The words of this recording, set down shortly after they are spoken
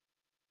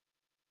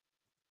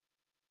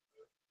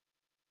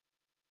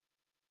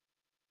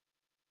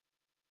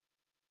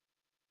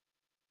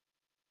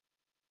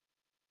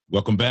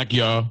Welcome back,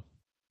 y'all.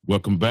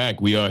 Welcome back.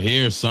 We are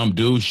here, Some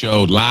Dude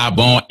Show, live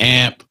on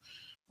AMP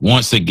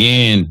once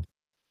again.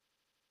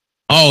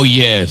 Oh,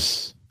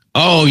 yes.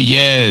 Oh,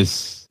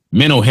 yes.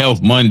 Mental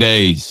Health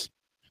Mondays.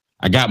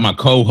 I got my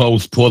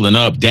co-host pulling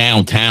up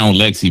downtown,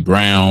 Lexi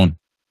Brown,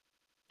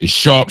 the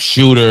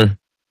sharpshooter,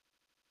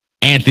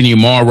 Anthony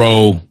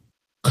Morrow,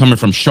 coming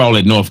from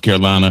Charlotte, North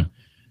Carolina.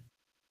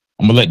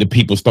 I'm going to let the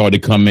people start to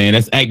come in.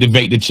 Let's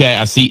activate the chat.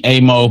 I see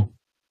Amo.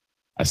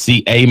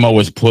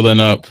 Is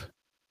pulling up.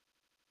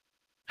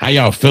 How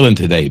y'all feeling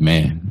today,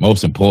 man?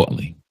 Most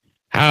importantly,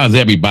 how's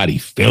everybody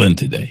feeling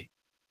today?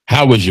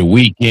 How was your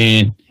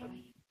weekend?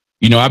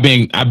 You know, I've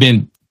been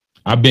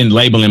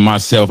labeling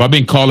myself. I've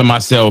been calling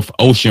myself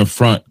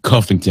Oceanfront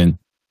Cuffington,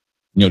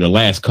 you know, the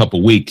last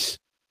couple weeks.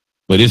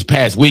 But this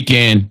past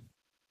weekend,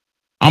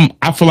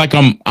 I feel like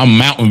I'm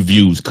Mountain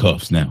View's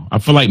Cuffs now. I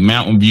feel like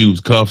Mountain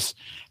View's Cuffs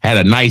had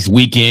a nice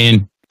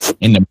weekend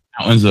in the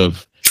mountains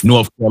of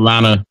North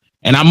Carolina.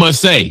 And I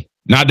must say,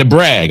 not to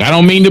brag, I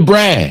don't mean to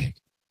brag,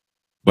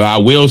 but I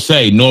will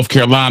say, North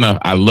Carolina,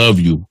 I love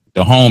you.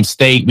 The home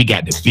state, we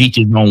got the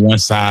beaches on one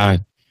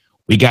side.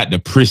 We got the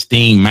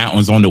pristine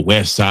mountains on the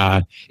west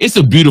side. It's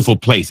a beautiful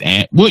place,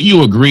 Ant. Would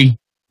you agree,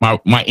 my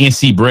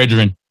NC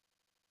brethren?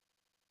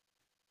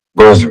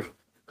 Brother,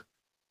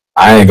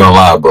 I ain't gonna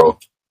lie, bro.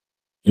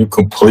 You're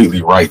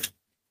completely right.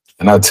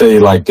 And I'll tell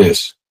you like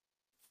this.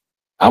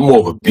 I'm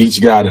more of a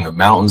beach guy than a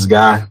mountains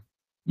guy.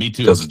 Me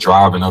too. Because the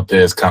driving up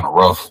there is kind of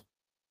rough.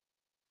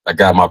 I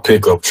got my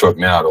pickup truck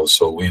now, though,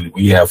 so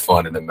we have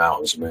fun in the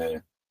mountains,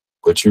 man.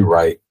 But you're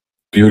right.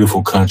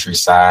 Beautiful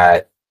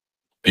countryside,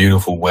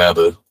 beautiful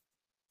weather.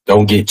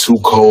 Don't get too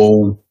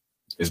cold.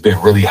 It's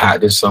been really hot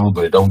this summer,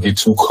 but it don't get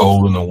too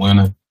cold in the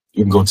winter.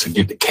 You can go to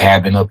get the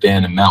cabin up there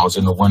in the mountains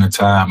in the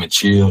wintertime and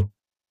chill.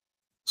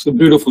 It's a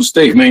beautiful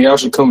state, man. Y'all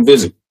should come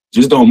visit.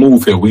 Just don't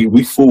move here.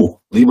 We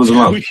full. Leave us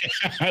alone.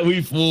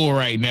 we full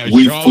right now.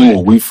 We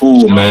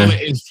full, man.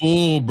 Charlotte is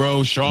full,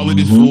 bro. Charlotte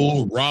is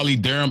full. Raleigh,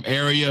 Durham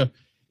area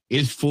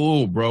is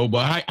full, bro.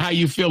 But how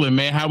you feeling,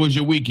 man? How was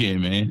your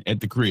weekend, man, at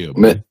the crib?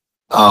 Man,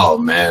 oh,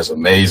 man, it's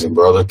amazing,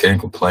 brother. Can't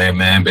complain,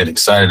 man. Been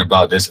excited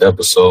about this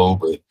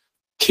episode, but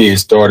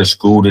kids started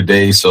school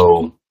today,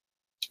 so,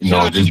 you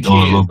know, just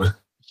doing a little bit.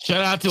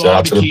 Shout out to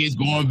all the kids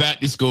going back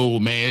to school,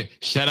 man.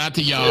 Shout out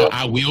to y'all. Yeah.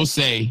 I will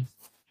say,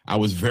 I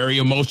was very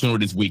emotional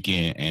this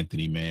weekend,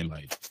 Anthony, man.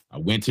 Like, I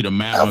went to the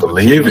mountain. I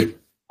believe it.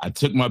 I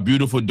took my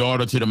beautiful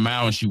daughter to the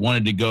mountain. She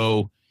wanted to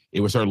go. It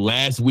was her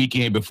last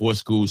weekend before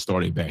school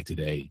started back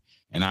today.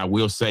 And I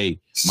will say,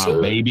 my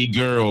baby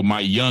girl, my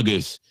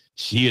youngest,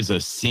 she is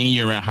a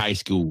senior in high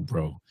school,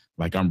 bro.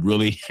 Like, I'm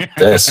really...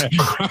 That's...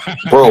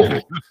 bro.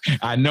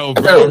 I know,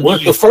 bro.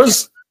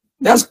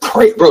 That's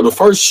great, bro. The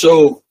first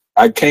show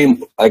I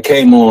came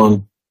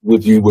on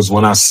with you was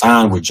when I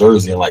signed with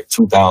Jersey in, like,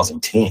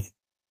 2010.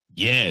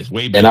 Yes,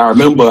 way back. And I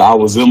remember I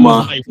was in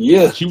my...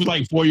 She was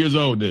like 4 years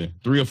old then,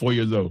 3 or 4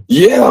 years old.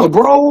 Yeah,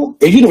 bro.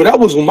 And, you know, that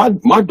was when my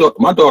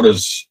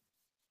daughter's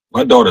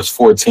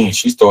 14.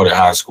 She started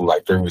high school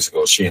like 3 weeks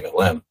ago. She in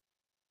Atlanta.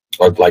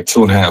 Like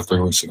 2.5, 3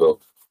 weeks ago.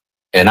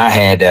 And I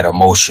had that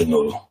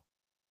emotional.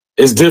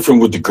 It's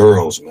different with the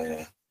girls,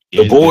 man.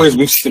 The boys,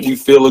 we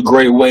feel a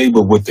great way,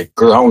 but with the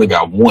girl, I only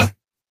got one.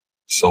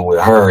 So with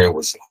her, it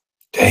was like,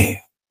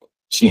 damn.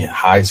 She in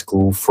high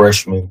school,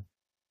 freshman,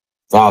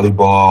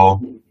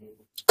 volleyball.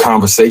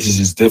 Conversations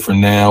is different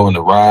now in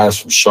the rise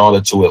from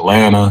Charlotte to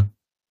Atlanta.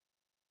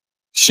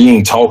 She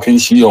ain't talking.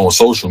 She on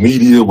social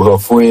media with her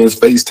friends,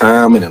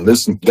 FaceTime,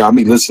 and got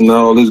me listening to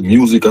all this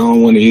music I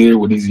don't want to hear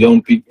with these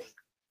young people.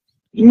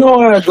 You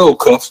know how I go,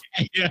 Cuffs.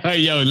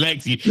 Yo,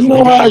 Lexi. You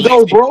know how I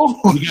go, bro.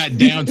 We got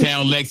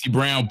downtown Lexi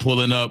Brown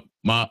pulling up,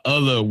 my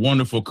other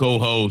wonderful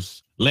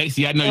co-host.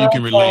 Lexi, I know you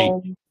can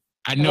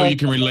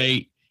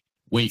relate.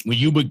 When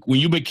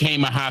you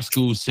became a high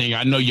school singer,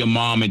 I know your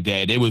mom and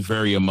dad, they was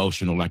very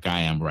emotional like I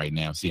am right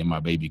now, seeing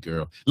my baby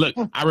girl. Look,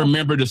 I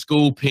remember the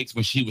school pics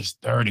when she was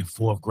third and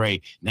fourth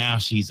grade. Now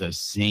she's a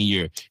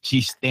senior.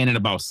 She's standing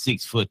about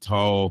 6 foot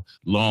tall,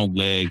 long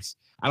legs.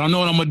 I don't know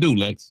what I'm going to do,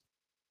 Lex.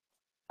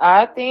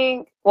 I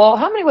think, well,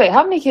 how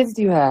many kids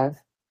do you have?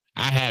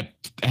 I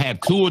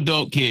have 2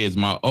 adult kids.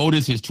 My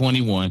oldest is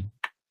 21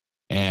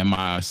 and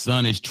my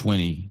son is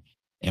 20.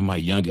 And my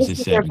youngest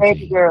is 17. Your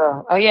baby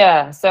girl. Oh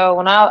yeah. So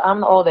when I'm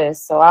the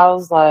oldest, so I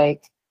was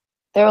like,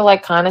 they were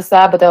like kind of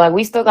sad, but they're like,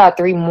 we still got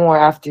 3 more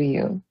after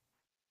you.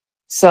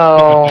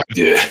 So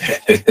yeah,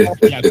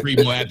 got 3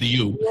 more after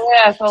you.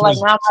 Yeah. So like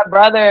now my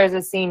brother is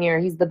a senior.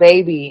 He's the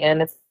baby,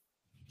 and it's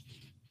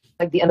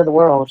like the end of the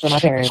world for my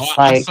parents.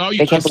 I saw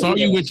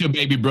you with your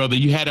baby brother.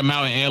 You had him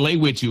out in LA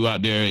with you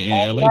out there in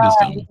LA this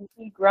summer.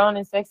 He grown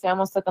and sexy. I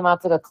almost took him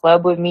out to the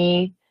club with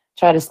me,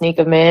 tried to sneak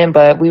him in,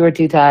 but we were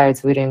too tired,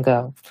 so we didn't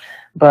go.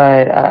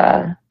 But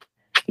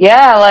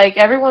yeah, like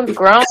everyone's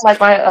grown. Like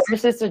my other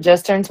sister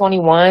just turned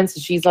 21, so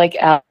she's like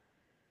out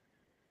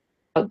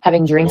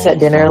having drinks at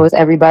dinner with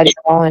everybody,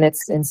 and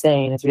it's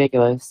insane. It's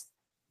ridiculous,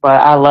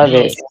 but I love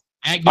it.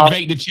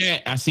 Activate the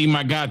chat. I see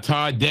my guy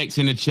Todd Dex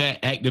in the chat.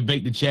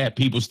 Activate the chat.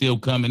 People still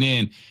coming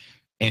in.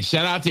 And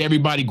shout out to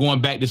everybody going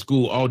back to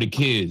school, all the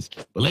kids.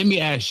 But let me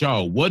ask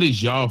y'all, what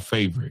is y'all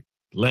favorite?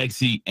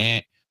 Lexi,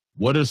 Ant,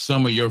 what are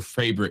some of your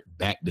favorite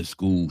back to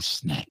school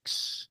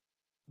snacks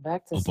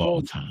Back to of school.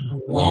 all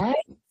time?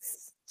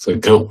 Snacks? It's a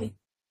good one.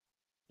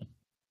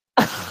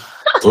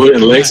 Go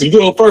ahead, Lex. You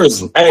go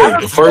first. Hey,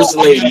 the first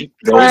lady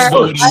goes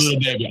first.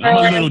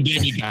 I'm a little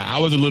Debbie guy. I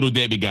was a little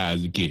Debbie guy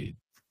as a kid.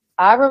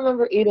 I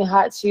remember eating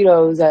hot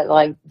Cheetos at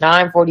like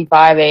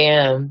 9:45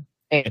 a.m.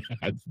 in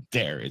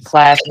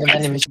class in the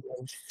vending machine,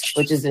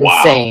 which is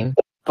insane.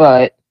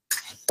 But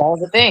that was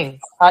the thing.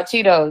 Hot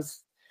Cheetos.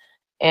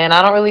 And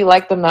I don't really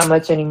like them that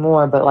much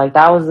anymore, but like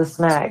that was the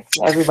snack.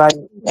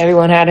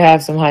 Everyone had to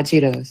have some hot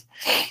Cheetos.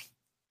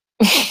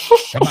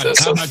 How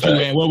about you,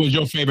 man? What was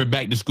your favorite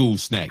back to school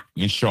snack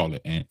in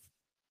Charlotte, man?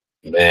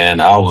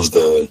 Man, it was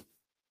the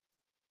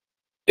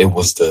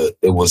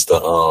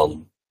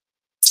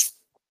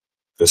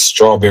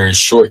strawberry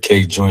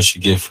shortcake joints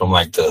you get from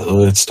like the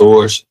hood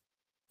stores.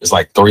 There's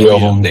like 3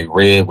 of them. They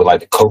red with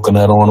like the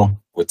coconut on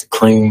them with the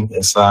cream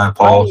inside.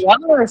 Oh,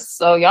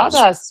 y'all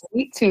got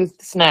sweet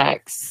tooth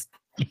snacks.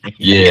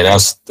 Yeah,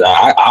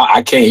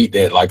 I can't eat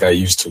that like I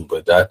used to,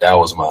 but that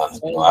was my.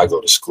 I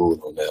go to school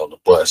on the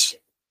bus.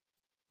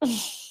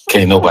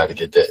 Can't nobody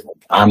get that.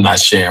 I'm not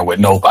sharing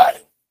with nobody.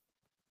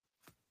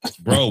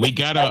 Bro, we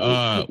got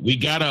a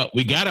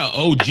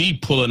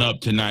OG pulling up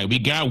tonight. We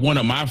got one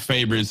of my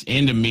favorites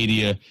in the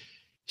media.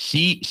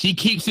 She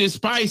keeps it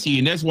spicy,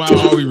 and that's why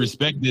I always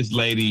respect this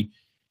lady.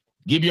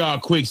 Give y'all a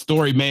quick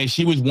story, man.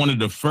 She was one of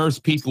the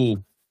first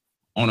people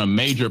on a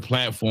major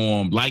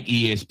platform like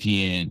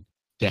ESPN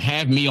to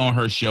have me on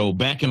her show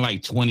back in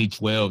like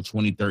 2012,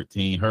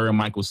 2013. Her and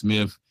Michael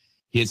Smith,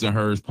 His and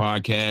Hers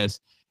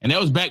podcast. And that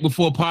was back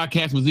before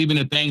podcast was even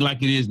a thing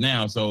like it is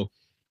now. So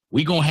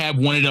we gonna have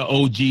one of the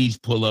OGs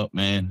pull up,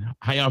 man.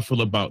 How y'all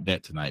feel about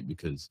that tonight?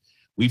 Because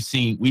we've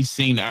seen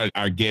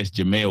our guest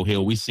Jemele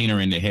Hill. We've seen her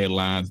in the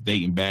headlines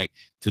dating back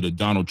to the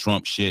Donald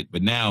Trump shit.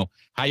 But now,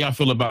 how y'all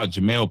feel about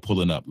Jemele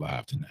pulling up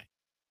live tonight?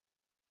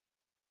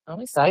 I'm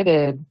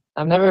excited.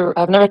 I've never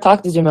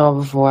talked to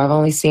Jemele before. I've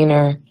only seen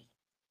her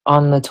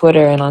on the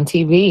Twitter and on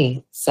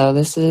TV. So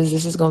this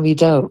is gonna be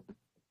dope.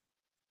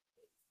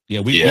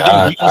 Yeah,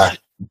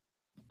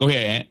 go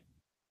ahead, Ant.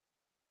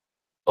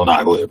 Oh,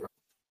 no, go ahead, bro.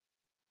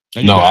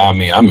 No, I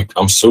mean,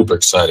 I'm super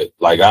excited.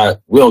 Like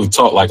we only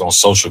talk like on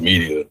social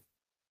media,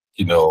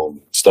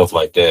 stuff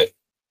like that.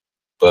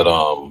 But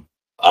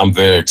I'm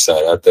very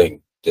excited. I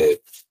think that,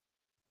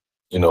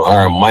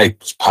 her and Mike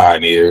was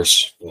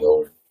pioneers,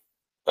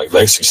 like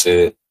Lexi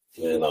said,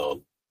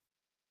 and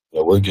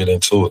we'll get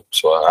into it.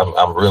 So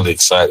I'm really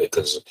excited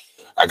because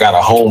I got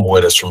a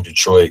homeboy that's from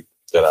Detroit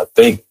that I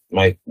think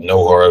might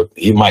know her.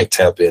 He might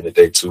tap in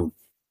today too.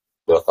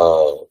 But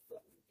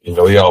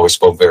he always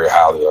spoke very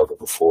highly of her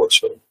before,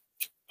 so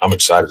I'm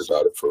excited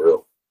about it for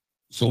real.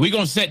 So we're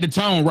gonna set the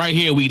tone right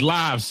here. We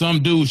live,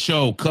 Some Dude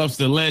Show, Cuffs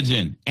the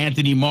Legend,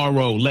 Anthony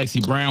Morrow,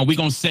 Lexi Brown. We're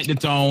gonna set the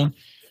tone.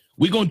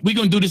 We're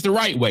gonna do this the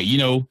right way.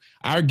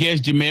 Our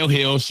guest Jemele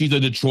Hill, she's a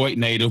Detroit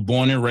native,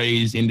 born and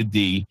raised in the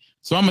D.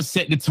 So I'm gonna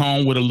set the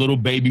tone with a little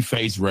baby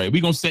face Ray.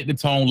 We're gonna set the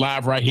tone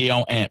live right here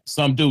on AMP,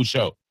 Some Dude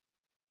Show.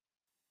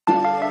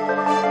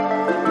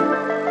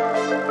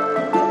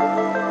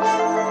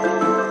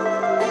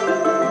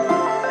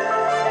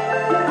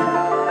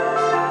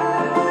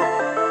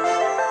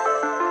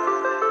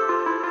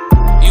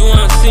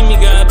 See me,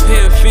 gotta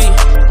pay a fee.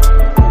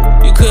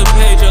 You could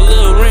pay your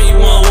little rent, you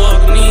wanna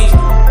walk knees.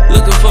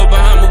 Looking for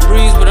behind my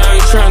breeze, but I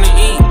ain't trying to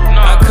eat.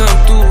 I come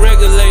through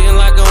regulating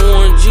like I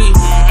Warren G.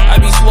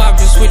 I be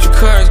swapping, switching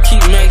cars,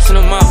 keep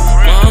maxing them out.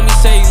 My homie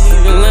say you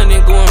leaving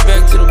London, going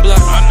back to the block.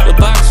 The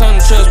box on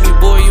the trust me,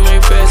 boy, you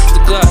ain't fast as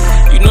the Glock.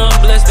 You know I'm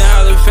blessed and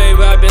hollering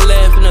favor, I been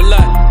laughing a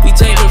lot. We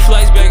taking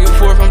flights back and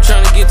forth, I'm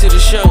trying to get to the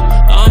show.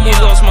 I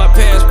almost lost my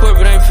passport,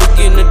 but ain't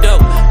forgetting the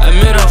dope. I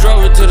met her,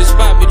 drove her to the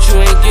spot, but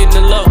you ain't getting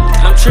the low.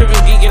 I'm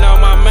tripping, geeking out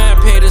my mind,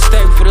 paid a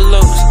stack for the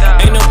lows.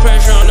 Ain't no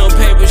pressure on no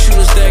paper, shoot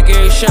a stack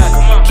every shot.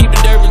 Keep the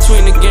dirt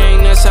between the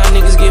gang, that's how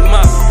niggas get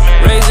mopped.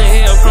 Raising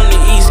hell from the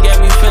east, got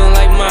me feeling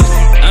like mine.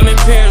 I'm in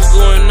Paris,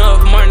 going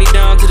off, Marnie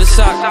down to the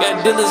sock.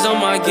 Got dealers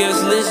on my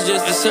guest list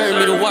just to serve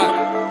me the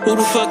wok. Who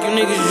the fuck you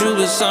niggas drew?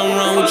 There's something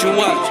wrong with your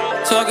watch.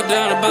 Talking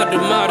down about the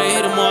mouth, they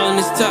hit them all in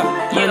this top.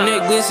 My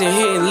neck glisten,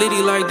 hitting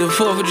litty like the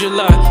 4th of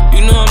July.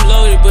 You know I'm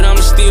loaded, but I'm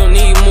still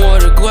need more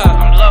to go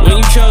out. When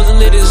you chose to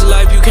live this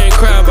life, you can't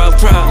cry about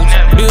problems.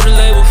 Build a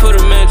label for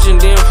the mansion,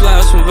 then fly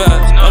some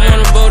vibes. I'm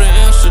on a boat in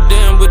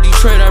Amsterdam, but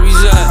Detroit I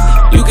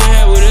reside. You can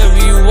have whatever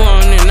you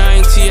want, and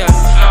I ain't T.I.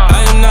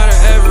 I am not an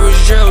average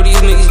Joe, these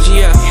niggas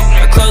G.I.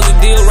 I closed the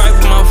deal right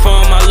from my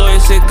phone, my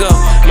lawyer said go.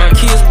 My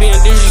kids being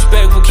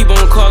disrespectful, keep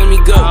on calling me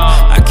go.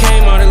 I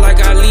came on it like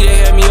Ali, they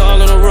had me all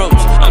on the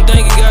ropes. I'm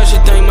thanking God,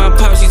 should thank my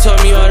pops, he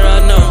taught me all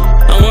that I know.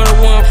 I'm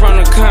one from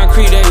the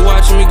concrete, they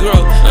watching me grow.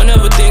 I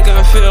never think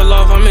I fell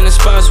off, I'm in the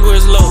spots where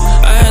it's low.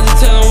 I had to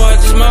tell him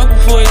watch his mouth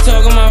before he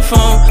talk on my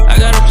phone. I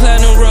got a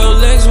platinum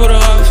Rolex with a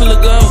heart full of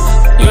gold.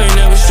 You ain't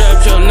never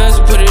strapped your nuts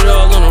and put it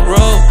all on the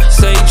road.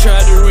 Say he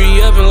tried to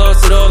re-up and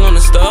lost it all on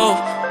the stove.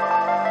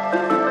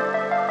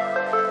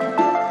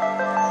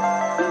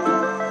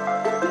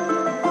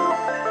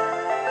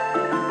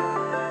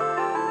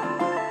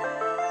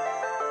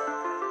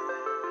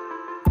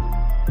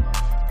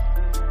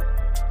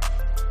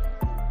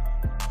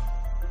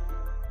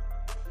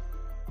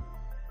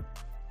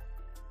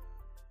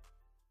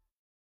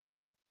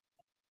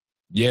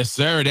 Yes,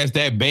 sir. That's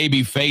that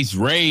Babyface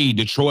Ray,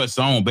 Detroit's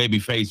own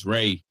Babyface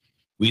Ray.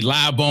 We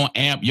live on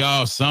AMP,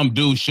 y'all. Some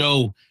Dude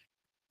Show.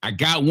 I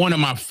got one of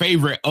my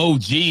favorite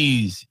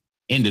OGs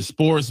in the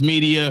sports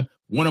media,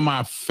 one of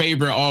my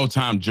favorite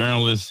all-time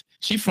journalists.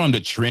 She's from the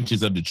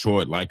trenches of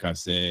Detroit, like I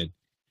said.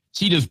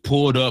 She just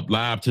pulled up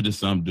live to the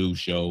Some Dude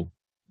Show.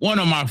 One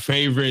of my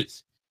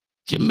favorites,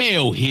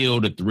 Jemele Hill,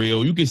 the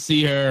thrill. You can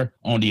see her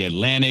on The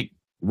Atlantic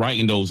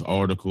writing those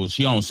articles.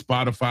 She on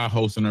Spotify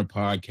hosting her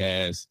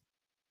podcast.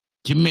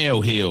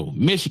 Jemele Hill,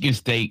 Michigan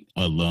State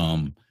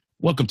alum.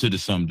 Welcome to the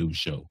Some Dude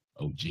Show,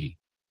 OG.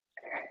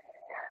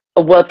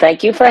 Well,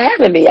 thank you for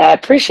having me. I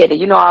appreciate it.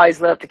 You know, I always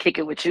love to kick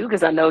it with you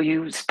because I know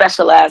you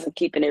specialize in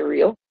keeping it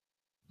real.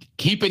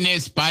 Keeping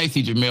it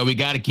spicy, Jemele. We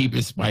got to keep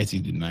it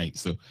spicy tonight.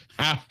 So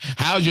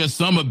how's your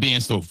summer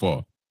been so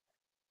far?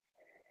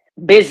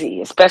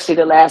 Busy, especially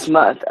the last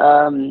month.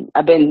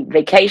 I've been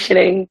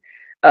vacationing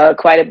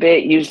quite a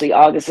bit. Usually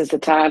August is the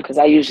time because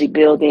I usually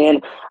build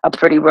in a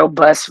pretty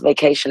robust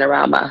vacation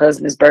around my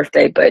husband's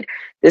birthday. But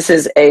this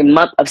is a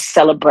month of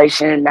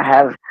celebration. I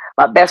have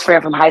my best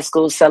friend from high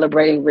school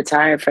celebrating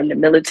retiring from the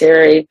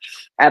military.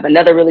 I have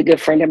another really good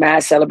friend of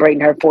mine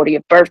celebrating her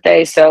 40th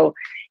birthday. So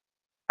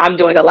I'm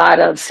doing a lot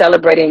of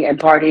celebrating and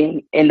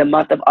partying in the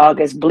month of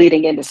August,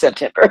 bleeding into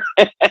September.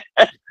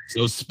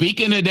 So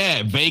speaking of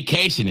that,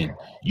 vacationing,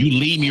 you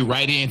lead me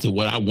right into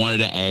what I wanted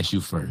to ask you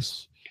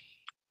first.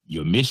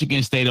 You're a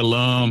Michigan State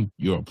alum,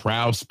 you're a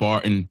proud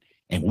Spartan,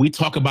 and we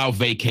talk about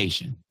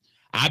vacation.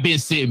 I've been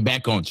sitting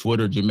back on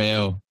Twitter,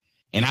 Jemele,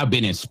 and I've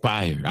been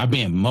inspired. I've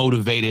been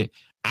motivated.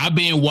 I've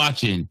been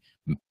watching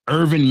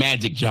Irvin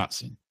Magic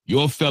Johnson,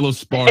 your fellow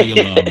Sparty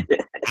alum.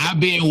 I've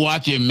been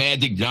watching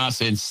Magic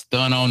Johnson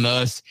stun on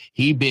us.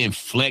 He been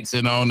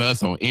flexing on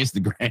us on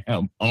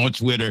Instagram, on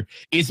Twitter.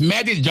 Is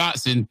Magic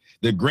Johnson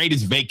the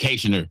greatest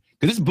vacationer?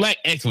 Because it's black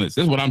excellence.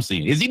 That's what I'm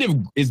seeing.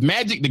 Is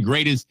Magic the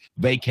greatest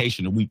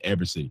vacationer we've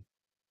ever seen?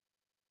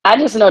 I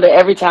just know that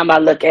every time I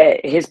look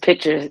at his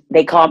pictures,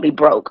 they call me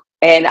broke.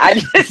 And I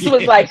just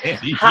was like,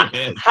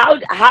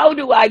 how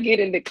do I get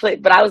in the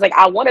clique? But I was like,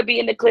 I want to be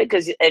in the clique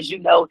because, as you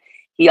know,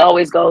 he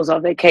always goes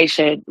on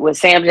vacation with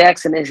Sam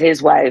Jackson and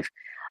his wife.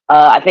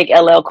 I think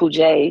LL Cool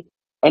J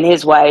and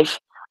his wife.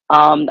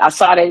 I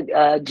saw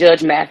that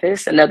Judge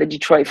Mathis, another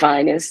Detroit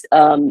finest,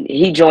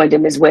 he joined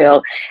him as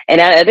well.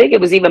 And I think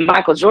it was even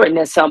Michael Jordan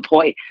at some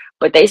point.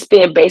 But they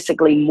spent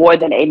basically more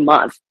than a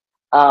month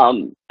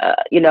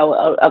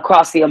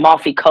across the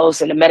Amalfi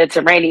Coast and the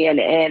Mediterranean.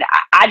 And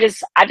I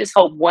just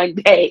hope one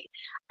day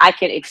I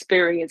can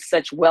experience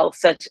such wealth,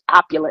 such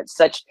opulence,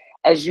 such,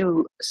 as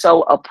you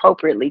so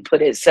appropriately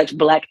put it, such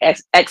black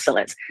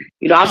excellence.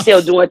 You know, I'm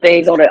still doing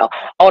things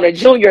on a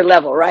junior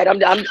level, right?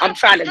 I'm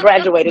trying to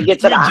graduate and get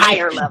to the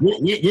higher level.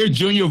 We're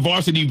junior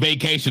varsity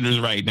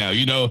vacationers right now.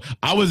 You know,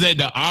 I was at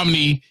the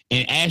Omni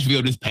in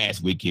Asheville this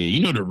past weekend.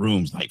 You know, the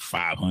room's like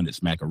 500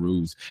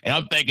 smackaroos. And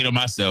I'm thinking to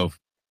myself,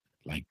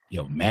 like,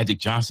 yo, Magic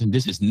Johnson,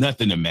 this is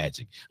nothing to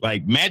Magic.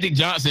 Like, Magic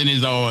Johnson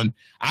is on,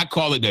 I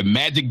call it the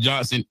Magic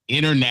Johnson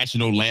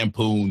International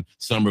Lampoon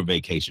Summer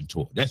Vacation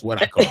Tour. That's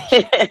what I call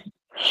it.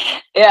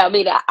 Yeah, I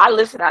mean, I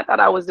thought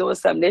I was doing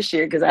something this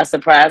year because I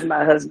surprised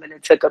my husband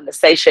and took him to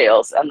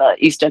Seychelles on the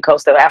eastern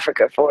coast of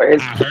Africa for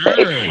his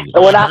birthday.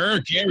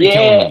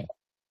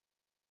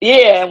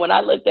 Yeah, and when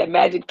I looked at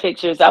Magic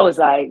pictures, I was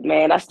like,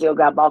 man, I still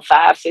got about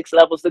 5-6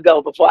 levels to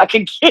go before I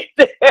can get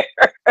there.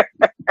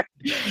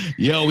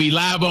 Yo, we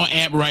live on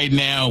AMP right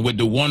now with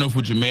the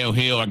wonderful Jemele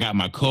Hill. I got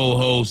my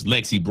co-host,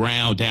 Lexi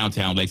Brown,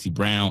 downtown Lexi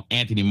Brown,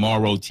 Anthony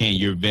Morrow,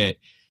 10-year vet.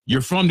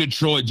 You're from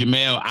Detroit,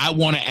 Jemele. I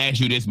want to ask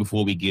you this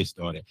before we get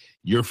started.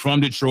 You're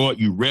from Detroit.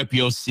 You rep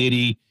your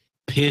city,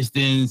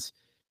 Pistons,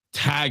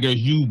 Tigers.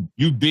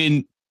 You've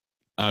been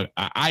an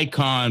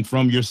icon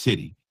from your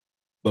city.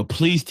 But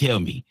please tell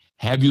me,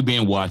 have you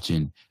been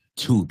watching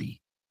Tubi?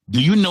 Do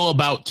you know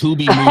about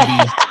Tubi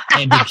movies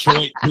and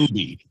Detroit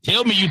Tubi?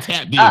 Tell me you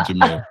tapped in,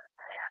 Jemele.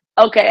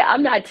 Okay,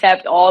 I'm not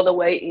tapped all the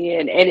way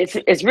in, and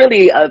it's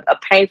really a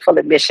painful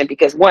admission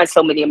because one,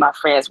 so many of my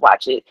friends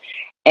watch it,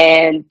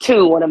 and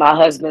two, one of my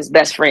husband's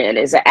best friend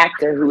is an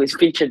actor who is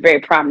featured very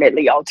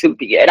prominently on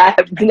Tubi, and I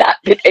have not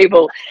been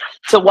able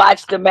to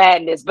watch the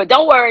madness. But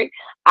don't worry,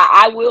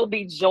 I will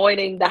be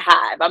joining the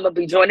hive. I'm gonna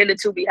be joining the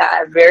Tubi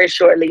hive very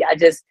shortly.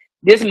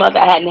 This month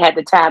I hadn't had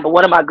the time, but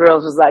one of my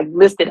girls was like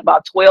listed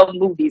about 12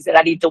 movies that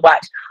I need to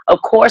watch.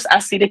 Of course, I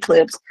see the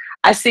clips.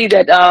 I see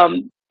that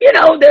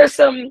there's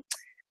some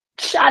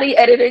shoddy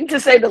editing, to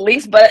say the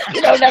least, but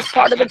that's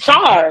part of the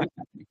charm.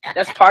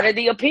 That's part of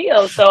the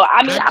appeal. So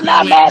I mean, I'm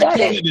not mad at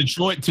it.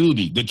 Detroit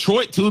Tubi.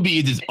 Detroit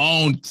Tubi is its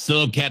own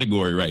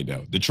subcategory right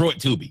now. Detroit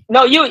Tubi.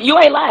 No, you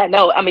ain't lying.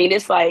 No, I mean,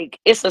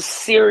 it's a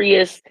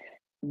serious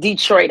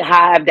Detroit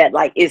hive that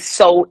like is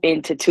so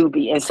into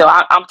Tubi, and so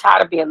I'm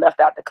tired of being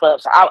left out the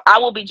club. So I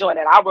will be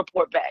joining. I'll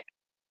report back.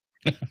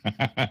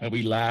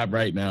 We live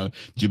right now.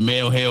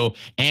 Jemele Hill,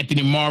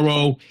 Anthony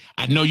Morrow.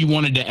 I know you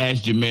wanted to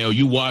ask Jemele.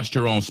 You watched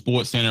her on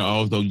Sports Center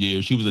all those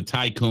years. She was a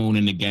tycoon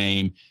in the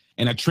game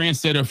and a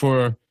trendsetter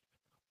for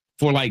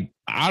like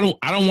I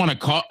don't want to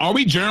call. Are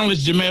we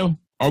journalists, Jemele?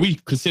 Are we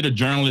considered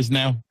journalists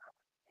now?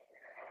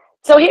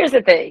 So here's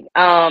the thing.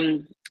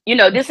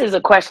 This is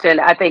a question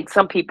I think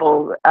some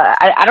people,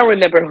 I don't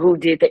remember who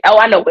did the, oh,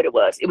 I know what it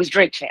was. It was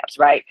Drink Champs,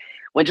 right?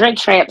 When Drink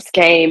Champs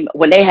came,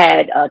 when they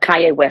had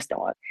Kanye West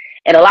on,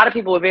 and a lot of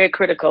people were very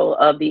critical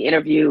of the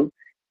interview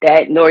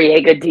that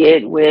Noriega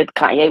did with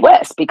Kanye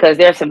West, because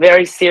there's some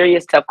very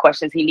serious, tough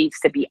questions he needs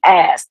to be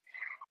asked.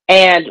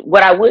 And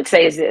what I would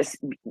say is this: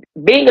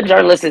 being a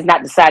journalist is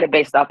not decided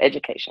based off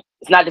education.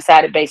 It's not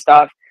decided based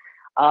off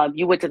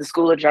you went to the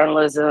school of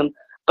journalism.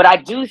 But I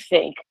do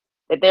think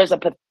that there's a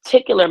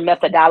particular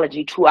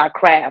methodology to our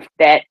craft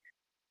that,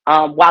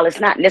 while it's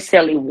not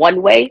necessarily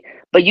one way,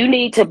 but you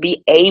need to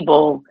be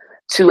able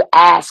to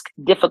ask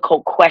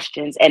difficult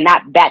questions and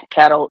not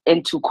backpedal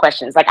into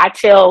questions. Like I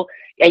tell,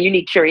 and you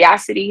need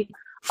curiosity,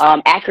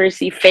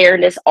 accuracy,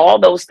 fairness, all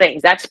those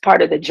things. That's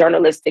part of the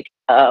journalistic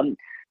kind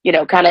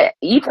of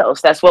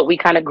ethos. That's what we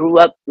kind of grew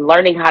up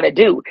learning how to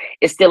do.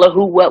 It's still a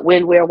who, what,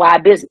 when, where, why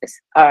business.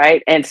 All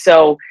right. And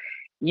so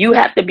you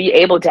have to be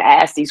able to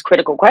ask these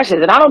critical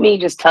questions. And I don't mean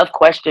just tough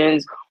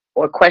questions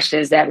or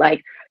questions that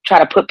like try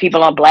to put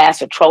people on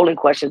blast or trolling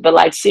questions, but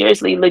like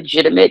seriously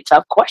legitimate,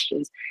 tough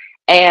questions.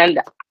 And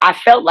I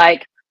feel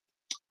like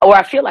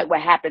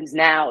what happens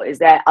now is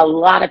that a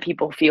lot of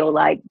people feel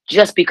like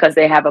just because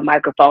they have a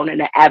microphone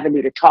and an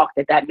avenue to talk,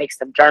 that makes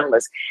them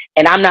journalists.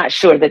 And I'm not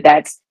sure that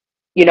that's,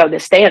 the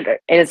standard.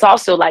 And it's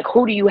also like,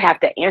 who do you have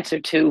to answer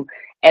to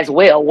as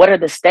well? What are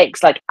the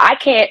stakes? Like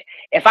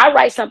if I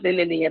write something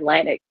in the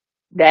Atlantic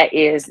that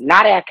is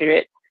not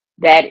accurate,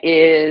 that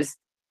is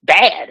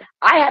bad,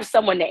 I have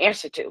someone to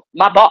answer to,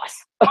 my boss.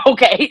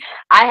 Okay.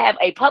 I have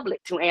a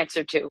public to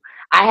answer to.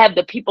 I have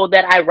the people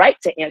that I write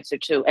to answer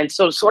to. And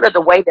so sort of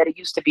the way that it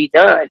used to be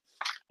done,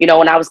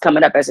 when I was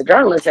coming up as a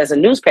journalist, as a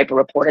newspaper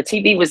reporter,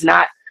 TV was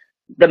not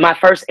my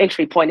first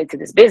entry point into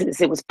this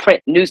business. It was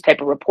print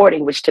newspaper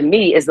reporting, which to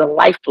me is the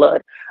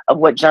lifeblood of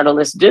what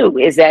journalists do.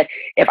 Is that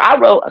if I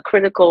wrote a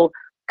critical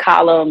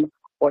column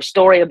or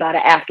story about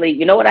an athlete,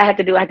 you know what I had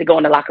to do? I had to go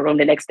in the locker room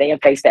the next day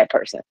and face that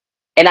person.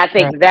 And I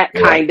think that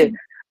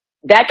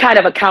kind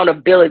of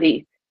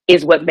accountability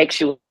is what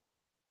makes you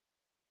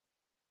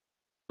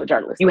a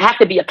journalist. You have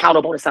to be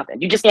accountable to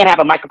something. You just can't have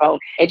a microphone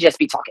and just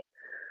be talking.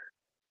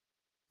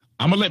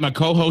 I'm gonna let my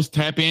co-host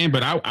tap in,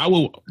 but I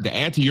will, to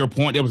add to your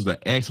point, that was an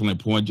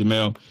excellent point,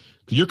 Jemele.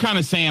 Because you're kind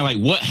of saying like,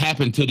 what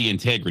happened to the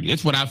integrity?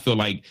 That's what I feel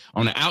like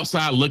on the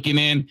outside looking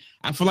in.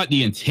 I feel like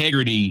the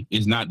integrity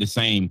is not the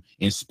same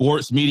in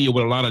sports media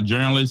with a lot of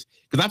journalists.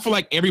 Because I feel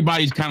like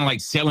everybody's kind of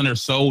like selling their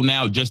soul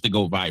now just to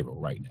go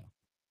viral right now.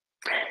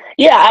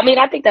 Yeah, I mean,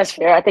 I think that's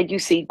fair. I think you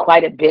see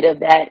quite a bit of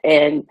that,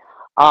 and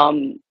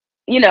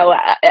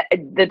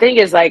the thing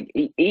is, like,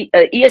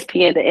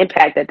 ESPN, the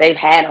impact that they've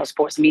had on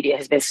sports media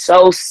has been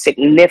so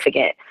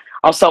significant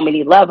on so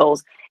many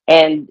levels.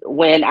 And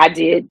when I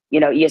did,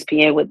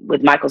 ESPN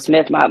with Michael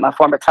Smith, my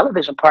former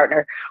television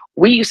partner,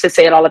 we used to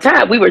say it all the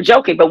time. We were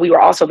joking, but we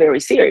were also very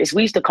serious.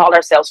 We used to call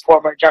ourselves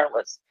former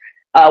journalists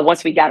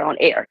once we got on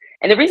air.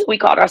 And the reason we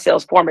called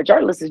ourselves former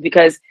journalists is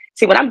because,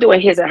 see, when I'm doing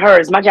his and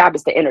hers, my job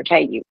is to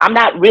entertain you. I'm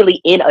not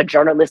really in a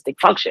journalistic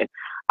function.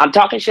 I'm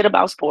talking shit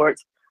about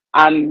sports.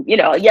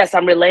 Yes,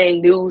 I'm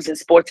relaying news and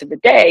sports of the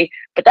day,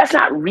 but that's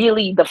not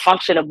really the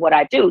function of what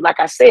I do. Like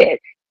I said,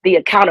 the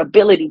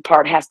accountability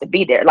part has to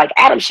be there. Like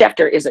Adam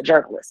Schefter is a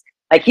journalist.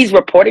 Like he's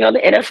reporting on the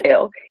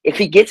NFL. If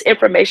he gets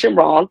information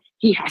wrong,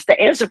 he has to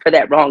answer for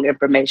that wrong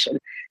information.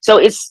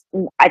 So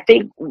I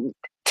think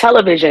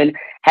television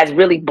has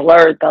really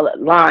blurred the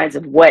lines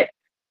of what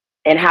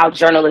and how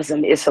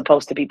journalism is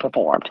supposed to be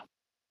performed.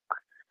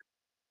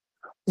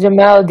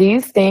 Jemele, do you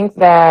think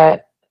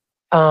that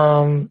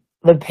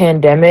the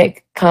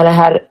pandemic kind of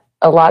had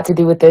a lot to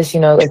do with this?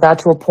 It got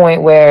to a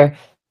point where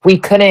we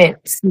couldn't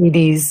see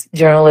these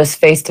journalists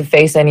face to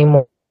face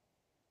anymore.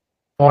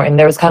 And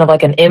there was kind of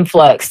like an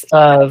influx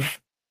of,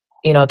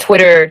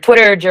 Twitter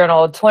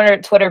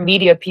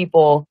media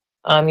people,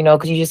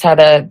 because you just had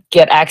to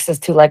get access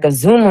to like a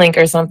Zoom link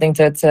or something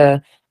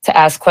to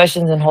ask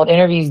questions and hold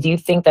interviews. Do you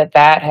think that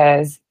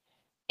has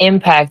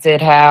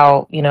impacted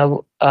how,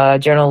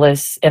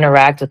 journalists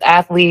interact with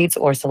athletes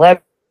or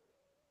celebrities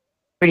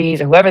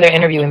or whoever they're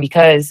interviewing,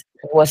 because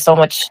there was so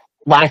much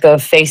lack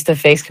of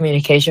face-to-face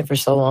communication for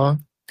so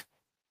long?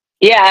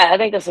 Yeah, I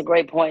think that's a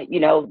great point.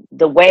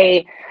 The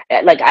way,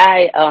 like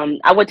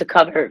I went to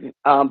cover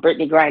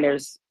Brittany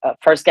Griner's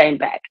first game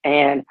back,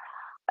 and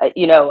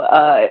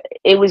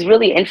it was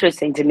really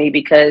interesting to me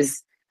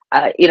because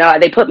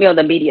they put me on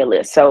the media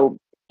list, so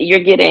you're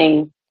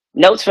getting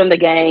notes from the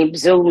game,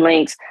 Zoom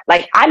links.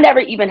 Like I never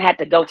even had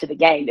to go to the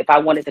game if I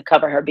wanted to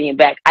cover her being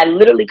back. I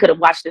literally could have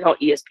watched it on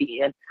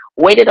ESPN,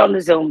 waited on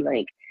the Zoom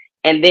link,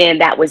 and then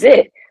that was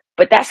it.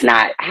 But that's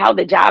not how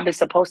the job is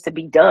supposed to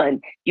be done.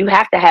 You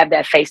have to have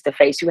that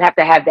face-to-face. You have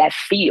to have that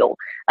feel.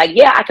 Like,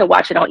 yeah, I can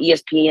watch it on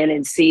ESPN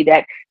and see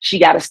that she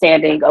got a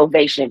standing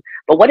ovation.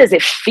 But what does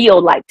it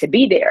feel like to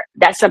be there?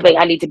 That's something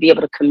I need to be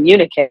able to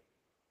communicate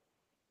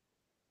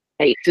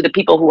to the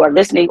people who are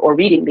listening or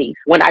reading me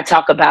when I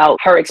talk about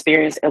her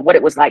experience and what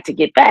it was like to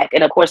get back.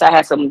 And of course, I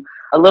had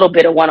a little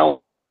bit of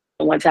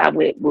one-on-one time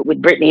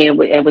with Brittany and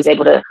was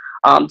able to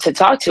to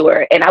talk to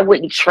her. And I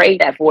wouldn't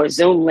trade that for a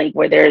Zoom link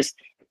where there's,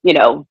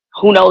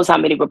 who knows how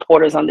many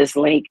reporters on this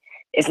link.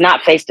 It's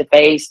not face to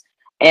face.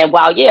 And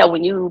while, yeah,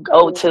 when you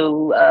go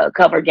to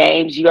cover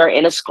games, you are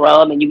in a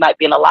scrum and you might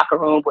be in a locker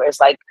room where it's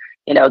like,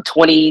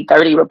 20,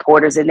 30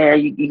 reporters in there.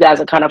 You guys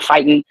are kind of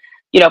fighting,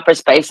 for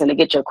space and to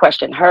get your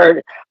question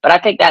heard. But I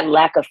think that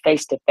lack of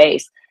face to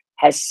face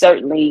has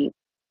certainly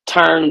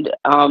turned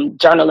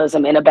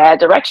journalism in a bad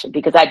direction,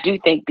 because I do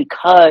think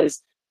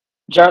because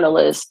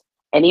journalists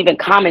and even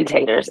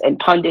commentators and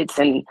pundits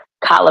and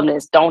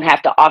columnists don't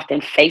have to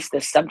often face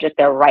the subject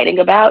they're writing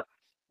about,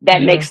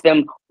 that makes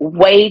them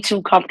way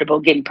too comfortable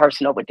getting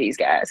personal with these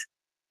guys.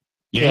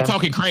 Yeah, they're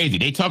talking crazy.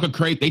 They talk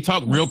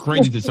real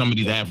crazy to some of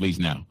these athletes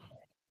now,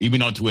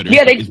 even on Twitter.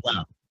 Yeah, it's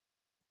wild.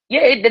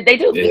 Yeah, they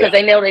do, because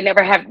they know they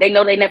never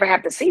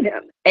have to see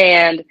them.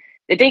 And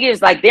the thing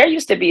is, like, there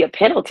used to be a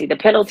penalty. The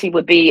penalty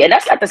would be, and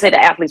that's not to say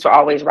the athletes were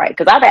always right,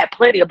 because I've had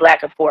plenty of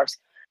back and forths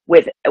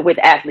with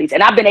athletes,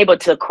 and I've been able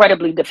to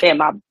credibly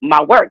defend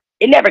my work.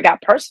 It never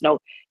got personal.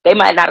 They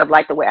might not have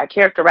liked the way I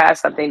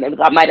characterized something.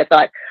 I might have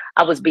thought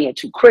I was being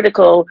too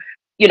critical.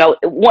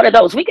 One of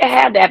those. We can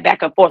have that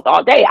back and forth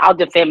all day. I'll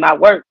defend my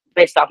work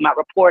based off my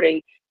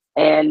reporting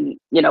and,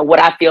 what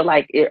I feel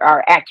like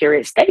are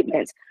accurate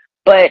statements.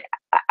 But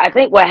I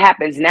think what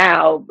happens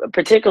now,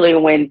 particularly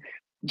when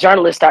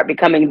journalists start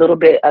becoming a little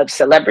bit of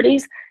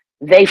celebrities,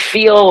 they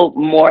feel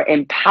more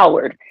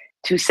empowered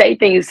to say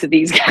things to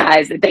these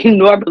guys that they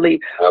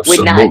normally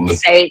would not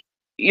say.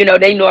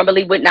 They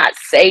normally would not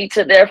say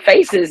to their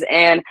faces.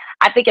 And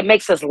I think it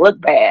makes us look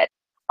bad.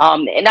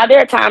 And now there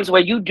are times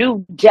where you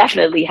do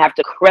definitely have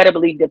to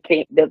credibly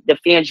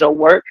defend your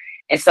work.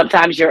 And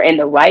sometimes you're in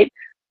the right.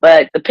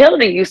 But the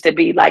penalty used to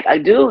be like a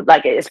dude,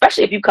 like,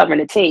 especially if you're covering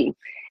a team.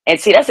 And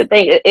see, that's the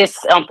thing. It's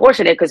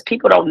unfortunate because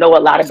people don't know a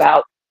lot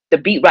about the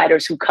beat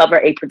writers who cover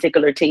a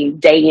particular team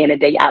day in and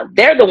day out.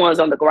 They're the ones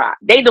on the grind.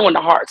 They're doing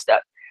the hard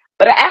stuff.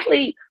 But an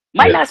athlete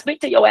might not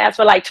speak to your ass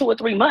for like 2 or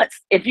 3 months.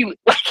 If you,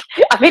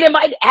 it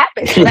might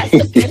happen. So that's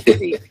the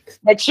penalty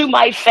that you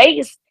might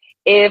face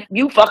if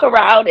you fuck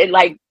around and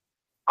like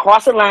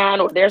cross a line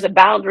or there's a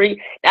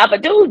boundary. Now, if a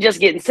dude just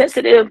getting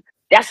sensitive,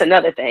 that's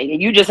another thing. And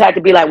you just have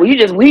to be like, well,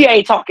 we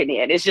ain't talking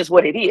then. It's just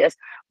what it is.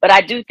 But I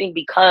do think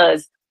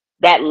because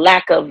that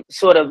lack of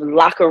sort of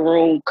locker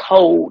room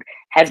code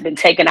has been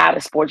taken out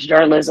of sports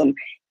journalism,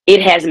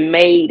 it has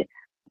made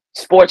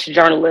sports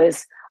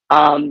journalists,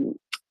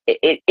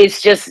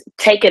 it's just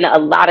taken a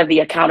lot of the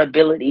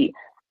accountability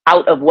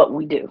out of what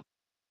we do.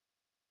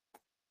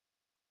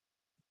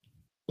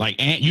 Like,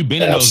 Ant, you've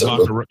been in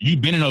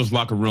those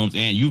locker rooms,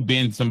 and you've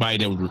been somebody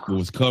that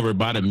was covered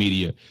by the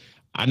media.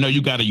 I know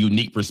you got a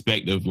unique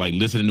perspective, like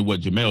listening to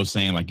what Jemele's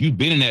saying. Like, you've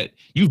been in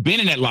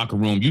that locker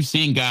room. You've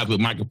seen guys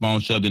with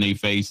microphones shoved in their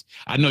face.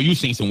 I know you've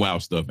seen some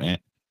wild stuff,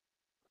 Ant.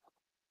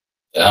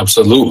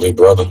 Absolutely,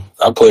 brother.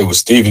 I played with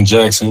Steven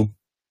Jackson,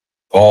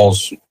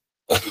 Paul's,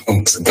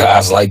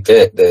 guys like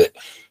that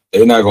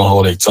they're not gonna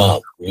hold their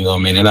tongue. You know what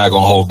I mean? They're not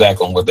gonna hold back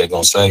on what they're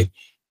gonna say.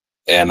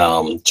 And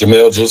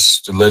Jemele,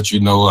 just to let you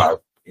know,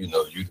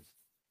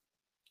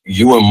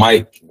 you and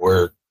Mike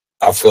were,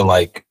 I feel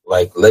like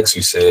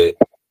Lexi said,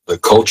 the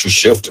culture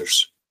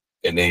shifters.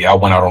 And then y'all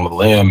went out on the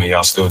limb and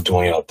y'all still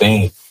doing your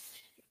thing.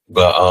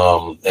 But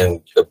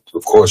and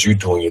of course you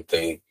doing your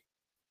thing.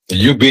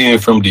 You being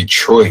from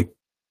Detroit,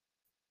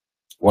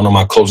 one of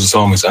my closest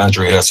homies,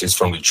 Andre Hess, is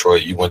from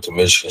Detroit. You went to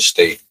Michigan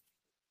State.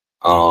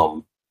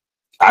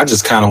 I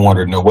just kind of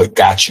wanted to know what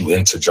got you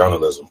into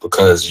journalism,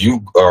 because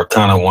you are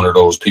kind of one of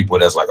those people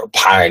that's like a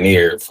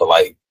pioneer for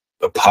like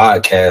the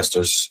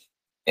podcasters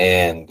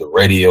and the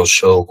radio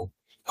show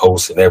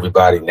hosts and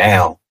everybody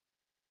now.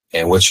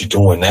 And what you're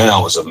doing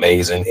now is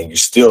amazing, and you're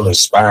still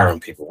inspiring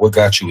people. What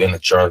got you into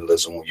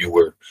journalism when you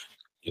were,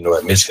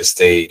 at Michigan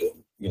State, and,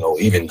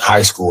 even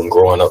high school and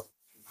growing up?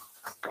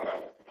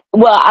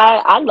 Well,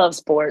 I love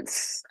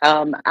sports.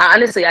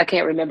 Honestly, I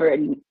can't remember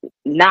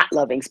not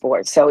loving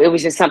sports. So it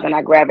was just something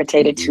I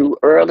gravitated to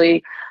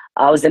early.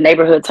 I was the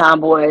neighborhood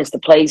tomboy. I used to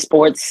play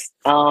sports,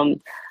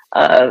 with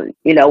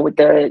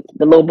the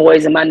little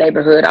boys in my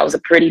neighborhood. I was a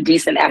pretty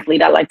decent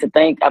athlete, I like to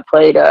think. I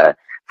played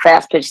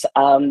fast pitch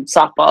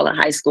softball in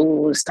high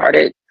school.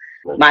 Started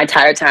my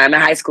entire time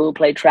in high school,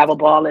 played travel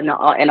ball and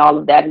all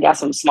of that, and got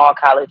some small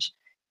college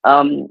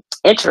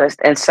interest.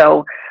 And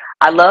so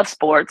I love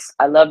sports,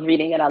 I love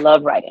reading, and I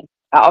love writing.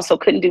 I also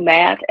couldn't do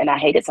math, and I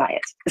hated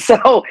science.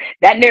 So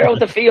that narrowed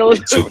the field.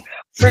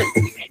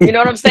 You know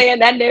what I'm saying?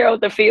 That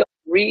narrowed the field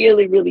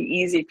really, really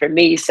easy for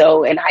me.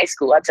 So in high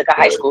school, I took a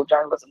high school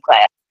journalism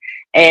class,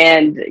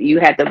 and you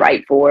had to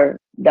write for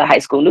the high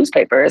school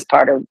newspaper as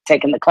part of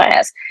taking the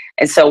class.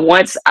 And so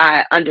once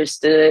I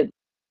understood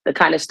the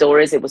kind of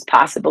stories it was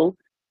possible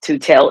to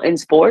tell in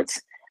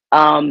sports,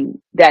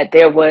 that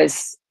there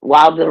was,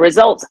 while the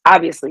results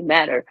obviously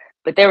matter,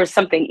 but there was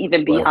something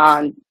even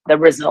beyond the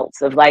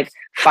results of like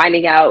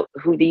finding out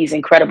who these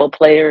incredible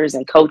players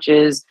and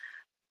coaches,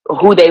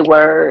 who they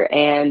were.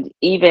 And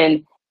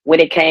even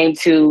when it came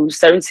to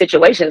certain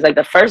situations, like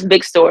the first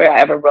big story I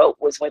ever wrote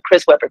was when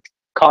Chris Webber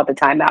called the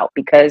timeout,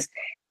 because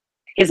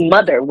his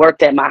mother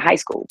worked at my high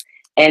school.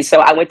 And so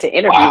I went to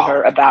interview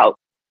her about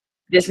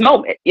this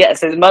moment.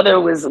 Yes, his mother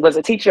was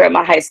a teacher at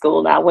my high school,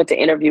 and I went to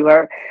interview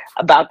her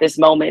about this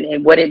moment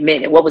and what it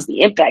meant and what was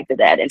the impact of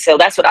that. And so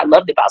that's what I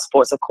loved about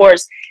sports. Of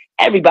course,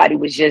 everybody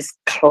was just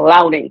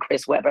clowning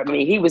Chris Webber. I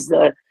mean,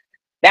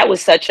 that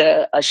was such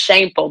a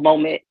shameful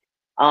moment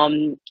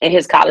in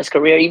his college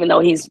career, even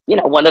though he's,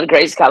 one of the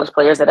greatest college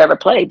players that ever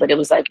played. But it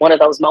was like one of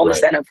those moments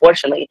that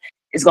unfortunately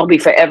is going to be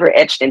forever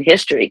etched in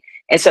history.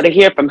 And so to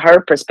hear from her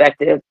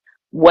perspective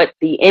what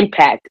the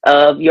impact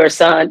of your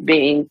son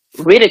being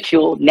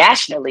ridiculed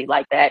nationally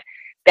like that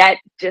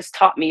just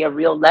taught me a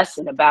real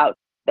lesson about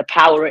the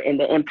power and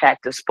the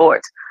impact of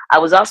sports. I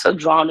was also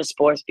drawn to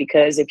sports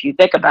because if you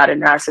think about it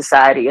in our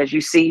society, as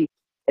you see,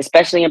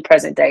 especially in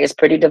present day, it's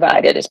pretty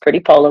divided, it's pretty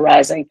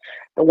polarizing.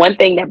 The one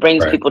thing that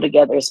brings people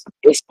together is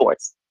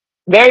sports.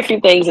 Very few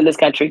things in this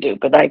country do,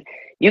 but like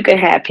you can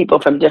have people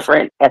from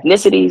different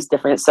ethnicities,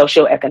 different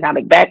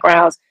socioeconomic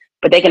backgrounds,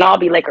 but they can all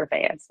be Laker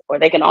fans, or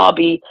they can all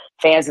be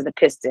fans of the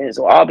Pistons,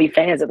 or all be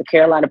fans of the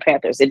Carolina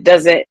Panthers. It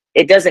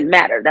doesn't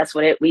matter. That's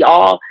what we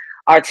all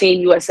are Team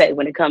USA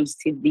when it comes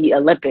to the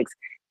Olympics.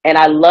 And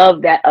I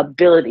love that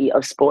ability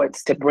of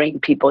sports to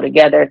bring people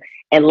together.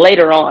 And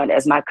later on,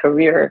 as my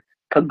career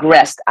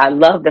progressed, I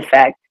love the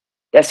fact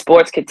that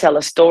sports could tell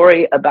a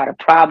story about a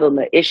problem,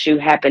 an issue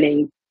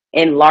happening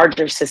in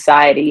larger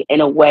society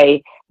in a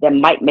way that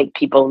might make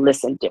people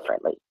listen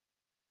differently.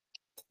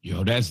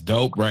 Yo, that's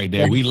dope right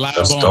there. We live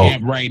on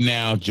AMP right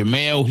now.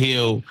 Jemele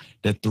Hill,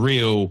 The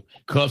Thrill,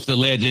 Cuffs the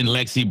Legend,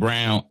 Lexi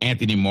Brown,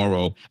 Anthony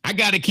Morrow. I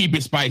got to keep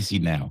it spicy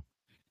now.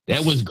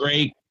 That was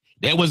great.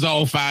 That was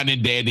all fine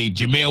and dandy.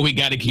 Jemele, we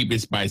got to keep it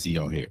spicy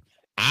on here.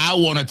 I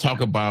want to talk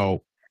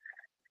about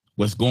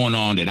what's going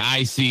on that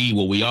I see,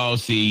 what we all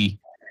see.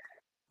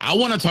 I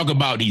want to talk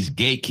about these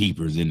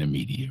gatekeepers in the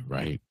media,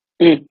 right?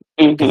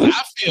 Because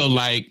I feel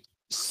like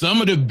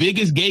some of the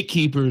biggest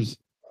gatekeepers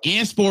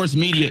in sports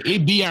media,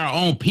 it be our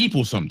own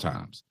people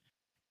sometimes.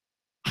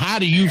 How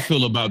do you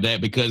feel about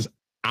that? Because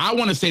I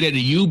want to say that to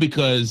you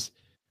because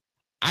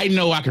I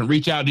know I can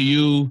reach out to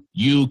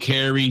you,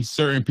 Carrie,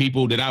 certain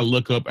people that I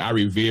look up, I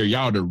revere.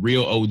 Y'all are the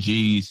real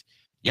OGs.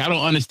 Y'all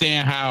don't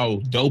understand how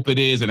dope it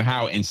is and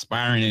how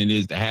inspiring it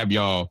is to have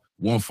y'all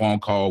one phone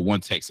call, one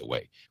text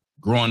away.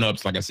 Growing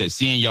ups, like I said,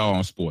 seeing y'all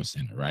on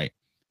SportsCenter, right?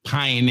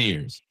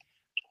 Pioneers.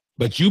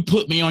 But you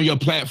put me on your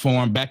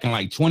platform back in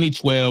like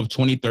 2012,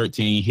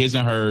 2013, his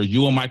and hers.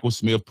 You and Michael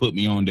Smith put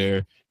me on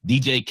there.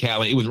 DJ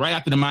Khaled. It was right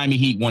after the Miami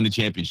Heat won the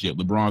championship,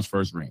 LeBron's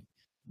first ring.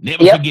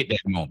 Never forget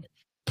that moment.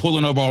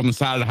 Pulling over on the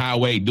side of the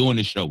highway, doing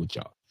the show with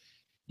y'all.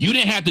 You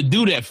didn't have to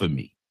do that for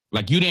me.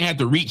 Like, you didn't have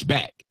to reach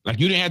back. Like,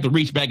 you didn't have to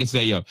reach back and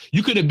say, yo,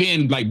 you could have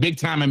been like big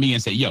time at me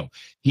and say, yo,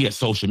 he a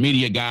social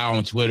media guy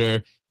on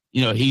Twitter.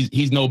 You know,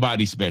 he's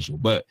nobody special.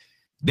 But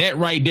that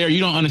right there, you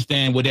don't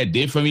understand what that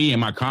did for me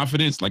and my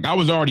confidence. Like, I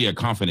was already a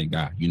confident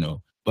guy, you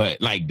know, but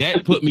like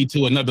that put me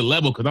to another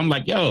level because I'm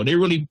like, yo, they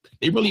really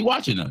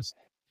watching us.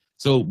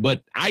 So,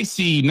 but I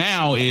see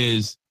now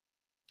is,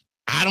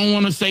 I don't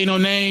want to say no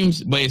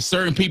names, but it's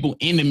certain people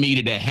in the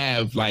media that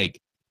have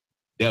like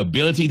the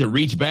ability to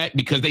reach back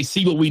because they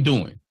see what we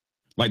doing.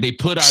 Like they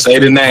put our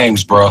the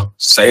names, bro.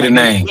 Say the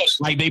names.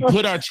 Like they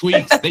put our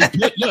tweets. They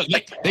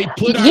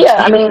put our tweets.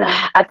 I mean,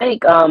 I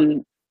think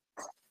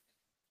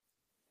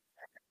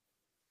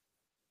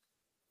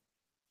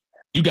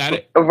you got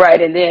it.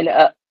 Right. And then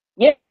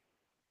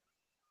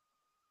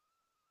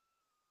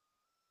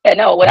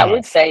what I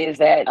would say is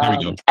that I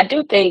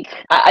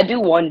do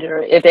wonder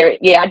if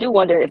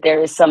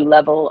there is some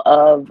level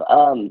of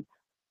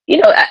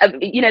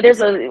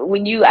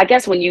when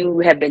you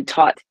have been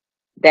taught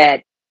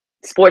that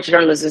sports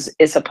journalism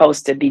is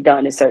supposed to be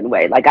done a certain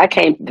way. Like I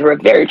came through a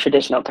very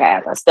traditional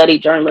path. I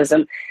studied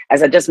journalism,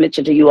 as I just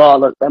mentioned to you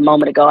all a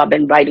moment ago. I've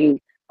been writing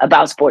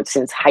about sports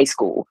since high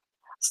school.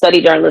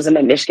 Studied journalism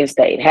at Michigan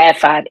State, had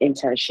 5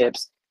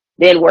 internships,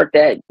 then worked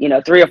at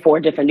 3 or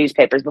 4 different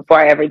newspapers before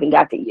I ever even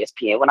got to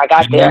ESPN. When I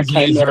got there, I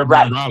came there to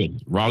write.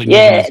 Raleigh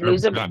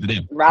News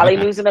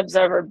and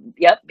Observer.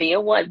 Yep,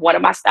 being one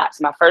of my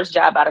stops. My first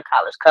job out of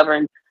college,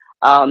 covering.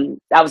 I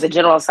was a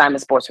general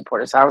assignment sports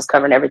reporter, so I was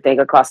covering everything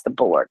across the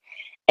board.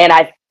 And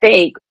I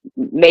think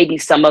maybe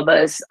some of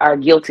us are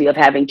guilty of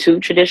having too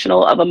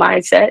traditional of a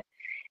mindset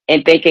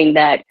and thinking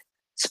that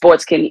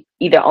sports can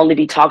either only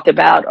be talked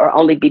about or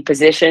only be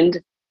positioned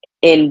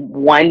in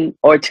 1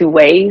 or 2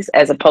 ways,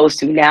 as opposed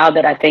to now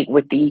that I think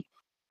with the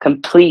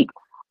complete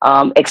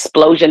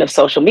explosion of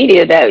social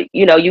media that,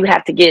 you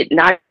have to get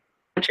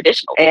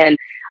non-traditional and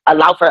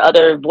allow for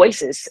other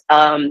voices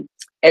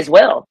as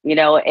well,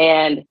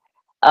 and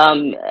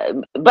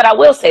but I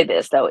will say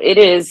this though, it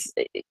is,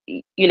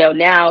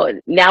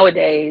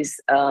 nowadays,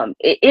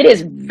 it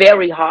is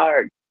very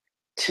hard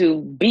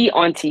to be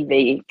on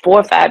TV 4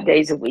 or 5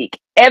 days a week,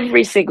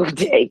 every single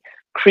day,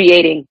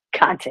 creating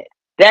content.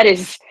 That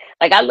is,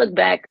 like, I look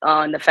back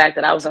on the fact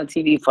that I was on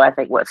TV for, I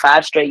think,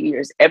 5 straight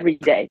years, every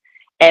day.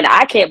 And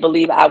I can't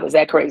believe I was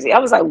that crazy. I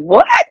was like,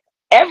 what?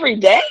 Every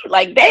day?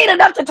 Like, they ain't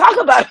enough to talk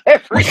about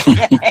every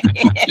day.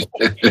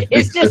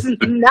 It's just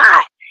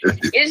not.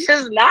 It's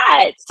just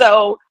not.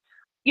 So,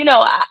 you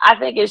know, I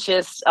think it's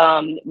just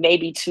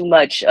maybe too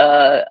much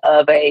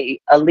of a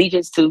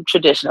allegiance to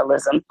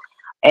traditionalism,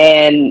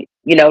 and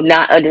you know,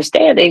 not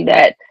understanding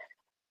that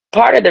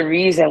part of the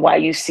reason why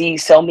you see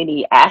so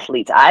many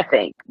athletes, I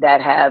think,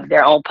 that have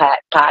their own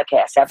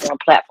podcasts, have their own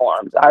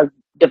platforms, are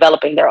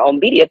developing their own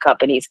media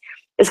companies,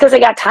 is because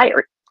they got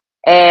tired.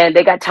 And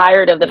they got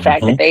tired of the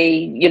fact that they,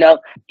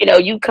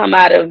 you come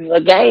out of a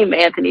game,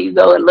 Anthony, you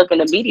go and look in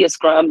the media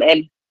scrum,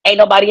 and ain't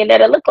nobody in there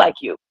that look like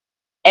you.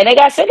 And they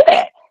got sick of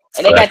that.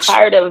 And they got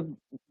tired of,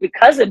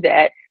 because of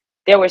that,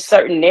 there were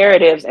certain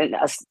narratives and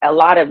a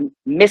lot of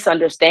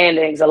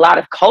misunderstandings, a lot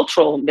of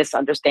cultural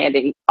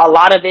misunderstanding, a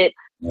lot of it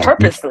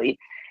purposely.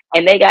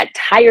 And they got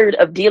tired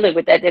of dealing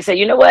with that. They said,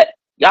 you know what?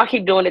 Y'all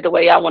keep doing it the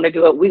way I want to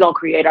do it. We're going to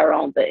create our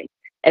own thing.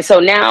 And so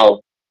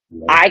now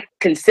I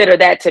consider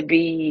that to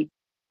be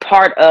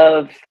part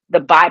of the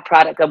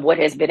byproduct of what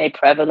has been a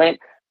prevalent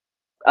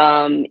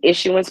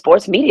issue in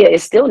sports media.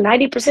 Is still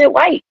 90%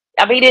 white.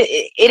 I mean,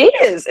 it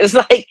is. It's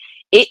like,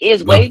 it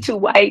is way too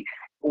white,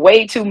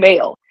 way too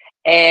male.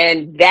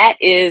 And that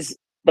is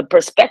the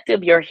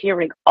perspective you're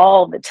hearing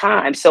all the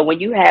time. So when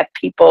you have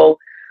people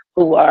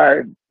who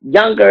are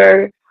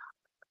younger,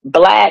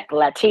 Black,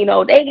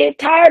 Latino, they get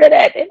tired of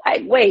that. They're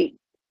like, wait,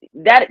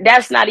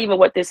 that's not even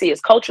what this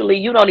is. Culturally,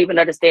 you don't even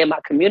understand my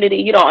community.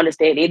 You don't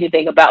understand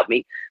anything about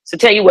me. So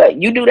tell you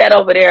what, you do that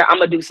over there, I'm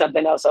going to do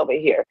something else over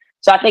here.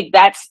 So I think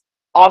that's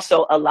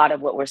also a lot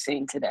of what we're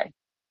seeing today.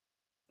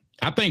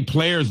 I think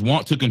players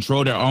want to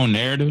control their own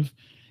narrative.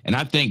 And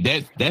I think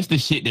that's the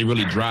shit that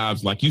really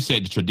drives, like you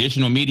said, the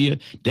traditional media.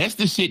 That's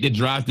the shit that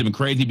drives them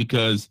crazy,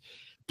 because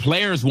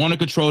players want to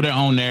control their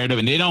own narrative,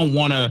 and they don't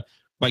want to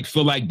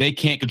feel like they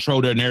can't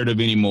control their narrative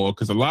anymore,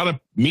 because a lot of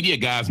media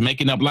guys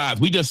making up lies.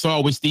 We just saw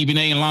with Stephen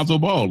A. and Lonzo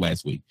Ball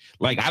last week.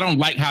 I don't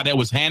like how that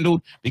was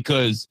handled,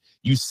 because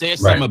you said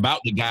something about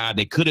the guy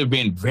that could have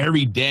been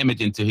very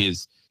damaging to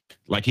his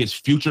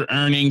future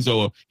earnings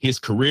or his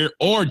career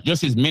or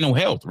just his mental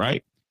health,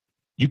 right?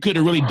 You could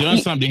have really done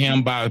something to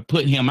him by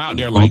putting him out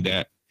there like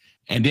that.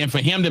 And then for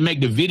him to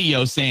make the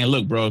video saying,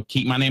 look, bro,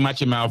 keep my name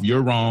out your mouth.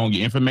 You're wrong.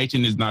 Your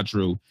information is not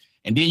true.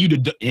 And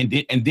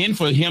then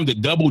for him to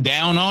double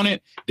down on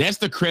it, that's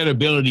the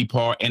credibility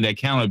part and the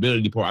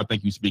accountability part I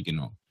think you're speaking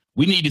on.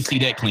 We need to see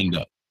that cleaned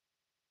up.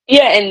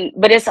 Yeah,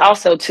 but it's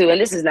also too, and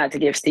this is not to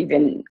give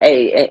Stephen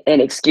an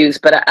excuse,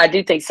 but I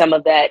do think some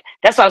of that's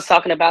what I was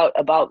talking about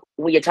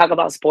when you talk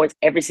about sports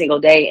every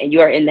single day, and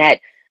you are in that,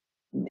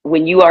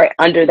 when you are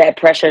under that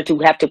pressure to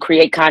have to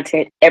create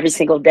content every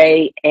single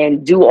day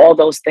and do all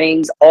those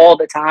things all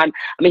the time.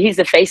 I mean, he's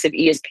the face of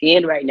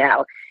ESPN right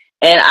now.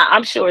 And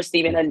I'm sure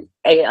Stephen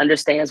A.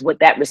 understands what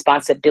that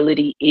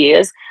responsibility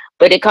is,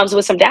 but it comes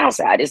with some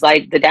downside. It's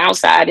like, the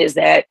downside is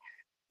that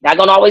not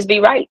going to always be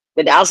right.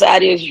 The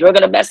downside is you're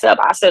going to mess up.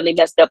 I certainly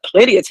messed up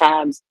plenty of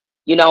times,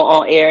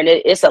 on air. And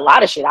it's a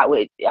lot of shit. I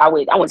wouldn't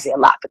say a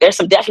lot, but there's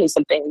definitely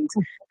some things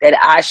that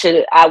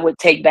I would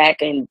take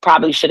back and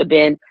probably should have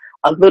been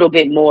a little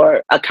bit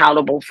more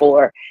accountable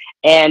for.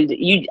 And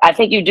I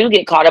think you do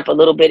get caught up a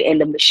little bit in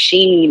the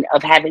machine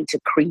of having to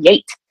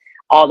create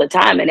all the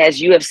time. And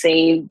as you have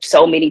seen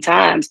so many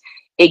times,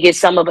 it gets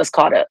some of us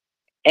caught up.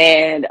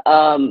 And,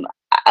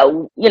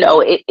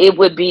 it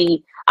would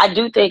be, I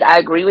do think I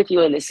agree with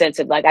you in the sense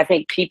of I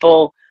think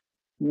people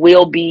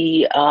will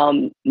be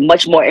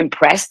much more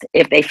impressed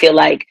if they feel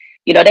like,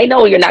 they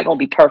know you're not going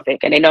to be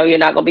perfect and they know you're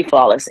not going to be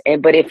flawless.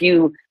 But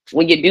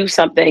when you do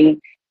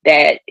something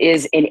that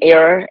is in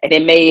error and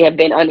it may have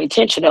been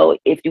unintentional,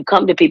 if you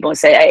come to people and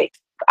say, hey,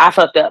 I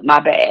fucked up, my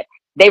bad,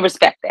 they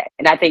respect that.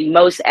 And I think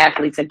most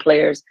athletes and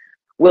players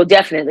will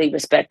definitely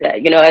respect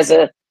that,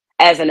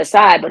 as an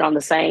aside, but on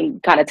the same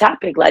kind of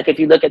topic. Like if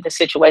you look at the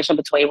situation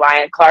between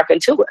Ryan Clark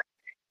and Tua,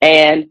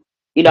 and,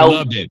 I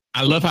loved it.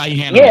 I love how he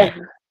handled it.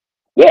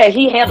 Yeah,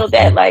 he handled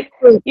that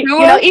with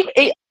Tua,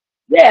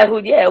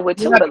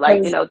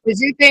 Did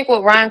you think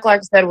what Ryan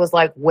Clark said was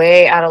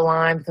way out of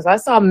line? Because I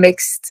saw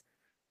mixed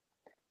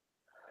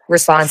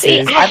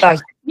responses. I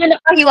thought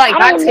he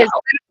got his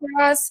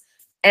across,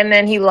 and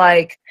then he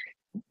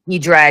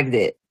dragged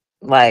it.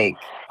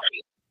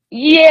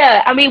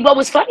 Yeah, I mean, what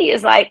was funny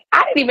is I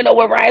didn't even know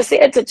what Ryan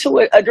said to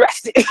Tua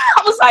addressed it.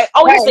 I was like,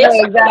 oh, he said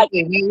something.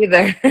 Exactly. Me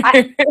either.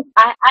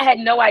 I had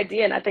no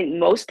idea, and I think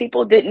most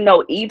people didn't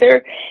know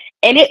either.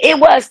 And it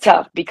was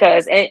tough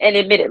because, and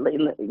admittedly,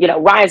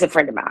 Ryan's a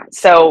friend of mine.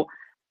 So,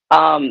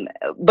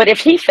 but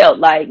if he felt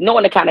like,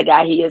 knowing the kind of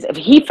guy he is, if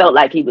he felt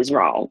like he was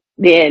wrong,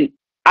 then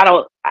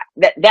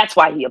that's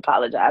why he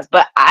apologized.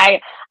 But I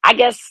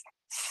guess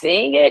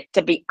seeing it,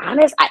 to be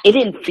honest, it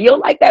didn't feel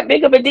like that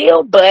big of a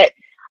deal, but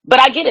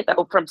I get it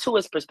though, from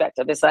Tua's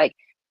perspective. It's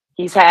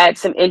he's had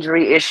some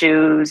injury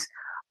issues.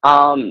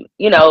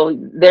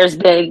 There's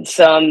been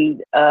some,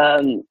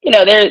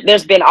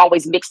 there's been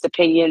always mixed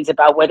opinions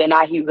about whether or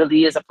not he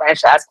really is a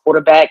franchise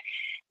quarterback.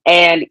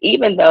 And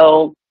even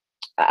though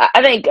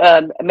I think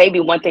maybe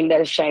one thing that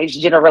has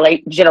changed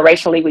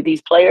generationally with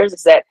these players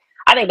is that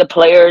I think the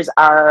players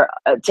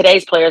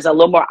today's players are a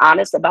little more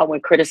honest about when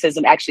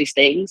criticism actually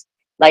stings.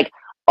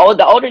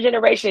 the older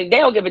generation, they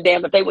don't give a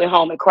damn if they went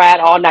home and cried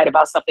all night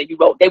about something you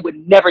wrote. They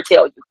would never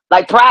tell you.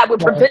 Like pride would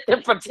prevent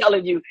them from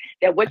telling you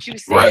that what you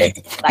said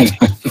like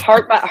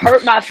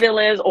hurt my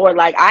feelings, or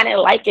like I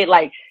didn't like it.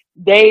 Like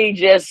they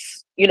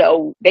just,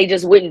 they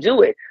just wouldn't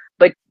do it.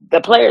 But the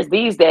players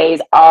these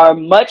days are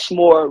much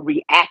more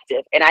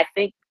reactive, and I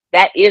think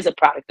that is a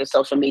product of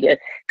social media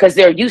because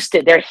they're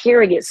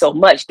hearing it so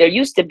much. There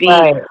used to be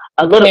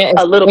a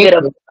little bit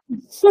of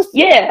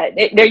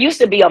there used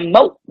to be a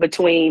moat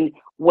between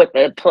what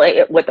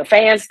the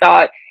fans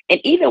thought and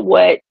even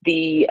what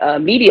the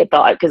media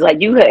thought, because like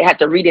you had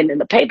to read it in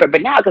the paper.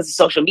 But now because of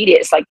social media,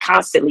 it's like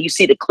constantly you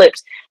see the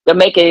clips. They're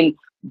making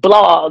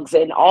blogs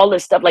and all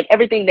this stuff. Like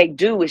everything they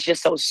do is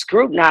just so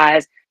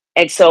scrutinized,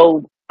 and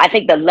so I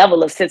think the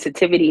level of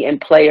sensitivity in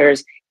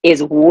players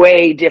is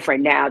way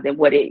different now than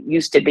what it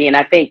used to be. And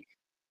I think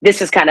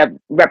this is kind of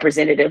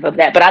representative of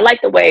that. But I like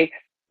the way,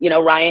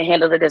 Ryan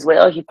handled it as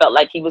well. He felt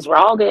like he was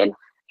wrong and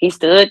he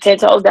stood 10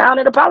 toes down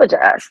and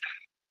apologized.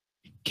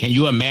 Can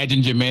you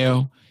imagine,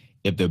 Jemele,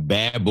 if the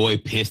bad boy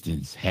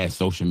Pistons had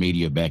social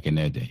media back in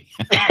that day?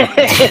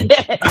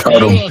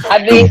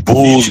 The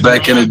Bulls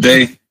back in the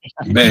day.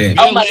 Man,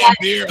 oh my God.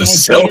 The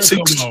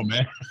Celtics. On,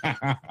 man.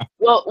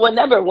 well,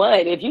 number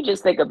one, if you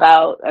just think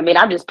about,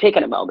 I'm just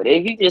picking a moment.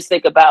 If you just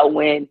think about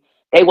when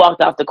they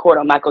walked off the court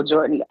on Michael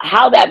Jordan,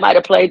 how that might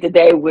have played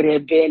today it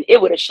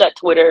would have shut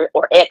Twitter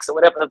or X or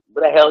whatever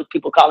the hell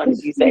people call it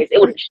these days.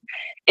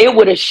 It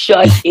would have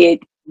shut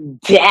it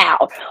down.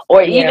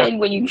 Or even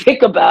when you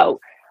think about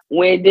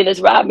when Dennis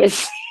Rodman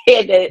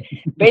said that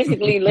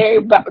basically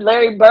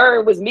Larry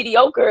Bird was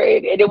mediocre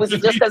and it was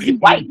just because he's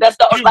white. That's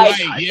the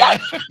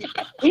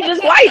he's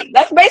just white.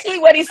 That's basically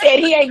what he said.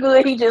 He ain't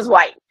good. He just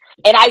white.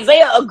 And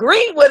Isaiah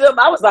agreed with him.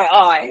 I was like,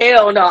 oh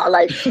hell no!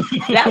 Like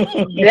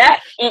that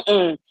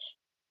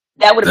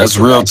would have. That's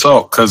real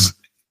talk. Because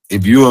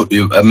if you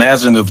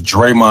imagine if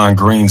Draymond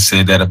Green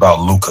said that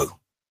about Luka,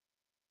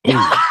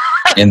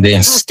 and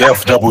then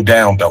Steph doubled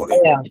down on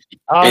it.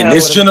 In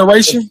this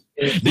generation,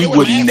 we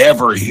would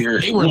never hear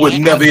it. We would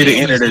never hear the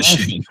end of that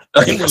shit.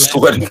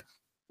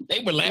 They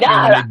were laughing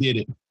when they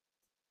did it.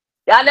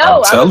 I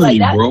know. I'm telling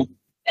you, bro.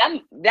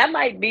 That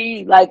might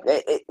be like,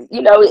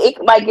 it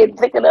might get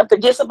thick enough to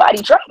get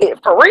somebody traded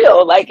for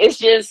real. Like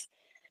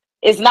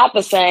it's not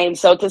the same.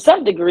 So to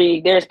some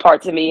degree, there's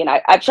parts of me, and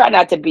I try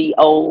not to be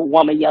old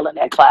woman yelling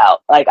at cloud.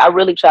 Like I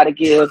really try to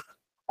give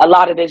a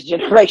lot of this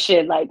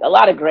generation like a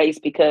lot of grace,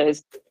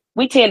 because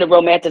we tend to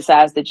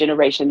romanticize the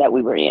generation that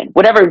we were in,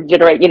 whatever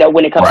generation,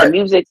 when it comes to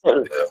music,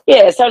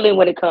 certainly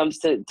when it comes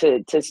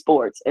to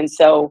sports. And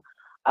so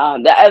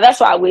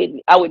that's why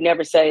I would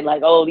never say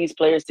like, oh, these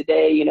players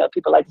today,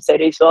 people like to say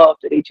they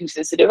soft or they too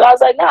sensitive. I was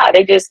like, nah,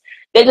 they just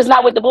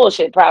not with the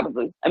bullshit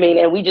probably.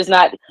 And we just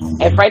not,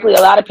 and frankly, a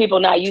lot of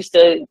people not used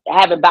to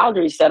having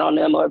boundaries set on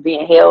them or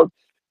being held,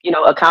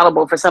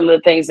 accountable for some of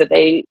the things that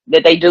they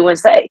do and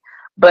say.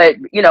 But,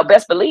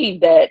 best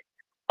believe that,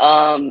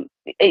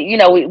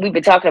 we've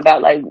been talking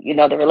about like,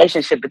 the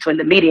relationship between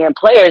the media and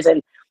players.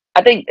 And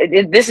I think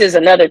this is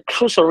another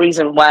crucial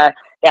reason why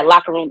that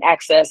locker room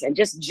access and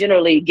just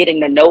generally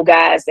getting to know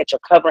guys that you're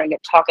covering and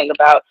talking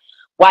about,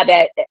 why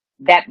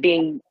that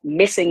being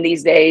missing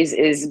these days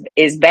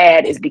is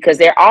bad, is because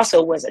there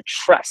also was a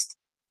trust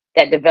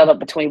that developed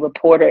between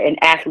reporter and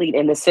athlete,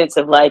 in the sense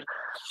of like,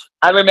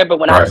 I remember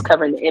when I was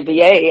covering the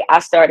NBA, I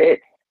started,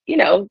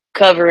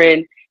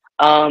 covering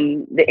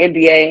the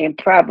NBA in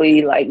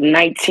probably like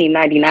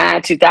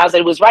 1999, 2000.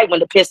 It was right when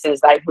the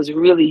Pistons was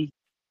really,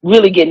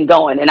 really getting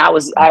going. And I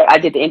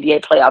did the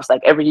NBA playoffs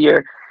like every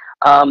year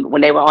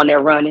when they were on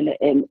their run in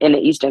the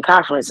Eastern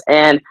Conference.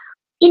 And,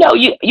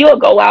 you'll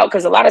go out,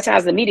 because a lot of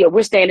times the media,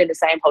 we're staying in the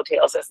same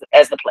hotels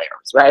as the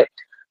players, right?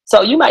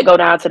 So you might go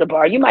down to the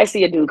bar. You might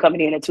see a dude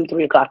coming in at 2,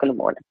 3 o'clock in the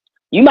morning.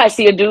 You might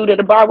see a dude at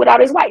the bar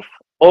without his wife,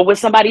 or with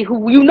somebody who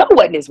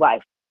wasn't his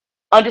wife.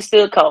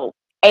 Understood code.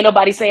 Ain't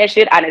nobody saying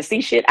shit. I didn't see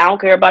shit. I don't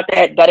care about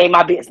that. That ain't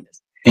my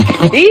business.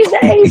 These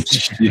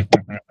days,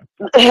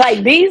 I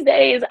think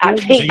they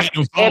got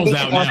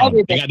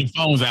the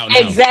phones out now.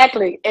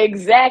 Exactly.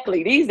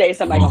 These days,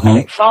 somebody gonna have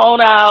their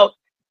phone out.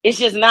 It's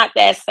just not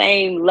that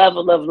same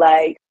level of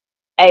like,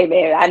 hey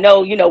man, I know,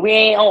 we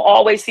ain't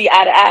always see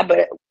eye to eye,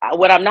 but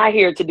what I'm not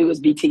here to do is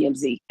be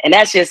TMZ. And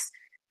that's just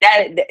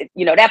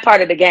that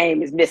part of the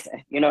game is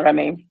missing. You know what I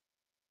mean?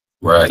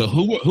 Right. So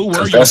who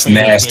were that's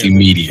nasty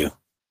media.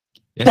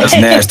 That's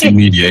nasty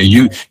media.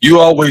 You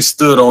always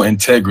stood on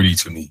integrity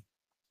to me.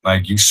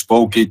 Like you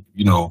spoke it,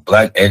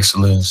 black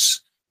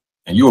excellence,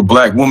 and you're a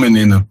black woman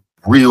in a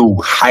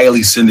real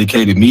highly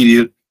syndicated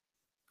media.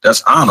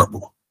 That's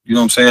honorable. You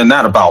know what I'm saying?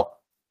 Not about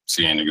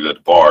seeing niggas at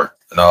the bar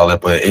and all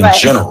that, but in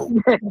general,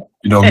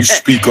 you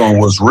speak on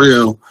what's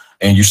real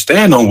and you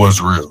stand on what's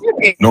real,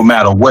 no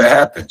matter what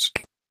happens.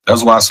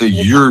 That's why I say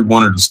you're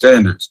one of the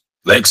standards.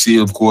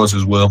 Lexi, of course,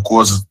 as well. Of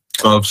course,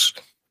 Cuffs,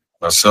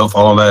 myself,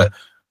 all that.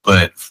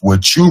 But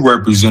what you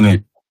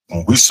represented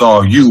when we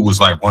saw you was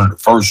like one of the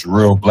first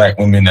real black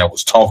women that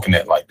was talking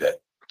it like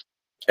that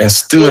and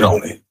stood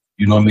on it.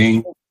 You know what I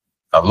mean?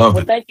 I love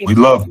it. Thank you. We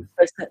love it.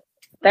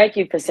 Thank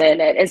you for saying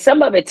that. And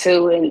some of it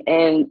too,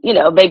 and you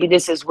know, maybe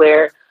this is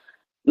where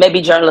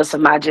maybe journalists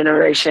of my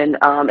generation,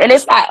 and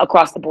it's not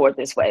across the board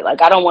this way.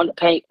 Like I don't want to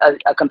paint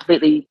a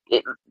completely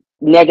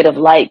negative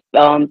light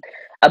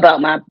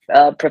about my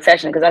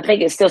profession, because I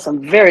think it's still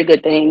some very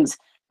good things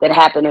that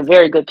happen and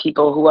very good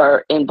people who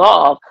are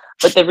involved.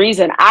 But the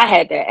reason I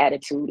had that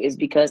attitude is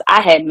because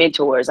I had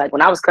mentors. Like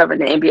when I was covering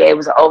the NBA, it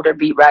was an older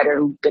beat writer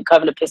who'd been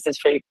covering the Pistons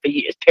for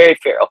years, Perry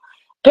Farrell.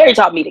 Perry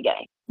taught me the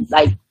game.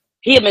 Like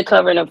he had been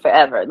covering them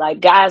forever.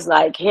 Like guys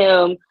like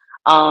him,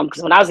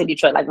 because when I was in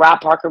Detroit, like Rob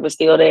Parker was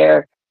still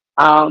there.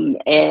 And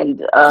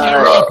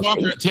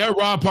tell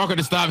Rob Parker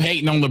to stop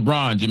hating on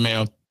LeBron,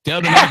 Jemele. Tell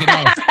him to knock it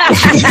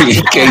off.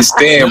 You can't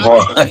stand, boy.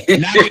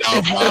 Knock it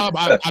off,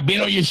 Rob. I've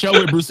been on your show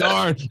with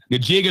Broussard. The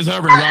jig is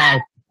hovering,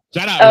 Rob.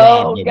 Shout out,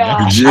 Rob. Oh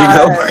God.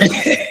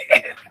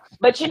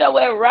 But you know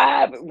what,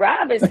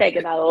 Rob is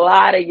taking a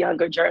lot of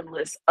younger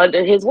journalists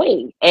under his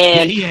wing,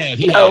 and yeah,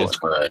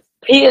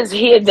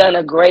 he had done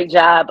a great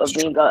job of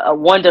being a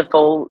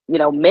wonderful, you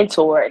know,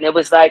 mentor. And it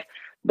was like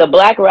the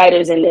Black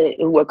writers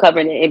who were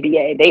covering the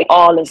NBA, they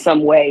all in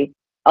some way,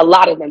 a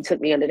lot of them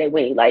took me under their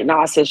wing. Like,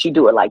 nah, sis, you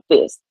do it like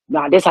this.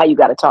 Nah, this how you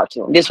got to talk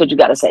to him. This what you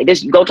got to say.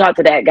 This, go talk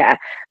to that guy.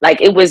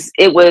 Like it was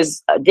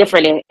a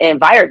different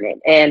environment,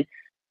 and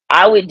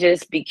I would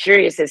just be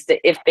curious as to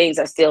if things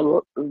are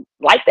still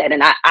like that.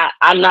 And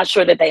I'm not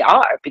sure that they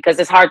are, because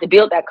it's hard to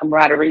build that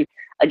camaraderie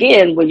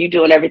again when you're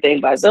doing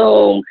everything by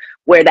Zoom,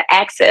 where the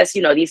access,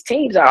 you know, these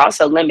teams are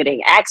also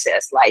limiting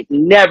access like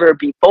never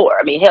before.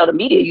 I mean, hell, the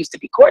media used to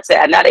be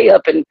courtside. Now they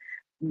up in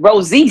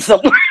row Z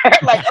somewhere,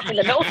 like up in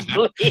the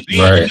nosebleed.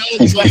 Right.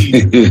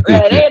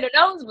 They're in the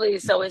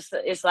nosebleed. So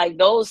it's like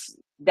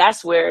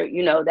that's where,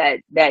 you know,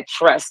 that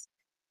trust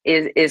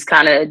is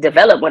kind of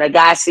developed when a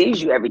guy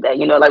sees you every day.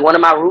 You know, like one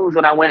of my rules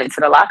when I went into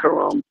the locker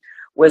room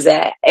was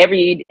that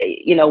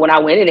you know, when I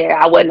went in there,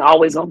 I wasn't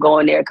always gonna go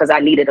in there because I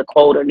needed a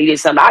quote or needed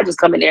something. I just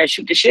come in there and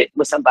shoot the shit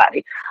with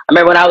somebody. I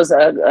remember when I was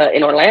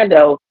in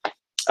Orlando,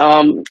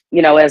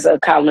 you know, as a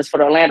columnist for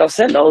the Orlando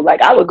Sentinel,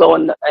 like I would go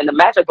in the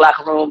Magic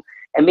locker room,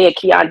 and me and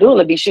Keon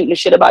Doolin be shooting the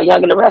shit about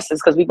Young and the Restless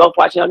because we both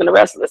watch Young and the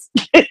Restless.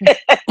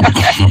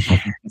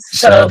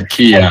 Shout out to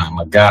Keon,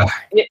 my guy.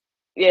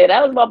 Yeah,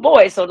 that was my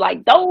boy. So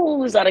like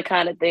those are the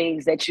kind of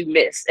things that you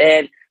miss.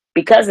 And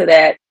because of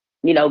that,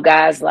 you know,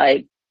 guys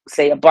like,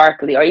 say, a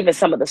Barkley or even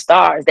some of the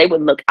stars, they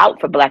would look out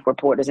for Black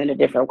reporters in a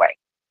different way,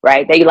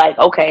 right? They like,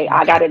 okay,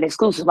 I got an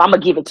exclusive. I'm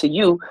going to give it to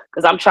you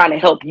because I'm trying to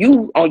help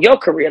you on your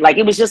career. Like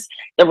it was just,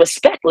 the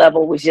respect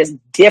level was just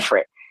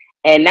different.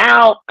 And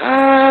now,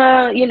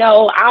 you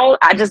know,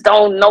 I just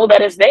don't know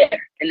that it's there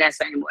in that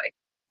same way.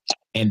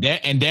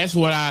 And that's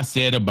what I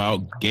said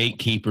about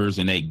gatekeepers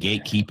and that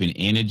gatekeeping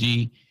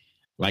energy.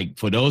 Like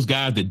for those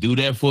guys that do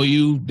that for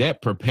you,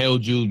 that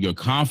propelled you, your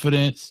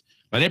confidence,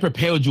 like that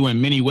propelled you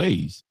in many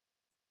ways.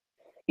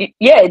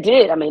 Yeah, it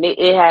did. I mean,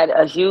 it had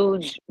a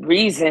huge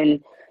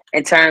reason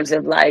in terms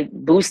of like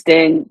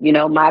boosting, you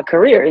know, my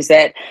career. Is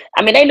that,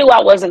 I mean, they knew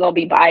I wasn't going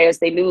to be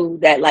biased. They knew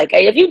that like,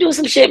 hey, if you do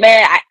some shit,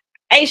 man,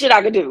 ain't shit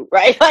I could do,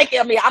 right? Like,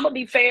 I mean, I'm going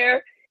to be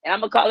fair and I'm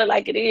going to call it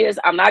like it is.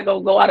 I'm not going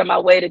to go out of my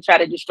way to try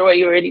to destroy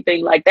you or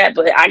anything like that,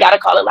 but I got to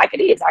call it like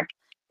it is.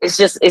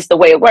 It's the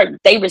way it works.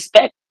 They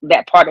respect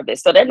that part of it.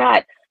 So they're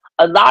not,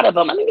 a lot of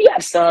them, I mean, you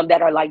have some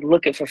that are like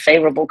looking for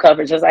favorable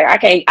coverage. It's like, I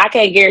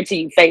can't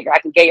guarantee you favor. I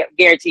can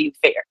guarantee you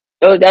fair.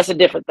 So that's a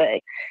different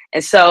thing.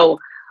 And so,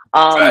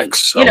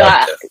 you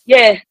know,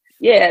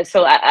 yeah.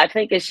 So I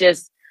think it's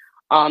just,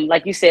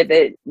 like you said,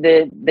 the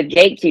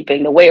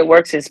gatekeeping, the way it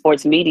works in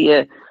sports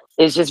media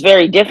is just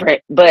very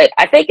different. But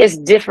I think it's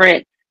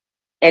different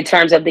in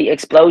terms of the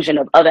explosion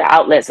of other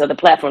outlets, other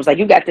platforms. Like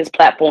you got this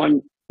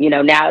platform, you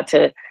know, now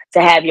to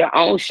have your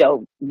own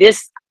show.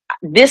 This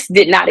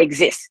did not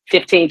exist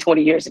 15,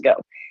 20 years ago.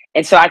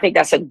 And so I think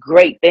that's a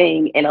great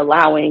thing in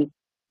allowing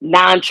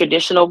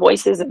non-traditional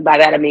voices. And by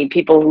that, I mean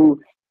people who,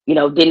 you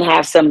know, didn't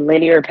have some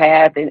linear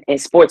path in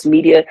sports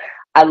media,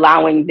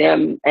 allowing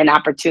them an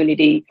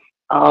opportunity,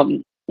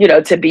 you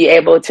know, to be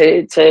able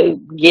to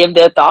give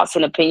their thoughts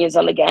and opinions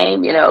on the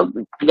game. You know,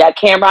 you got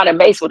Cameron and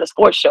Mace with a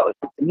sports show.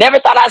 Never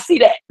thought I'd see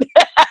that.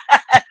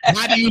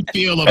 How do you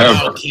feel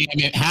about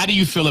How do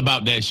you feel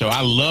about that show?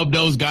 I love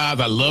those guys.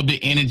 I love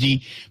the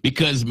energy,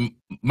 because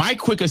my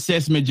quick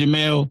assessment,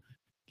 Jemele,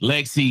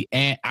 Lexi,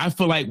 and I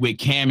feel like with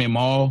Cam and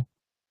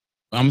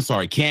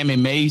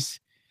Mace,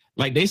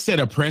 like they set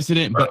a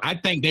precedent, but I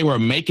think they were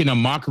making a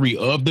mockery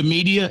of the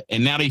media,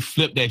 and now they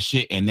flipped that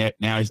shit, and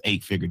now it's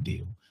 8-figure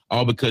deal.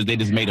 All because they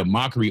just made a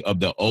mockery of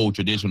the old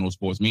traditional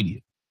sports media.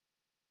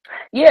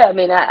 Yeah, I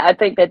mean, I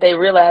think that they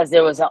realized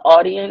there was an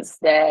audience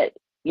that,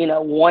 you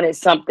know, wanted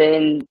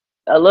something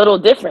a little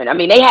different. I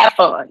mean, they have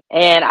fun.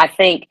 And I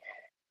think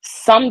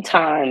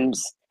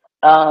sometimes,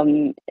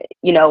 you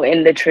know,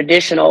 in the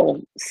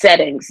traditional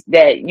settings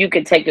that you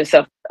can take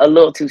yourself a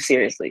little too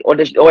seriously,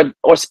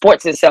 or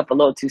sports itself a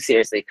little too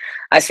seriously.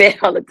 I say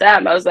it all the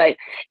time. I was like,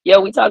 yo,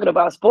 we talking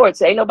about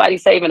sports. Ain't nobody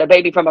saving a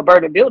baby from a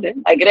burning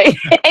building. Like it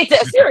ain't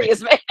that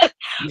serious, man.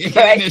 It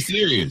ain't that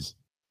serious.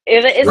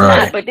 It's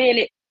right. Not.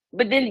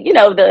 But then, you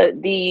know,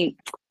 the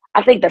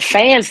I think the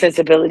fan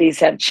sensibilities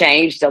have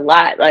changed a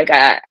lot. Like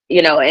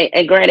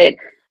and granted,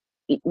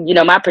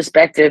 my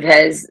perspective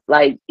has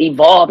like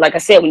evolved. Like I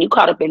said, when you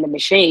caught up in the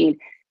machine,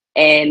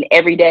 and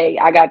every day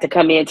I got to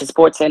come into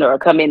Sports Center or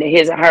come into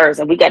his and hers,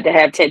 and we got to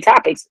have 10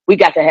 topics. We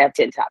got to have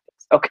 10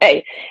 topics,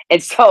 okay?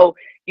 And so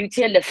you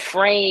tend to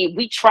frame.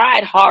 We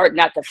tried hard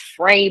not to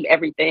frame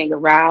everything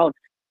around,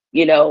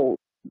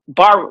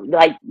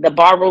 like the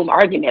barroom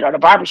argument or the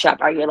barbershop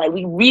argument. Like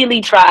we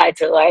really tried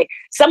to, like,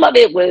 some of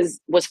it was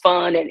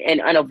fun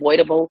and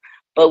unavoidable,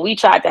 but we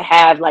tried to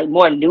have like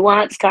more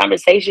nuanced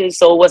conversations,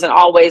 so it wasn't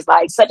always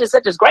like such and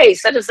such is great,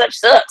 such and such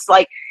sucks.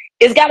 Like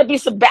it's got to be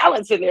some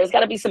balance in there. It's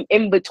got to be some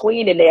in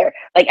between in there.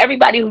 Like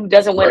everybody who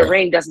doesn't win a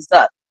ring doesn't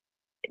suck.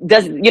 They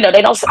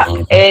don't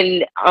suck.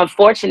 And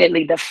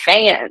unfortunately, the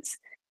fans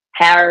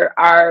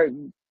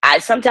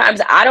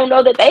sometimes I don't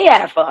know that they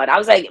have fun. I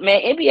was like,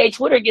 man, NBA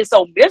Twitter gets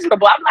so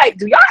miserable. I'm like,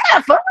 do y'all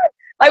have fun?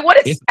 Like,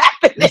 what is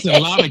happening? It's a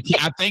lot of,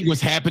 I think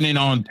what's happening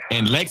me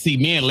and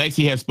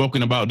Lexi have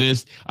spoken about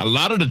this. A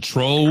lot of the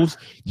trolls,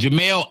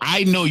 Jemele,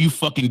 I know you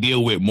fucking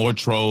deal with more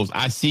trolls.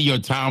 I see your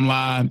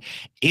timeline.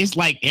 It's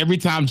like every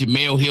time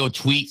Jemele Hill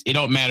tweets, it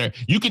don't matter.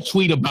 You could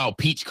tweet about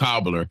peach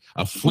cobbler,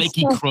 a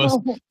flaky crust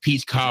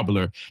peach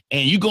cobbler,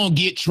 and you're going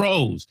to get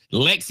trolls.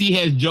 Lexi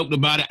has joked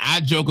about it. I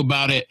joke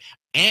about it.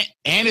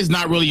 And is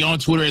not really on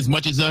Twitter as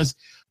much as us.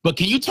 But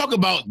can you talk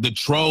about the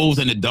trolls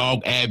and the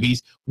dog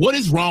abbeys? What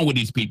is wrong with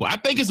these people? I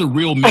think it's a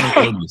real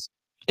mental illness.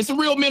 It's a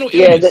real mental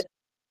illness.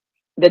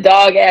 The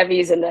dog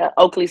abbeys and the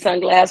Oakley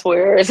sunglass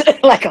wearers,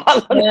 like all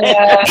of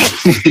that.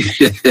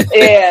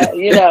 Yeah,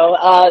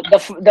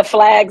 the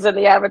flags and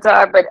the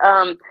avatar. But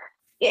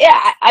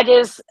I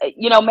just,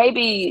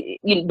 maybe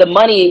the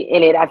money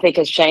in it, I think,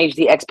 has changed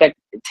the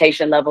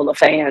expectation level of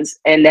fans,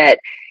 and that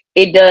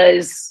it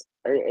does.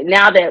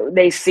 Now that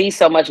they see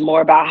so much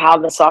more about how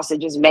the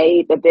sausage is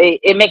made, that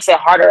it makes it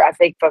harder, I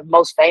think, for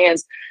most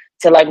fans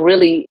to like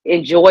really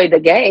enjoy the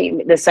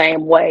game the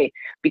same way,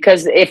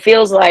 because it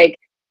feels like,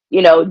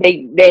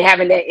 they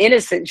having their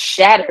innocence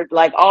shattered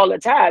like all the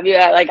time.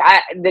 Yeah, like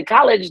the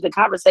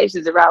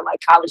conversations around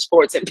like college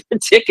sports in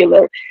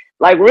particular,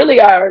 like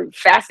really are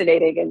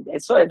fascinating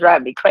and sort of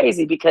drive me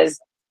crazy, because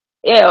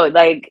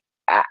like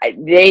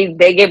they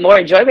get more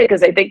enjoyment because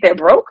they think they're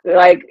broke.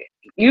 Like,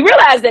 you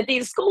realize that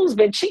these schools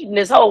been cheating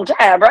this whole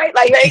time, right?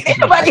 Like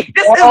everybody,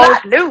 this is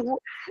not new.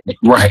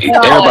 Right.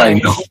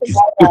 Everybody knows.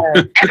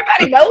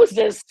 Everybody knows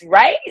this,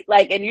 right?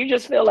 Like, and you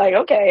just feel like,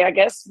 okay, I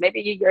guess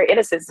maybe your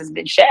innocence has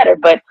been shattered.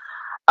 But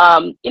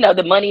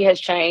the money has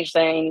changed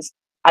things,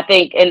 I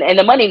think, and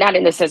the money not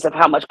in the sense of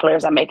how much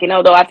players are making,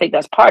 although I think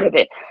that's part of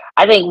it.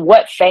 I think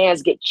what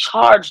fans get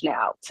charged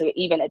now to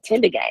even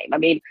attend a game. I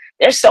mean,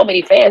 there's so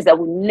many fans that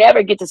will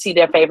never get to see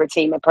their favorite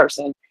team in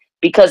person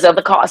because of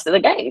the cost of the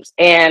games.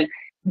 And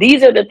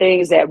these are the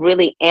things that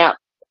really amp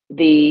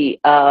the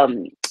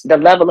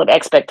level of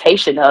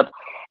expectation up.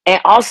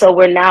 And also,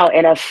 we're now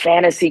in a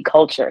fantasy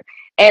culture.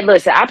 And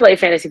listen, I played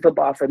fantasy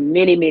football for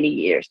many, many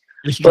years,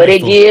 but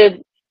it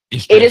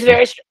is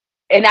very.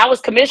 And I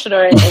was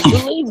commissioner in 2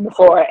 leagues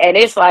before, and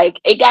it's like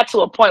it got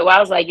to a point where I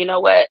was like, you know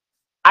what?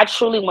 I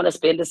truly want to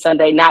spend a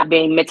Sunday not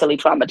being mentally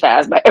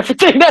traumatized by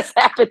everything that's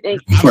happening.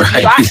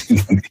 Right.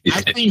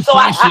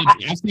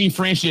 I've seen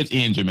friendships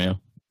end, Jemele,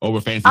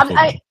 over fantasy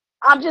football.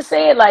 I'm just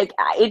saying, like,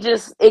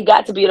 it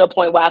got to be at a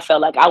point where I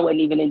felt like I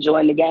wasn't even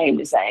enjoying the game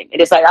the same. And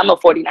it's like, I'm a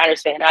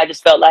 49ers fan. And I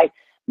just felt like,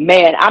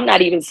 man, I'm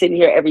not even sitting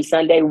here every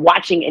Sunday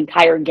watching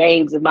entire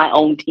games of my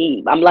own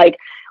team. I'm like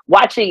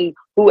watching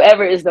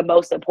whoever is the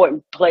most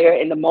important player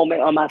in the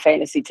moment on my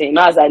fantasy team.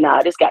 I was like,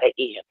 nah, this got to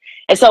end.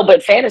 And so,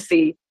 but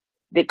fantasy,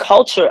 the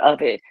culture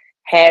of it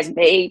has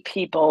made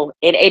people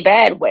in a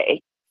bad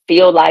way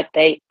feel like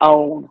they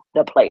own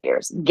the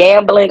players.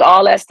 Gambling,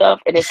 all that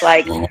stuff. And it's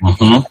like,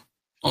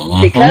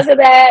 because of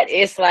that,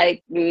 it's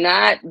like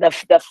not the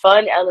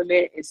fun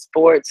element in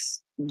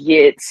sports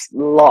gets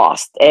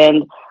lost.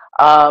 And,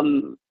 I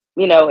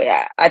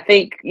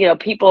think,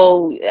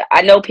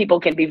 I know people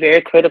can be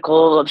very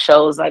critical of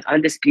shows like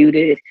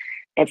Undisputed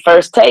and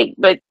First Take,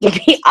 but to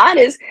be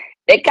honest,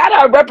 they kind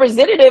of are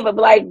representative of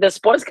like the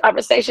sports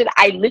conversation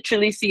I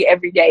literally see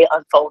every day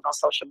unfold on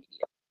social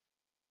media.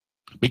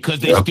 Because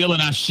they're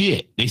stealing our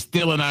shit. They're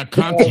stealing our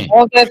content.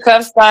 We'll get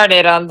Cuff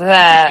started on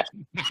that.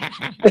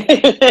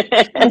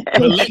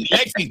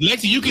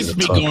 Lexi, you can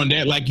speak on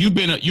that. Like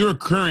you're a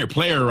current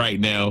player right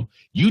now.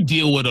 You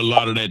deal with a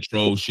lot of that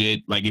troll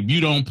shit. Like if you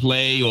don't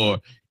play or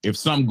if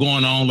something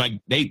going on, like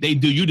they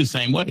do you the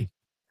same way.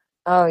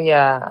 Oh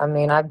yeah. I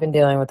mean, I've been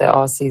dealing with it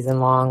all season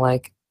long.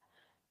 Like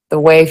the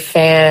way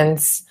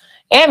fans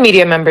and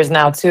media members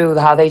now too,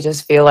 how they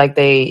just feel like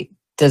they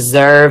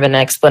deserve an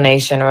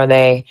explanation, or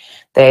they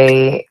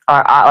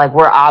are like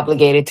we're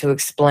obligated to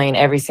explain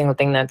every single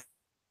thing that's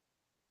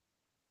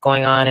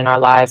going on in our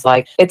lives.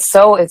 Like it's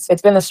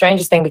been the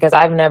strangest thing, because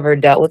I've never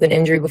dealt with an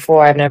injury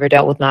before. I've never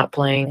dealt with not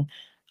playing.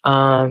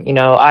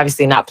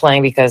 Obviously not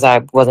playing because I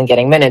wasn't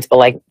getting minutes, but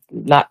like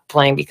not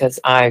playing because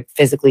I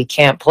physically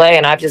can't play.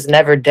 And I've just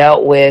never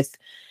dealt with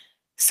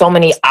so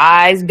many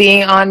eyes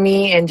being on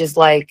me and just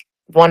like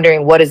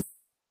wondering what is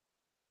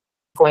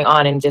going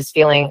on and just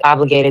feeling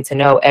obligated to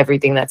know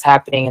everything that's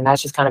happening. And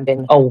that's just kind of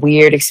been a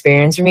weird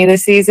experience for me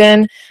this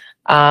season.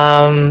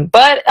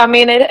 But I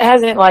mean, it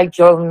hasn't like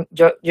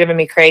driven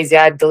me crazy.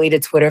 I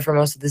deleted Twitter for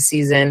most of the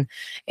season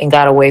and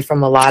got away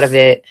from a lot of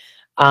it.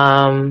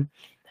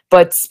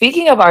 But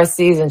speaking of our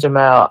season,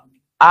 Jemele,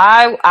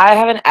 I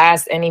haven't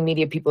asked any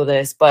media people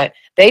this, but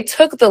they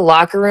took the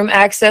locker room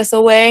access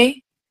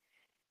away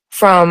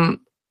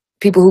from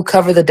people who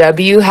cover the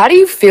W. How do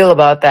you feel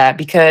about that?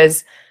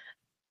 Because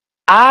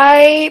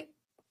I've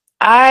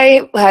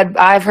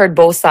heard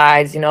both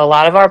sides. You know, a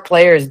lot of our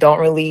players don't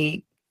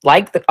really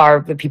like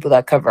the people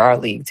that cover our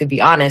league, to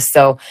be honest.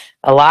 So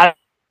a lot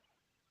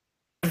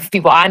of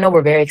people I know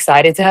were very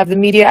excited to have the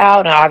media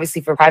out, and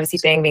obviously for privacy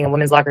thing, being a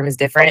women's locker room is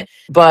different.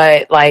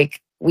 But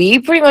like, we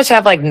pretty much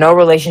have like no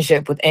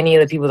relationship with any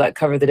of the people that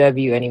cover the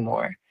W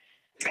anymore.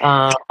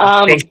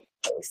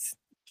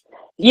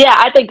 Yeah,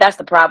 I think that's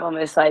the problem.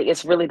 It's like,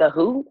 it's really the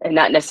who and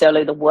not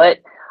necessarily the what.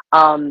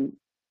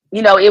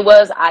 You know, it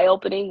was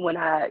eye-opening when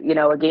I, you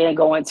know, again,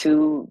 going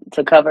to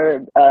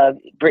cover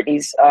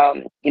Brittany's,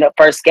 you know,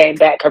 first game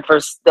back,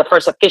 the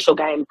first official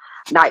game,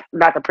 not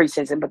the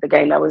preseason, but the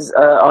game that was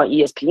on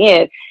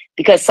ESPN,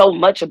 because so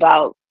much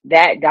about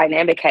that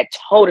dynamic had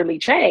totally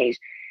changed.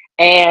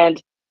 And,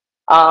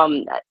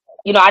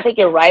 you know, I think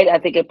you're right. I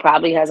think it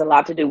probably has a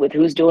lot to do with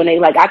who's doing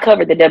it. Like, I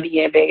covered the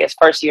WNBA's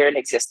first year in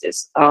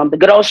existence. The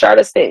good old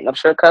Charlotte Sting. I'm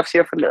sure Cuffs,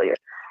 you're familiar.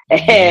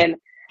 And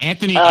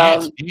Anthony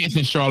is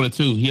in Charlotte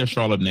too. He's a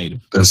Charlotte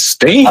native. The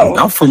Sting.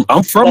 I'm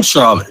from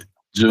Charlotte.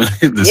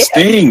 The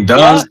Sting,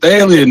 Don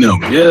Staley and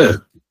them. Yeah.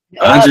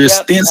 Andrea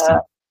Stinson.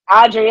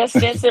 Andrea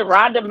Stinson,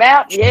 Rhonda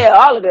Mapp. Yeah,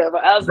 all of them.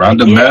 I was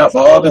Rhonda Mapp,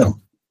 all of them.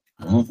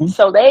 Mm-hmm.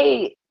 So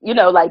they, you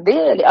know, like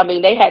then, I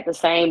mean, they had the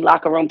same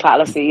locker room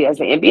policy as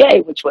the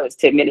NBA, which was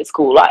 10 minutes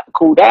cool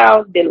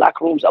down, then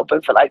locker rooms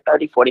open for like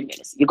 30, 40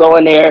 minutes. You go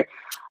in there,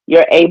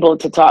 you're able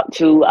to talk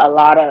to a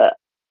lot of,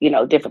 you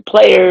know, different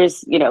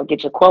players, you know,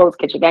 get your quotes,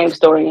 get your game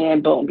story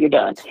in, boom, you're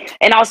done.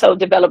 And also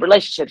develop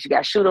relationships. You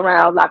got shoot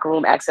around, locker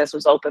room access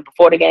was open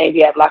before the game.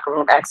 You have locker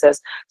room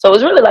access. So it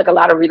was really like a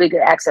lot of really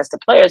good access to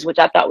players, which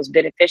I thought was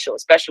beneficial,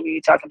 especially when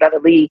you're talking about a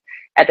league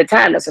at the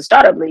time that's a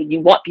startup league. You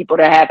want people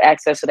to have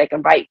access so they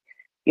can write,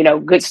 you know,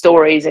 good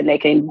stories and they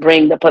can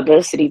bring the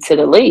publicity to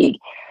the league.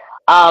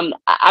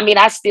 I mean,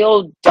 I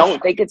still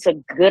don't think it's a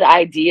good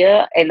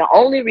idea. And the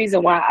only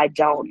reason why I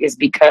don't is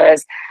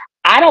because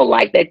I don't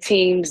like that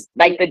teams,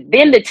 like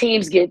then the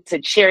teams get to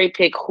cherry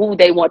pick who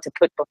they want to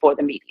put before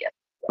the media,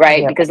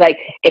 right? Yeah. Because like,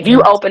 if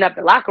you open up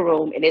the locker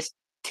room and it's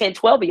 10,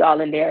 12 of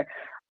y'all in there,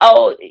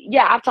 oh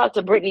yeah, I've talked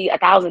to Brittany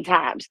 1,000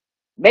 times.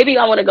 Maybe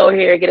I want to go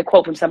here and get a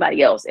quote from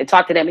somebody else and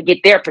talk to them and get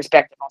their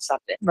perspective on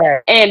something.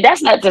 Right. And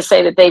that's not to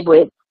say that they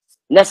would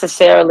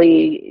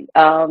necessarily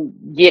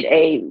get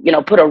a, you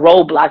know, put a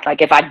roadblock.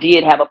 Like if I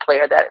did have a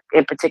player that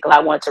in particular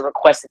I wanted to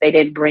request that they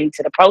didn't bring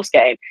to the post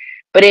game.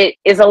 But it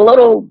is a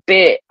little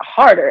bit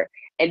harder.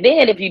 And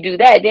then if you do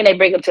that, then they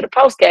bring them to the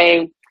post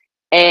game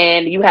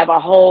and you have a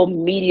whole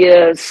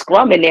media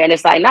scrum in there. And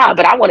it's like, nah,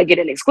 but I want to get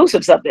an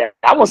exclusive something.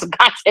 I want some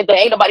content that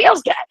ain't nobody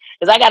else got.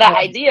 Because I got an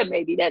idea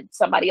maybe that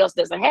somebody else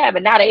doesn't have.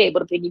 And now they're able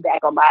to piggyback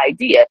on my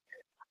idea.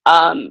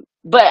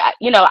 But,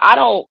 you know, I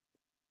don't,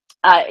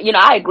 you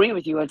know, I agree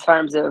with you in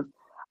terms of,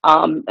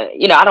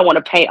 you know, I don't want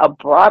to paint a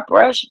broad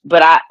brush,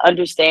 but I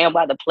understand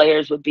why the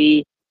players would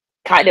be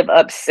kind of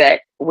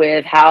upset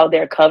with how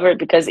they're covered,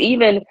 because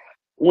even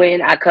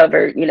when I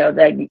covered, you know,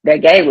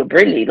 that game with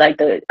Brittany, like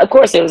of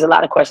course there was a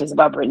lot of questions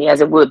about Brittany, as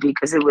it would be,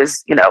 because it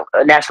was, you know,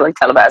 a nationally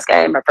televised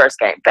game, her first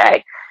game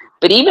back.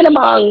 But even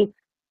among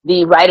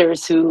the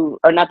writers who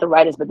are not the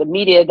writers, but the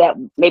media that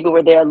maybe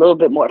were there a little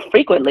bit more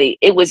frequently,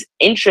 it was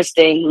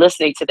interesting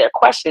listening to their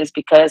questions,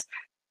 because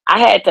I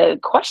had to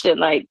question,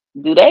 like,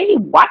 do they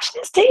watch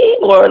this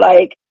team? Or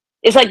like,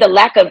 it's like the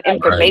lack of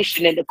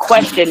information in the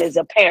question is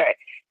apparent.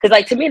 Because,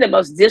 like, to me, the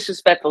most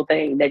disrespectful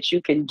thing that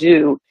you can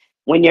do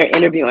when you're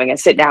interviewing and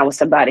sit down with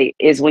somebody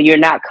is when you're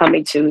not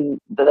coming to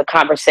the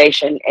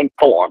conversation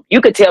informed.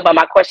 You could tell by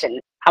my question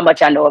how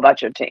much I know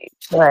about your team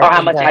or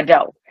how much I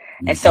don't.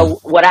 And so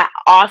what I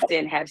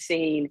often have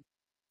seen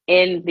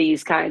in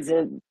these kinds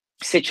of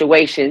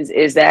situations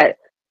is that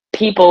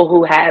people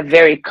who have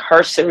very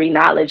cursory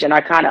knowledge and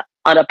are kind of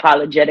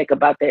unapologetic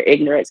about their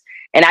ignorance.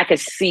 And I could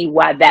see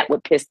why that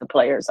would piss the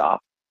players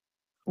off.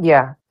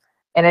 Yeah.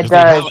 And it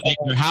does.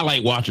 They're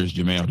highlight watchers,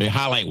 Jemele. They're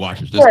highlight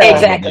watchers.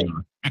 Exactly.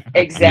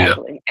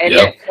 Exactly. And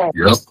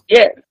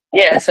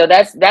yeah. So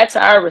that's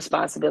our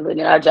responsibility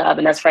and our job.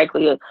 And that's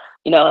frankly, a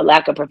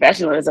lack of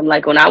professionalism.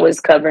 Like when I was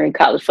covering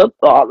college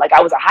football, like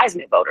I was a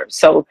Heisman voter.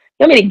 So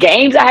you know how many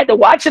games I had to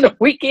watch in a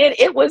weekend?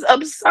 It was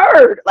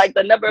absurd. Like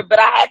the number, but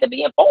I had to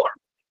be informed.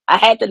 I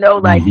had to know,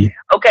 like,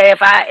 okay,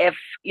 if I'm,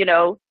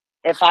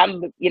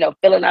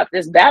 filling out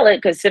this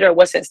ballot, consider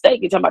what's at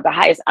stake. You're talking about the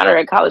highest honor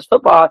in college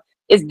football.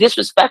 It's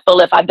disrespectful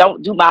if I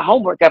don't do my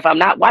homework, if I'm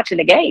not watching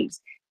the games.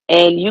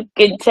 And you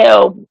can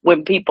tell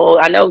when people,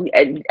 I know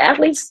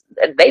athletes,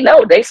 they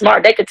know, they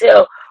smart. They can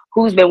tell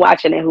who's been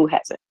watching and who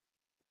hasn't.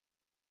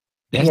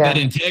 That's that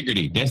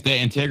integrity. That's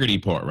that integrity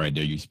part right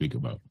there you speak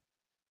about.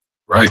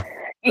 Right.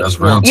 That's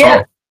real Yeah,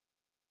 talk.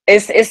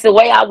 it's the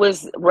way I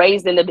was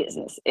raised in the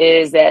business.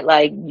 Is that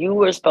like you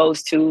were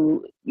supposed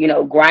to,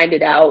 grind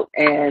it out,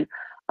 and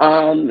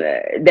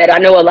that I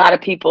know a lot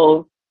of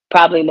people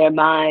probably in their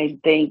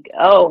mind think,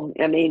 oh,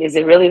 I mean, is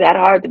it really that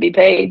hard to be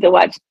paid to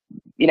watch,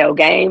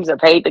 games or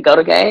paid to go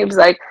to games?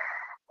 Like,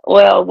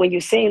 well, when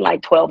you've seen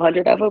like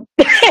 1,200 of them,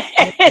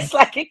 it's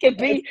like it can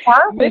It's be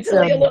time mentally a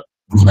consuming. little.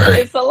 Right.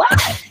 It's a lot.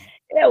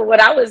 Yeah,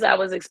 when I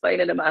was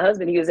explaining to my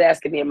husband, he was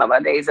asking me in my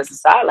Mondays as a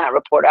sideline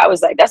reporter. I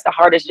was like, that's the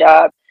hardest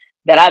job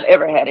that I've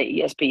ever had at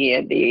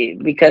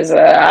ESPN, because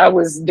I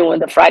was doing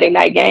the Friday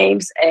night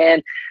games,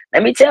 and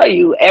let me tell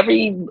you,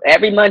 every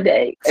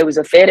Monday it was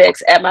a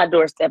FedEx at my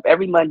doorstep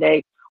every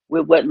Monday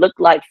with what looked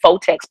like 4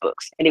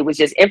 textbooks, and it was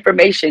just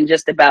information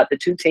just about the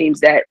two teams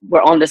that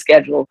were on the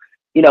schedule.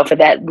 For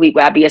that week,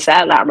 where I'd be a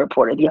sideline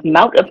reporter. The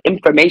amount of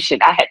information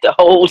I had to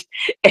hold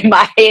in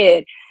my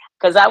head,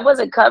 because I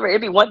wasn't covering.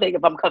 It'd be one thing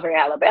if I'm covering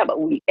Alabama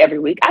every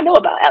week. I know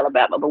about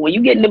Alabama, but when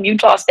you getting them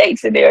Utah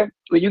States in there,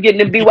 when you getting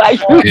them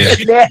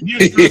BYU's in there,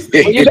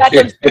 when you got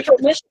them Central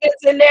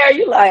Michigans in there,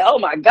 you like, oh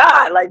my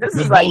God, like this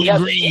is like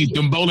nothing.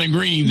 Them bowling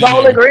greens in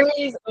Bowling there.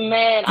 Greens,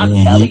 man, I'm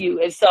Mhm. telling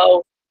you. And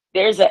so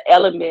there's an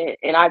element,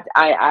 and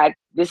I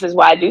this is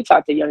why I do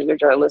talk to younger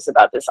journalists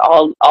about this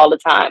all the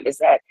time, is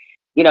that,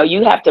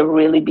 you have to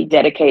really be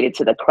dedicated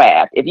to the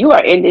craft. If you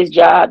are in this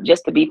job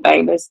just to be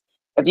famous,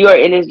 if you are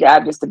in this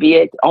job just to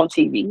be on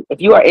TV, if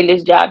you are in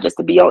this job just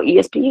to be on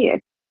ESPN,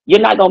 you're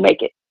not going to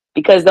make it,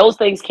 because those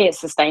things can't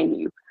sustain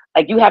you.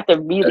 Like, you have to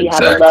really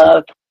have a Exactly.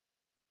 love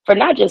for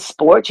not just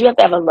sports. You have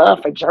to have a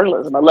love for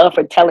journalism, a love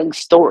for telling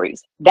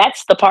stories.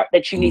 That's the part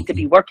that you need to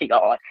be Mhm. working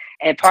on.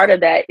 And part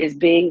of that is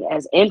being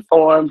as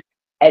informed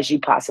as you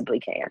possibly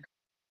can.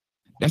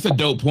 That's a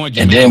dope point,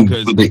 And Jamel, then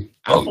because they,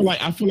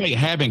 I feel like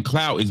having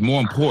clout is more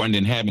important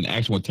than having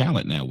actual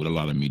talent now with a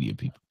lot of media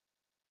people.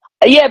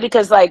 Yeah,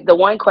 because like the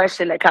one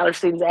question that college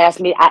students ask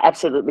me, I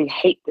absolutely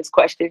hate this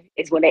question,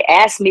 is when they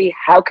ask me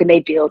how can they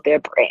build their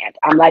brand.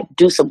 I'm like,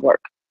 do some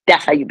work.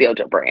 That's how you build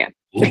your brand.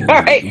 All Ooh,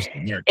 right. do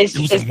some work. It's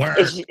Do some it's work.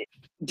 it's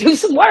do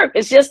some work.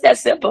 It's just that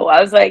simple. I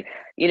was like,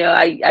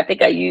 I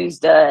think I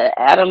used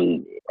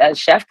Adam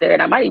Schefter,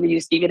 and I might even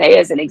use Stephen A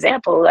as an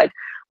example. Like,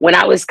 when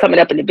I was coming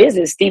up in the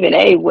business, Stephen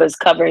A was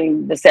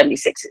covering the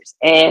 76ers,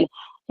 and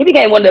he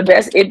became one of the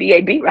best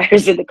NBA beat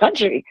writers in the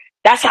country.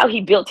 That's how he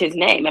built his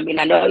name. I mean,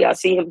 I know y'all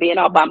see him being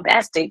all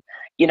bombastic,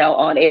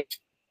 on air,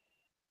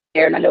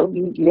 and I know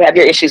you have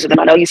your issues with him.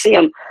 I know you see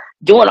him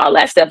doing all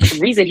that stuff. But the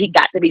reason he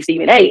got to be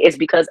Stephen A is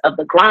because of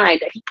the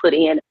grind that he put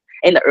in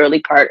the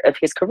early part of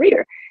his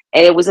career.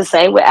 And it was the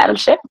same with Adam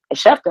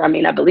Schefter. I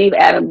mean, I believe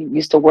Adam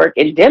used to work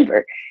in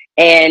Denver,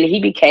 and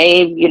he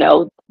became,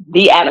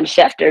 the Adam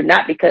Schefter,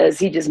 not because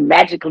he just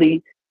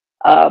magically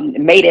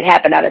made it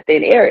happen out of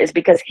thin air. It's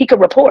because he could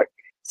report.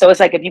 So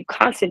it's like, if you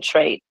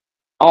concentrate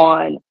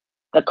on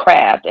the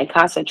craft and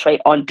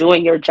concentrate on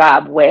doing your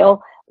job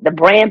well, the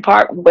brand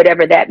part,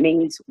 whatever that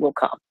means, will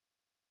come.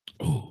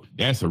 Oh,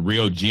 that's a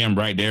real gem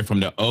right there from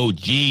the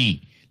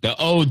OG. The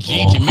OG,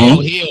 Mhm.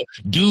 Jemele Hill.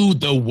 Do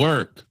the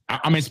work.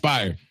 I'm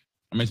inspired.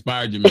 I'm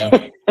inspired,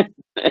 Jamel. For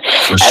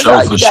That's sure,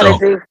 all for you got to sure.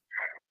 do.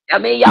 I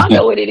mean, y'all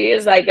know what it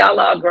is. Like, y'all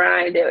all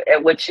grind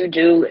at what you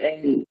do,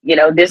 and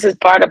this is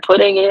part of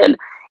putting in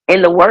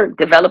the work,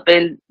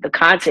 developing the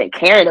content,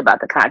 caring about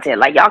the content.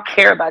 Like, y'all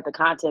care about the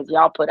content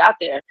y'all put out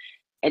there.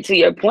 And to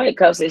your point,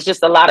 Cuffs, it's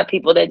just a lot of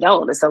people that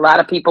don't. It's a lot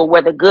of people,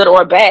 whether good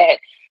or bad,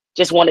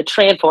 just want to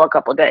trend for a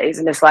couple of days,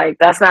 and it's like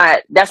that's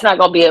not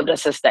going to be able to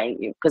sustain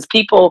you, because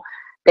people,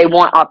 they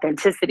want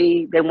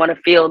authenticity. They want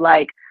to feel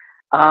like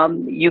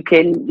you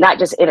can not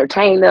just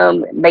entertain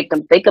them, make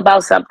them think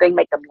about something,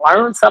 make them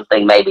learn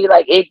something. Maybe,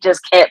 like, it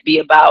just can't be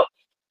about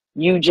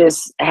you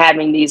just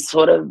having these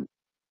sort of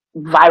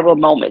viral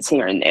moments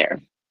here and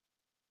there.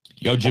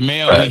 Yo,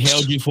 Jamel, we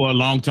held Facts. you for a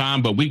long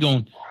time, but we're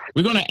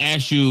gonna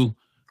ask you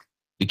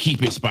to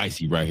keep it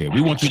spicy right here.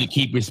 We want you to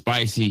keep it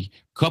spicy.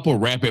 Couple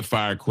rapid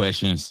fire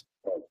questions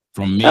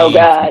from Oh me, from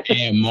God.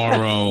 Ed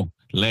Morrow,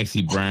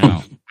 Lexi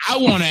Brown. I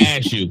want to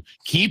ask you,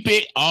 keep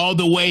it all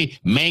the way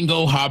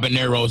mango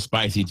habanero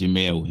spicy,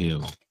 Jemele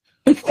Hill.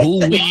 Who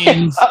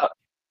wins?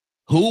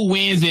 Who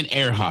wins in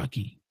air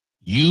hockey?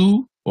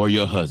 You or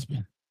your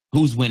husband?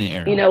 Who's winning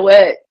air You hockey? know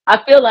what?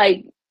 I feel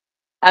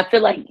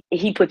like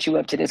he put you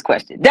up to this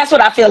question. That's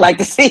what I feel like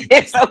to see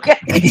this. Okay.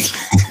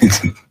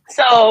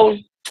 So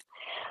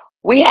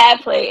we have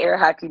played air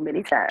hockey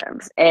many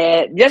times,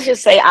 and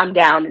just say I'm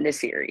down in the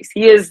series.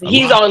 He's on a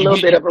You're little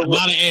bit getting of a a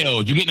lot of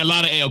L's. You're getting a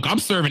lot of L's. I'm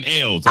serving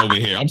L's over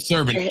here. I'm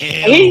serving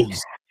he.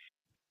 L's.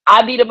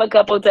 I beat him a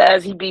couple of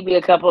times. He beat me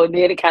a couple, and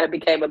then it kind of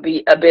became a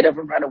bit of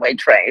a runaway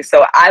train.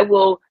 So I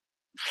will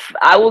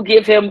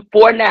give him,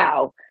 for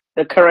now,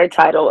 the current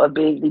title of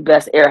being the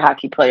best air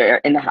hockey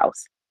player in the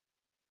house.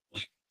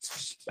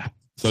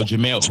 So,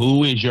 Jamel,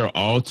 who is your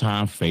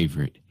all-time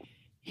favorite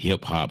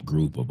hip hop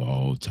group of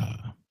all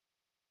time?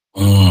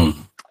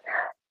 Mm.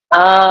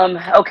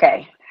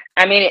 Okay.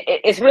 I mean,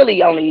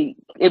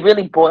 it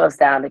really boils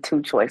down to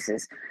two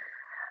choices,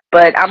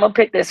 but I'm gonna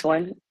pick this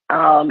one.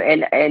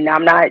 And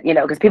I'm not,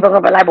 because people are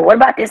gonna be like, but what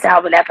about this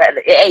album?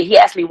 Hey, he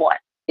asked me one.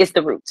 It's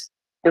the Roots.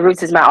 The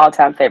Roots is my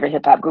all-time favorite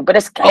hip hop group, but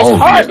it's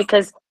hard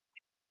because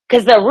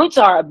the Roots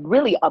are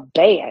really a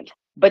band.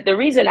 But the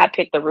reason I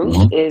picked the Roots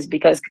is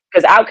because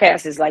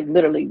Outkast is like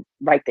literally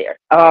right there.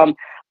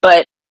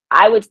 But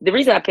the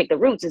reason I picked the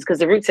Roots is because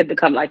the Roots have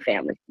become like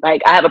family.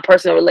 Like I have a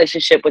personal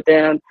relationship with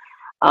them.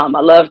 I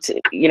love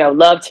to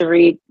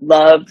read,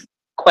 love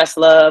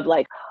Questlove,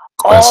 like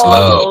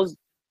all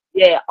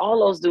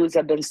those dudes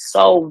have been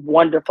so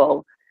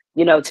wonderful,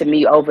 to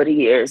me over the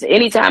years.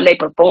 Anytime they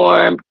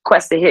perform,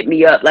 Questa hit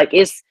me up. Like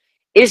it's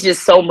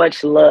just so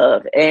much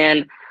love.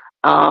 And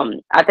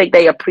I think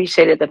they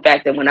appreciated the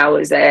fact that when I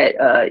was at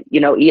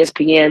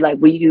ESPN, like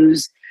we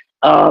use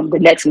the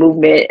Next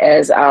Movement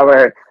as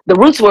the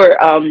Roots were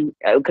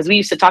because we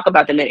used to talk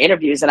about them in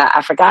interviews, and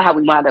I forgot how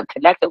we wound up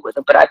connected with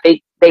them, but I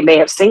think they may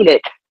have seen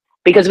it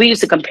because we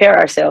used to compare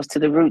ourselves to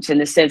the Roots in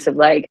the sense of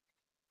like,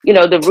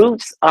 the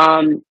Roots,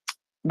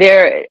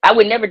 I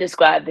would never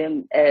describe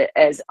them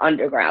as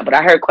underground, but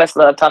I heard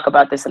Questlove talk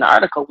about this in an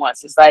article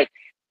once. It's like,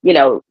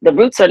 the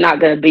Roots are not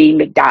going to be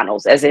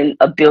McDonald's as in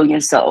a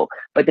billion soul,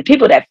 but the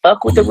people that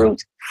fuck with the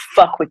Roots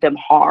fuck with them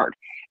hard.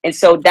 And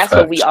so that's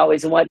what we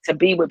always want to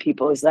be with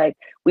people. Is like,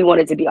 we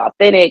wanted to be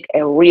authentic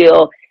and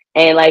real.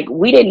 And like,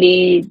 we didn't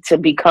need to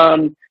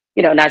become,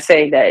 not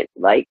saying that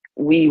like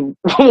we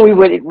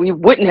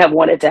wouldn't have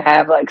wanted to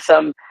have like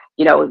some,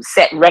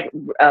 set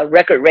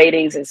record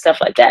ratings and stuff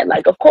like that.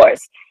 Like, of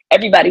course,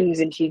 everybody who's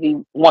in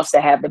TV wants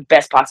to have the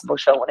best possible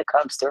show when it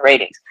comes to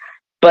ratings.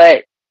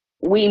 But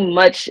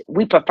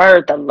we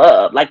preferred the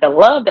love, like the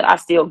love that I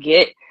still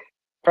get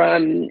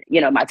from,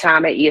 my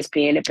time at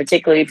ESPN, and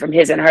particularly from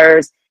His and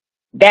Hers.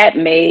 That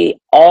made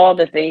all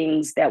the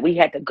things that we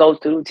had to go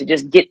through to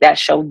just get that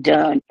show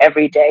done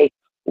every day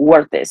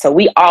worth it. So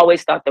we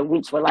always thought the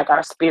Roots were like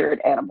our spirit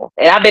animal.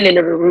 And I've been in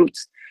the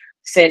Roots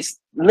since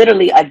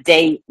literally a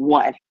day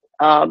one.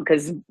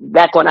 Because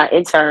back when I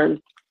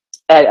interned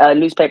at a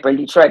newspaper in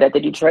Detroit, at the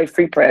Detroit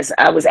Free Press,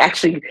 I was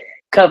actually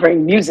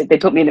covering music. They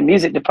put me in the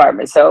music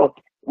department. So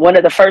one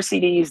of the first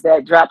CDs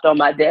that dropped on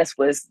my desk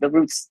was the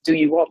Roots' Do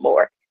You Want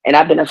More? And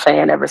I've been a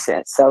fan ever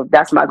since. So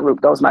that's my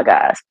group. Those my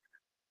guys.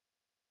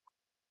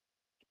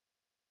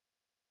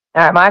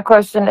 All right, my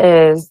question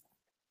is,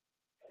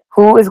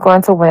 who is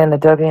going to win the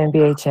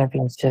WNBA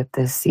championship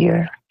this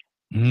year?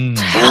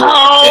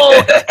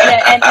 Oh,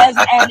 and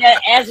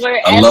as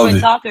we're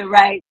talking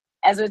right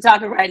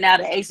now,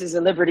 the Aces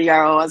of Liberty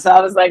are on. So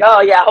I was like, oh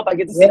yeah, I hope I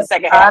get to see the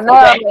second half. I know.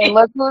 And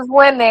look who's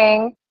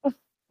winning.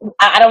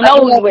 I don't know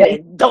who's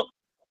winning.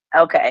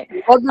 Okay.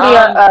 Look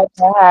at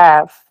the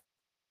half.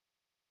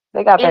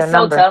 They got their so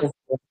number. Tough.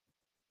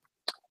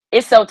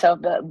 It's so tough,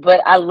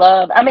 but I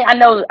know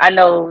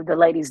the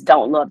ladies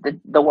don't love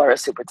the word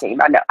super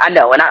team. I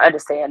know, and I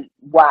understand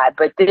why.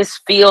 But this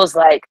feels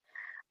like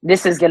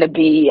this is going to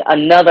be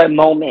another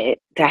moment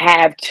to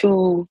have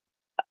two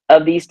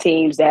of these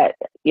teams that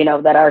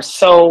that are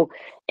so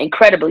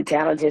incredibly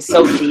talented,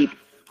 so deep.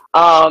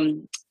 But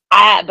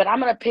I'm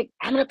gonna pick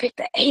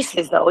the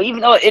Aces though, even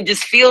though it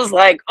just feels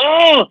like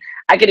I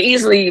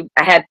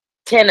had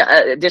 10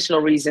 additional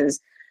reasons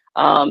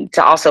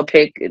to also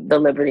pick the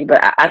Liberty,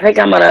 but I think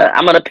I'm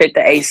gonna pick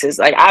the Aces.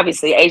 Like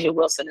obviously, Asia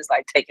Wilson is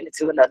like taking it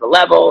to another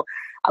level.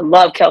 I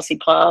love Kelsey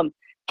Plum.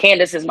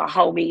 Candace is my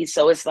homie,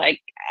 so it's like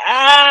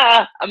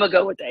I'm gonna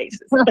go with the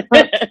Aces.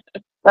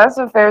 That's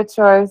a fair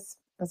choice.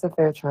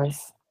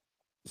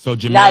 So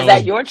Jemele, now is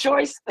that your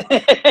choice?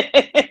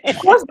 Of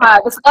course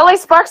not. It's LA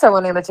Sparks are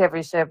winning the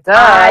championship. Duh.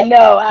 I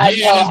know.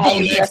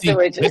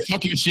 Let's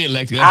talk your shit,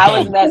 Lexi. I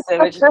was messing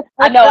with you.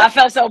 I know. I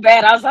felt so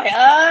bad. I was like,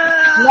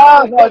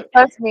 No,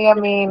 trust me. I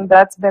mean,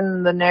 that's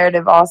been the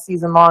narrative all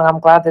season long. I'm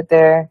glad that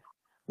they're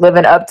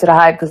living up to the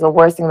hype, because the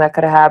worst thing that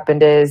could have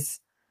happened is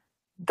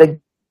the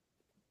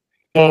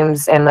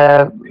games and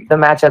the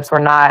matchups were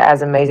not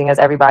as amazing as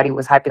everybody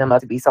was hyping them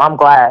up to be. So I'm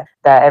glad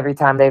that every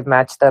time they've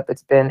matched up,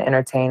 it's been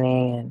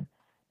entertaining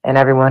and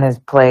everyone has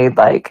played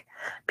like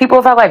people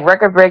have had like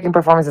record-breaking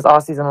performances all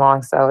season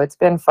long. So it's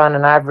been fun,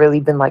 and I've really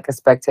been like a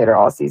spectator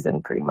all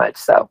season pretty much.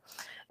 So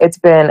it's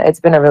been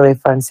a really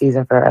fun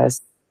season for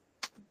us.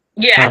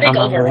 Yeah, I think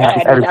overall.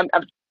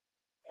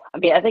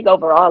 I think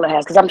overall it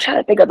has, because I'm trying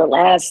to think of the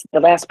last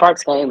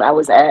Sparks game I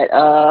was at.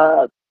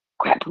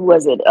 Who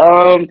was it?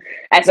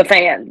 As a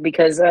fan,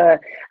 because I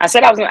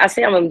said I'm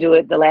gonna do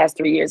it the last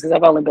 3 years, because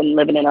I've only been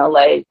living in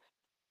LA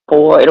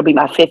it'll be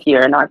my 5th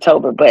year in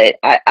October. But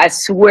I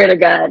swear to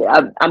God,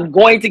 I'm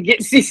going to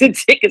get season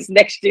tickets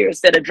next year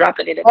instead of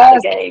dropping it in another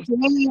game.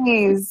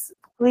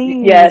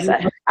 Please. Yes,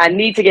 I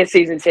need to get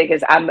season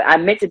tickets. I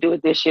meant to do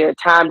it this year.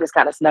 Time just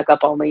kind of snuck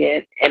up on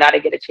me, and I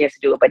didn't get a chance to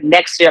do it. But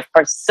next year,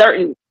 for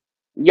certain,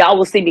 y'all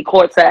will see me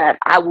courtside.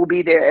 I will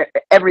be there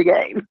every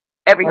game,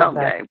 every home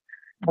game.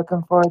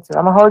 Looking forward to it.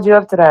 I'm going to hold you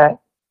up to that.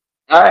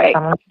 All right.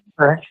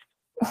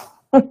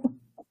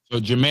 So,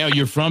 Jemele,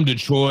 you're from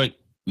Detroit.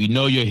 We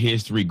know your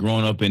history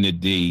growing up in the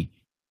D.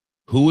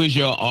 Who is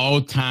your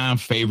all-time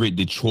favorite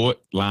Detroit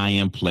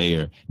Lion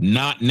player,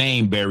 not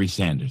named Barry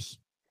Sanders?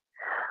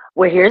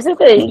 Well, here's the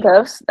thing,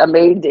 Cuffs. I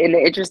mean, in the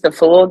interest of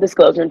full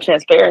disclosure and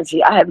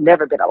transparency, I have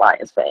never been a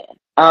Lions fan.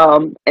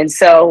 And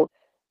so,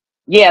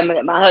 yeah,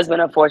 my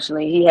husband,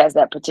 unfortunately, he has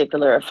that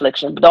particular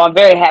affliction. But though I'm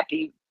very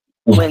happy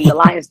when the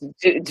Lions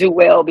do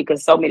well,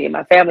 because so many of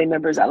my family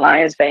members are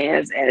Lions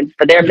fans, and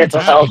for their mental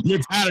health. You're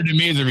tired of the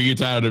misery. You're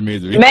tired of the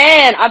misery.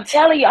 Man, I'm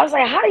telling you, I was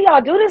like, how do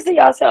y'all do this to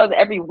yourselves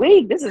every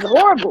week? This is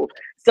horrible.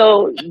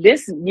 So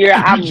this year,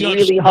 I'm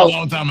really hoping. A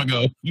long time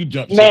ago, you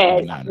jumped.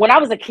 Man, when I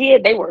was a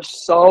kid, they were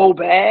so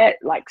bad,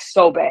 like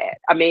so bad.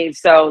 I mean,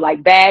 so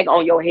like bag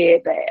on your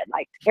head bad,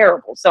 like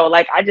terrible. So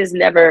like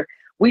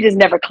we just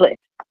never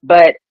clicked.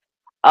 But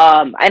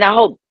and I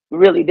hope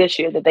really this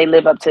year that they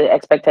live up to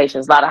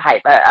expectations. A lot of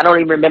hype. I don't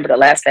even remember the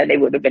last time they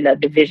would have been a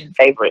division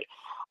favorite.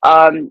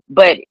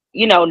 But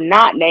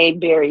not named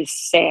Barry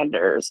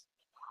Sanders.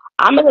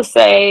 I'm gonna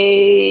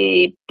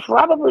say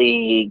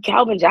probably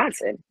Calvin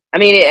Johnson. I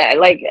mean,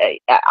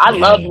 I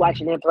loved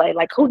watching him play.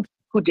 Like who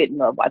didn't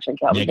love watching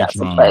Calvin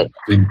Johnson play?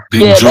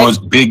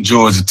 Big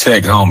Georgia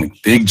Tech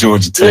homie. Big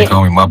Georgia Tech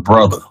homie, my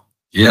brother.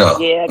 Yeah.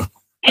 Yeah.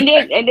 And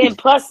then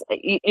plus,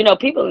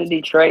 people in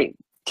Detroit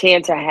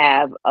tend to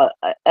have a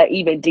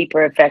even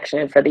deeper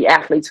affection for the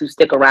athletes who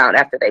stick around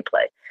after they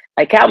play.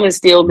 Like Calvin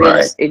still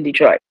lives in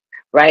Detroit,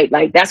 right?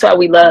 Like that's why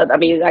we love. I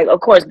mean, like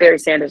of course Barry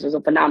Sanders was a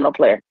phenomenal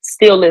player.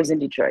 Still lives in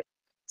Detroit.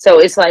 So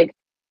it's like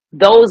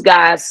those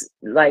guys,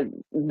 like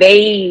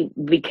they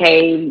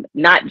became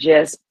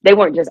they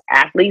weren't just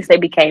athletes, they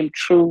became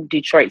true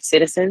Detroit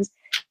citizens.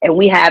 And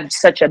we have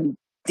such a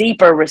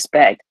deeper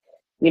respect,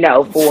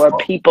 for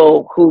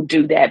people who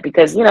do that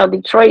because,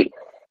 Detroit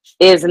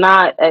is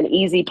not an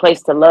easy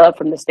place to love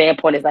from the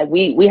standpoint is like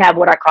we have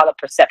what I call a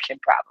perception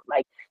problem.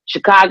 Like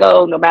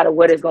Chicago, no matter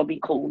what, is going to be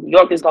cool. New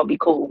York is going to be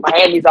cool.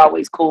 Miami's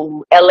always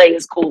cool. LA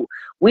is cool.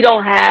 We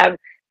don't have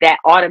that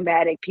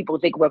automatic people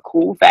think we're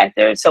cool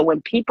factor. So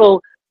when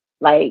people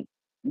like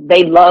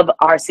they love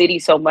our city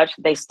so much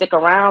they stick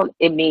around,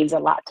 it means a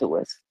lot to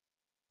us.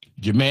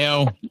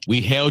 Jemele, we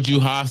held you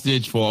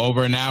hostage for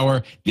over an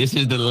hour. This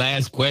is the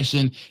last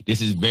question. This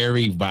is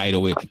very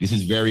vital. This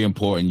is very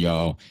important,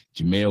 y'all.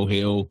 Jemele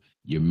Hill,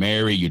 you're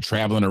married, you're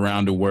traveling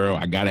around the world.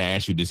 I got to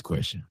ask you this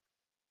question.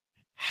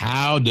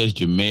 How do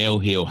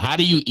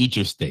you eat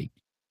your steak?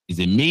 Is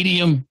it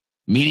medium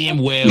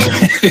well,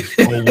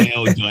 or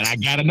well done? I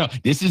got to know.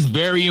 This is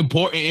very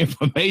important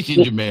information,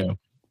 Jemele.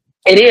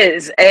 It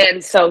is.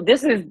 And so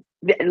this is,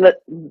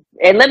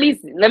 and let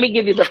me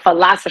give you the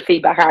philosophy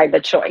behind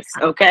the choice,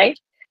 okay?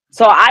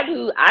 So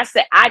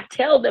I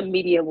tell them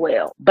medium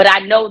well, but I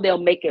know they'll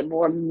make it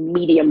more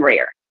medium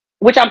rare,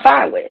 which I'm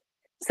fine with.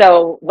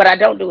 So what I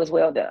don't do is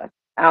well done.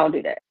 I don't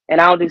do that. And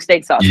I don't do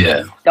steak sauce.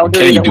 Yeah. Don't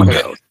do either one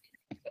of those.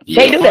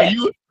 Can't do that.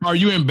 Are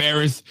you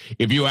embarrassed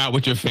if you're out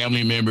with your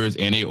family members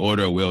and they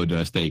order a well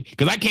done steak?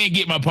 Because I can't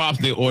get my pops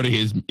to order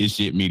his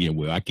shit medium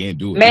well. I can't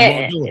do it.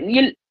 Man,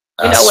 you know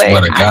what? I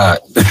swear to God.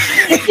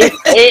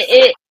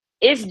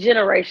 It's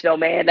generational,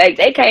 man.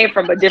 They came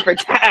from a different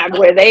time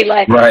where they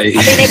like right.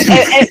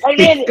 I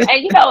mean,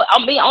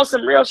 and on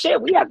some real shit,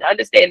 we have to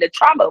understand the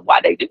trauma of why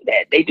they do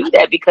that. They do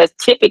that because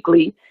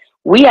typically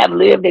we have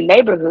lived in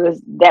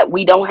neighborhoods that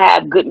we don't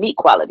have good meat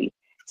quality.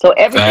 So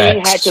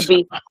everything had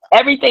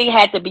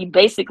to be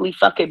basically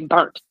fucking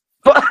burnt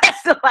for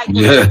us to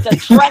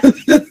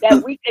trust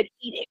that we could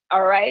eat it,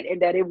 all right, and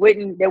that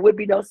there would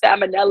be no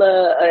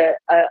salmonella,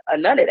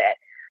 none of that.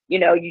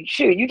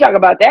 You talk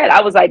about that.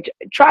 I was like,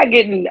 try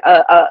getting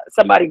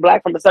somebody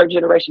black from a certain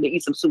generation to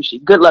eat some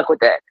sushi. Good luck with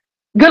that.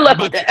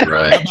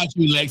 Right. How about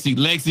you, Lexi?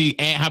 Lexi,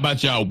 and how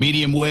about y'all?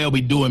 Medium well?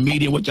 We doing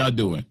medium? What y'all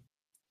doing?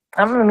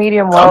 I'm a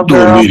medium well. I'm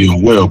doing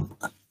medium well.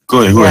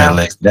 Go ahead,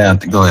 Lex.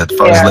 Go ahead. The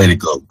first lady,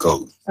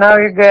 go. No,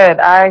 you're good.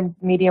 I'm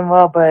medium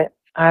well, but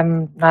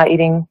I'm not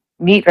eating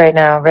meat right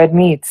now, red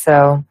meat,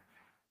 so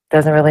it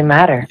doesn't really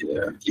matter.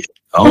 Yeah.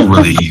 I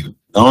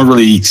don't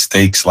really eat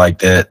steaks like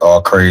that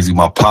all crazy.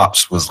 My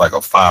pops was like a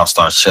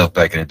 5-star chef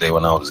back in the day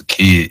when I was a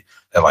kid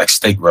at like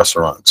steak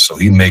restaurants. So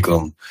he make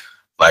them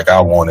like I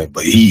wanted,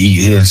 but he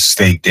eat his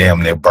steak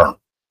damn near burnt.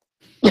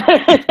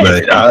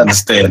 But I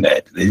understand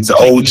that. He's an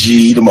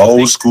OG, them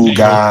old school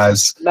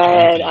guys.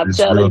 Man, I'm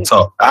telling you.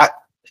 Tough. I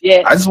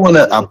just want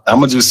to, I'm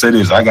going to just say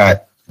this. I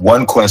got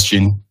one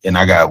question and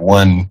I got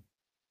one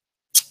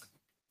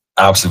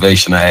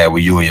observation I had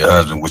with you and your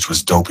husband, which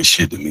was dope as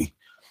shit to me.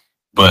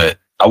 But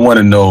I want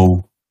to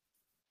know,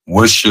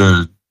 what's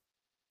your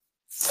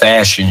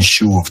fashion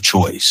shoe of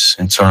choice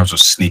in terms of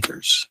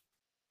sneakers?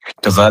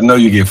 Because I know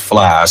you get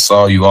fly. I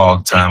saw you all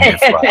the time get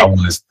fly. I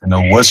want to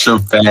know, what's your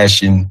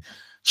fashion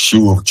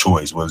shoe of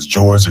choice? Was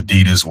Jordan,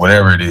 Adidas,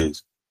 whatever it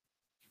is?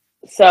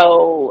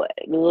 So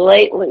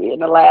lately, in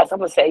the last, I'm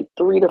going to say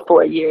 3 to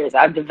 4 years,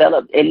 I've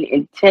developed an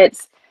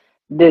intense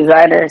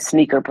designer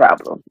sneaker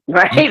problem,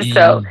 right? Mm-hmm.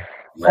 So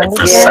like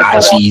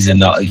Versace's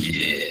and all.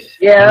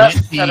 Yeah.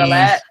 So the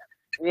last,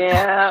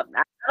 I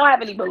don't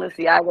have any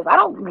Balenciagas. I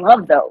don't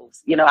love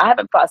those. I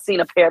haven't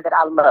seen a pair that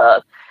I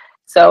love.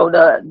 So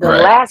the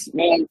last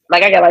one,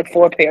 like I got like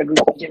 4 pair of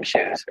Gucci gym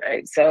shoes,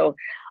 right? So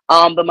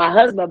But my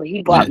husband,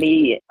 he bought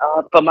me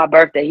for my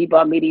birthday. He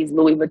bought me these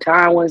Louis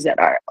Vuitton ones that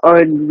are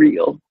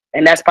unreal,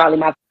 and that's probably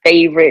my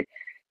favorite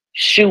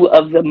shoe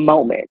of the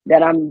moment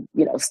that I'm,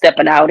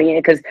 stepping out in.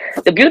 Because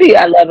the beauty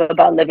I love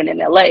about living in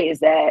LA is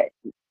that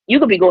you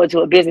could be going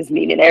to a business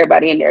meeting and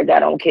everybody in there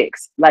got on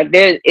kicks. Like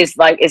it's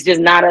just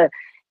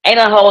ain't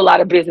a whole lot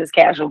of business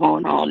casual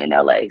going on in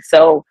LA.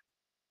 So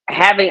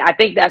I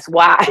think that's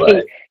why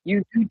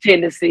you do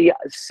tend to see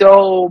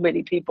so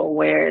many people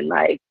wearing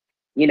like,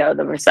 the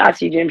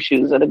Versace gym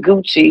shoes or the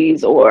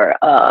Gucci's, or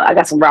I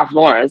got some Ralph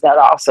Lauren's that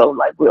are also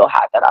like real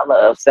hot that I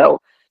love. So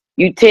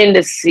you tend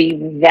to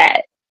see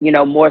that,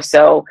 more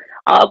so.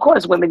 Of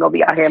course, women gonna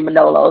be out here in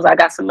Manolos. I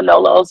got some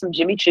Manolos, some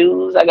Jimmy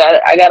Choos. I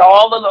got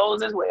all of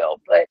those as well.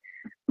 But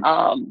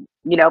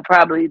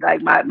probably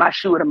like my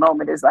shoe at the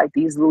moment is like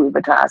these Louis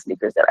Vuitton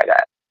sneakers that I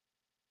got.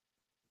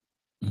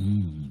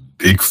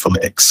 Big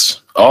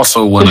flex.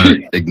 Also want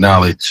to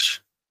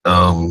acknowledge,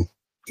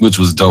 which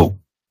was dope.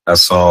 I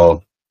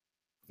saw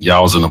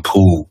y'all was in a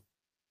pool,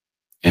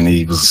 and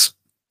he was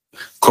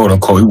quote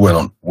unquote. He went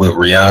on with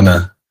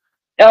Rihanna.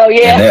 Oh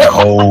yeah,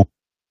 and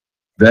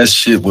that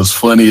shit was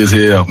funny as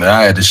hell, man.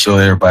 I had to show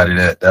everybody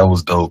that. That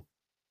was dope.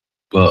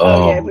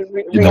 But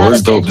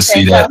it's dope to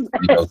see that.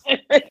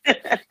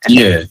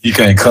 Yeah, you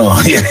can't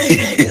come.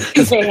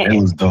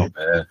 It was dope,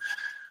 man.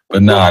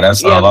 But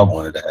that's all I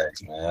wanted to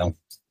ask, man.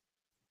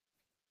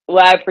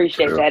 Well, I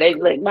appreciate that.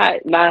 Like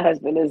my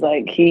husband is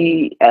like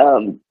he,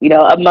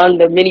 among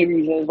the many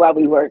reasons why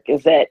we work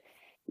is that,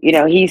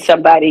 he's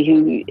somebody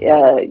who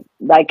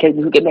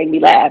who can make me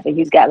laugh, and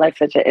he's got like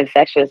such an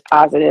infectious,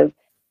 positive,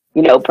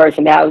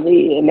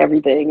 personality and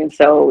everything. And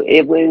so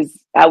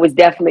I was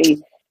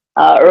definitely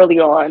early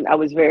on, I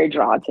was very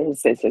drawn to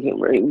his sense of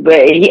humor.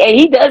 But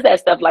he does that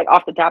stuff like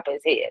off the top of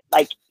his head.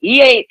 Like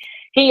he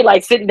ain't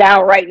like sitting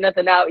down writing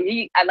nothing out.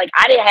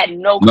 I didn't had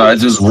no clue. No,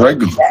 it's just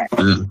regular.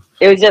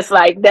 It was just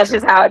like that's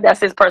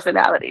his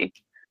personality.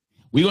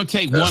 We're gonna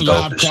take one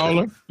live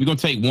caller. We're gonna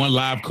take one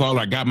live caller.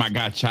 I got my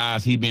guy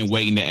Chaz. He's been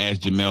waiting to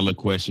ask Jemele a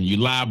question. You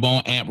live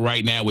on AMP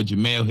right now with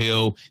Jemele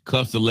Hill,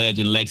 Cuffs the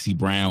Legend, Lexi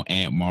Brown,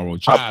 AMP Morrow.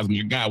 Chaz,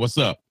 my guy, what's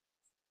up?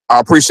 I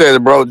appreciate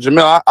it, bro.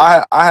 Jemele,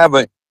 I have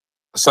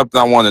something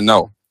I want to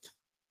know.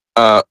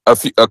 A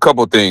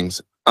couple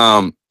things.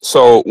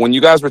 So when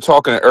you guys were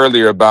talking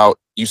earlier about,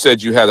 you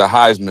said you had a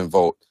Heisman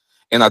vote,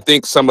 and I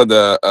think some of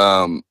the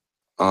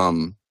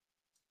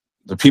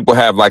people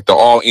have like the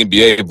all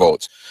NBA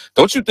votes.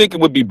 Don't you think it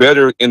would be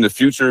better in the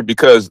future?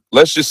 Because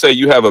let's just say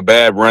you have a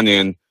bad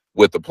run-in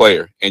with the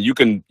player, and you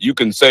can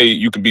say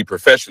you can be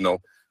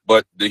professional,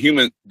 but the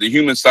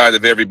human side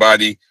of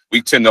everybody, we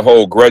tend to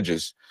hold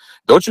grudges.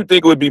 Don't you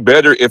think it would be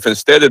better if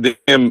instead of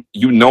him,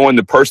 knowing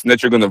the person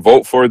that you're going to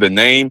vote for, the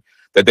name,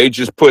 that they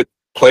just put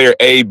player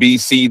A, B,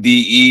 C,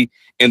 D, E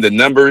in the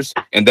numbers,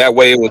 and that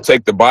way it will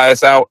take the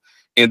bias out?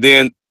 And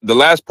then the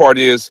last part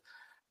is,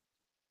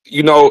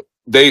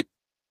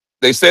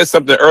 they said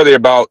something earlier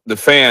about the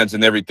fans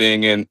and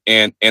everything,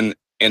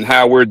 and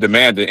how we're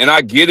demanding. And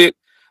I get it,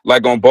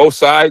 like on both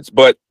sides,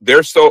 but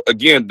there's so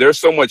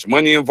much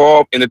money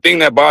involved. And the thing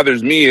that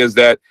bothers me is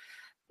that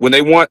when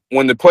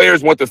the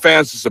players want the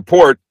fans to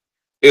support,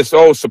 it's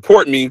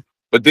support me,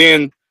 but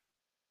then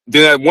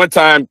at one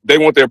time they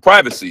want their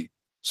privacy.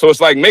 So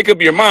it's like, make up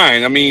your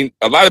mind. I mean,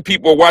 a lot of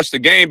people watch the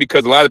game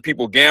because a lot of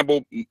people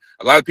gamble.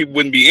 A lot of people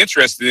wouldn't be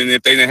interested in it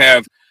if they didn't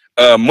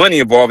have money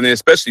involved in it,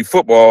 especially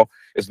football.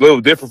 It's a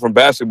little different from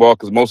basketball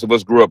because most of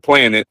us grew up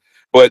playing it.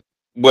 But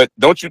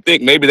don't you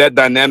think maybe that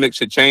dynamic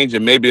should change,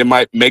 and maybe it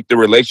might make the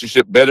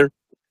relationship better?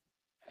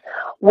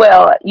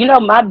 Well,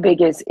 my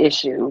biggest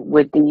issue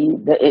with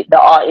the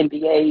all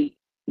NBA,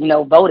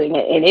 voting,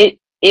 and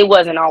it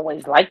wasn't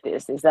always like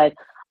this, is that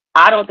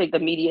I don't think the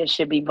media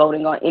should be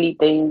voting on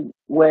anything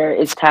where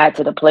it's tied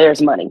to the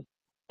players' money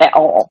at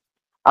all.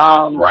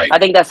 Right. I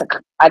think that's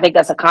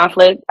a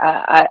conflict.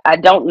 I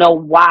don't know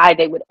why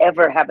they would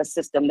ever have a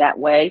system that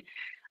way.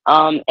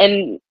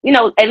 And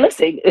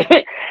listen,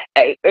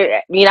 I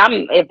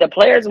mean, if the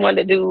players want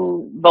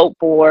to vote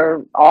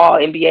for all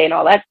NBA and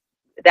all that,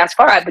 that's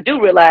fine. But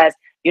do realize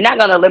you're not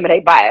going to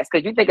eliminate bias,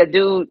 because you think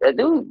dudes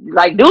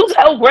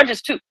hold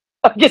grudges too.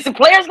 The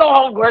players gonna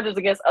hold grudges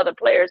against other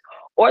players,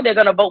 or they're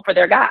gonna vote for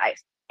their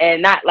guys,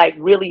 and not like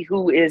really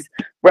who is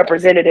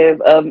representative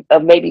of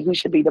maybe who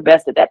should be the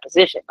best at that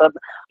position. But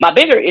my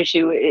bigger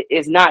issue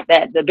is not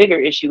that. The bigger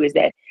issue is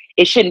that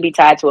it shouldn't be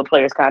tied to a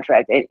player's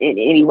contract in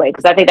any way,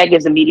 because I think that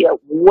gives the media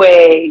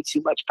way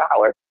too much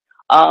power.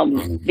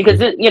 Because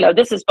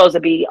this is supposed to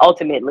be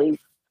ultimately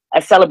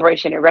a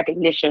celebration and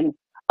recognition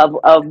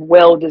of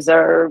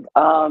well-deserved,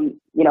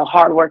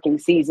 hardworking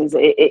seasons.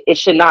 It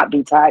should not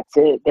be tied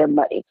to their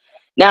money.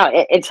 Now,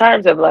 in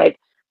terms of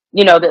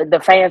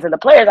the fans and the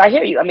players, I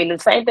hear you. I mean, the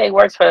same thing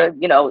works for,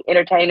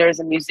 entertainers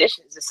and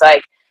musicians. It's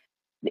like,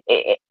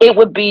 it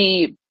would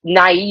be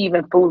naive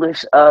and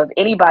foolish of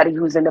anybody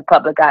who's in the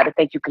public eye to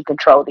think you can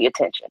control the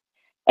attention.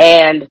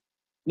 And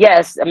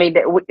yes, I mean,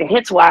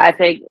 hence why I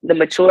think the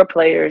mature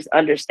players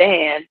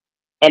understand,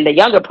 and the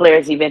younger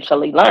players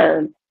eventually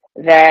learn,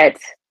 that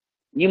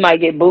You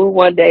might get booed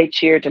one day,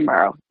 cheered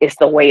tomorrow. It's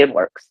the way it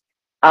works.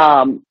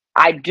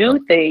 I do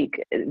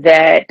think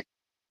that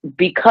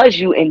because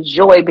you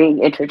enjoy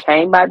being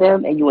entertained by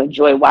them and you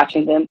enjoy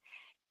watching them,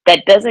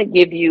 that doesn't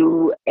give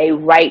you a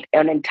right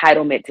and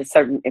entitlement to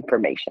certain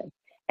information.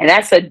 And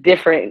that's a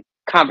different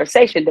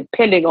conversation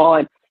depending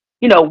on,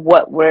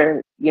 what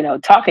we're,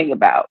 talking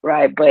about,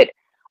 right? But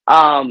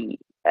um,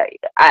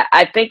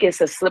 I think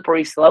it's a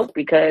slippery slope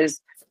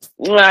because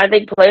I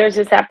think players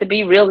just have to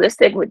be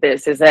realistic with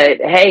this is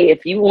that, hey,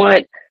 if you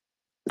want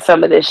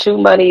some of this shoe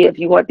money, if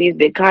you want these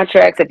big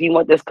contracts, if you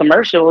want this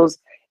commercials,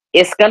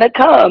 it's going to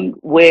come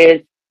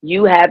with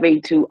you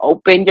having to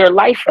open your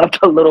life up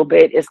a little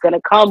bit. It's going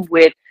to come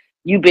with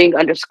you being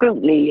under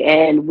scrutiny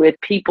and with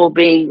people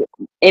being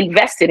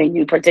invested in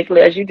you,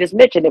 particularly as you just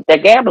mentioned, if they're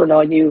gambling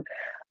on you.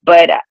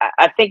 But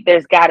I think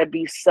there's got to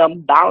be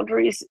some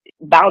boundaries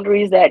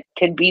that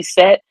can be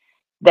set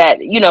that,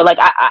 like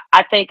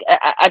I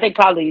think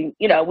probably,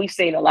 we've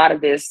seen a lot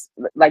of this,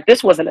 like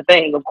this wasn't a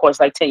thing, of course,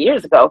 like 10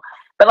 years ago.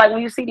 But like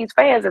when you see these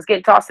fans that's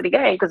getting tossed to the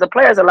game because the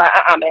players are like,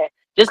 man,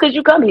 just because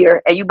you come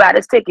here and you buy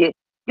this ticket,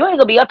 you ain't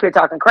gonna be up here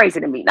talking crazy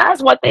to me. Now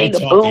that's one They thing to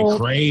talking boo,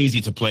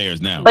 crazy to players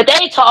now. but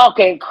they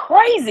talking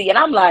crazy, and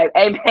I'm like,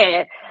 hey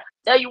man,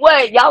 tell you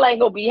what, y'all ain't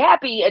gonna be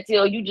happy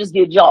until you just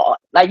get jawed.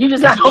 Like you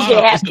just It's not a gonna lot get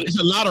of happy. it's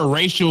a lot of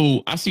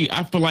racial. I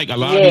feel like a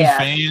lot of these Yeah,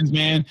 fans,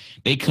 man,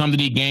 they come to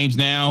these games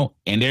now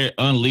and they're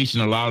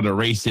unleashing a lot of the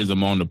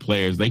racism on the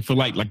players. They feel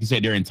like you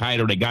said, they're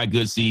entitled. They got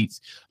good seats.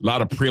 A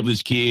lot of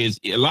privileged kids.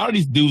 A lot of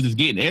these dudes is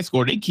getting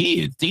escorted. They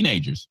kids,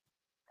 teenagers.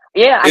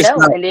 yeah, I It's know.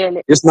 not. And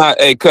then It's not.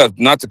 Hey, cut.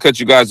 Not to cut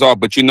you guys off,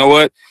 but you know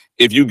what?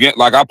 If you get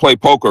like I play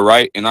poker,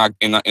 right, and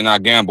I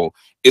gamble,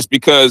 it's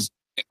because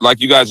like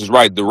you guys is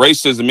right. The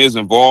racism is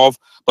involved,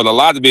 but a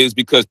lot of it is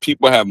because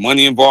people have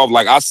money involved.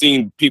 Like I've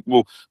seen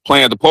people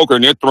playing the poker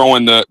and they're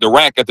throwing the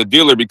rack at the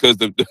dealer because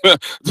because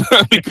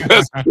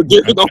the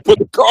dealer don't put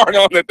the card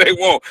on that they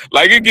want.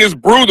 Like it gets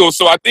brutal.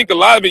 So I think a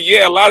lot of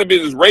it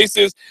is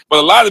racist, but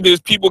a lot of it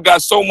is people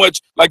got so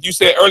much, like you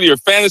said earlier,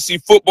 fantasy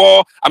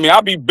football. I mean,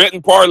 I'll be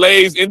betting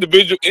parlays,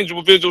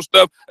 individual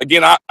stuff.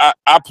 Again,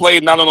 I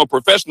played not on a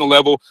professional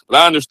level, but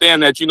I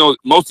understand that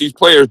most of these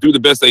players do the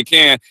best they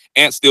can.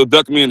 Ant still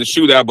ducked me in the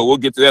shootout, but we'll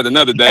get to that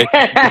another day.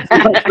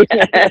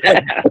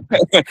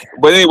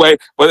 But anyway,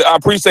 I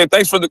appreciate it.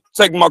 Thanks for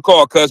taking my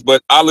call, cuz.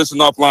 But I'll listen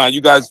offline.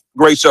 You guys,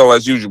 great show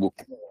as usual.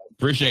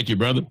 Appreciate you,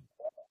 brother.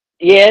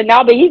 yeah,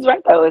 no, but he's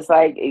right though. It's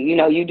like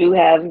you do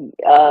have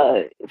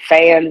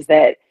fans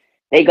that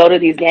they go to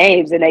these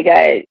games and they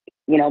got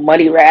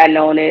money riding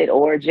on it,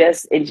 or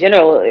just in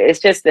general, it's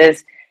just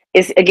this.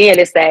 It's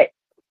that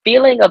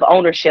feeling of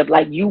ownership,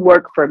 like you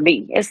work for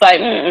me. It's like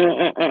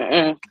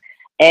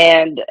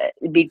And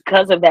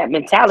because of that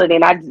mentality,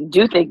 and I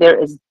do think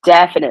there is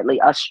definitely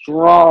a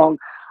strong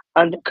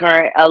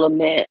undercurrent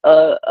element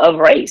of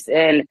race.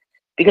 And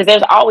because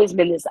there's always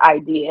been this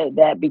idea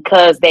that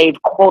because they've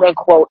quote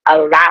unquote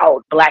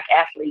allowed Black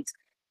athletes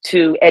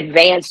to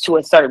advance to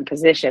a certain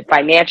position,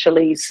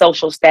 financially,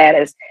 social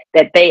status,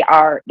 that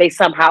they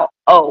somehow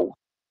owe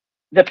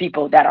the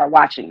people that are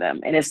watching them.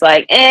 And it's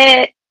like,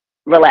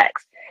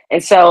 relax.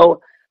 And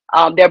so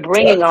they're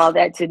bringing all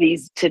that to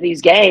these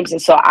games,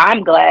 and so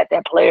I'm glad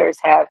that players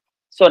have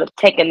sort of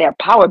taken their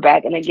power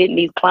back and they're getting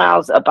these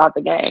clowns about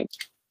the game.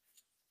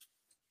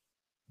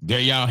 There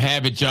y'all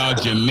have it, y'all.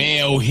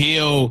 Jemele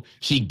Hill.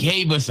 She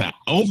gave us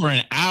over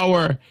an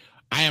hour.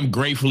 I am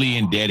gratefully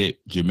indebted,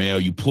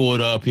 Jemele. You pulled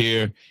up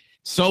here.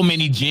 So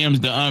many gems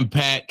to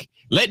unpack.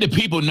 Let the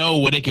people know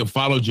where they can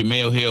follow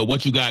Jemele Hill,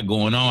 what you got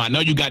going on. I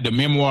know you got the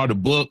memoir, the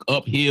book,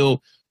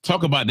 Uphill.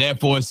 Talk about that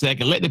for a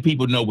second. Let the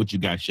people know what you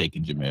got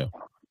shaking, Jemele.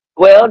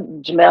 Well,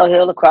 Jemele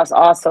Hill across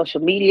all social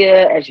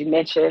media. As you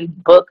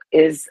mentioned, book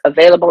is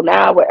available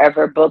now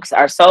wherever books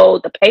are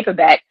sold. The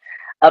paperback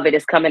of it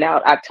is coming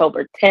out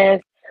October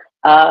 10th.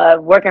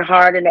 Working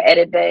hard in the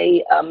edit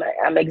bay.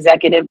 I'm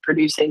executive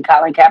producing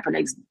Colin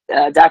Kaepernick's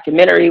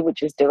documentary,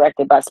 which is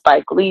directed by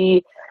Spike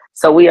Lee.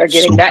 So we are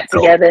getting that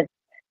together.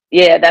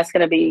 Yeah, that's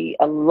going to be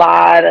a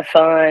lot of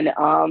fun.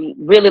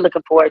 Really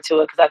looking forward to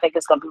it because I think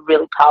it's going to be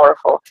really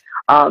powerful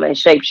and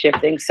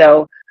shape-shifting.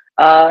 So,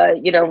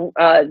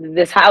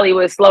 this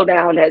Hollywood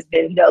slowdown has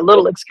been a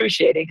little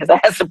excruciating because I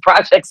had some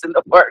projects in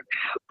the work.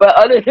 But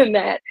other than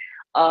that,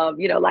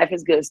 life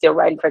is good. Still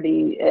writing for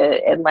the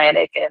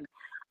Atlantic. And,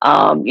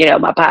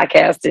 my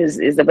podcast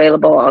is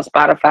available on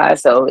Spotify.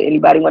 So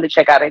anybody want to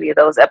check out any of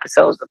those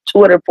episodes,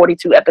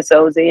 242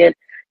 episodes in,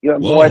 you're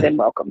more than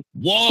welcome.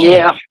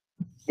 Whoa.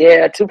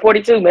 Yeah,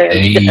 242, man.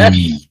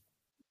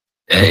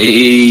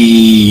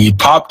 Hey,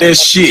 pop that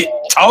shit.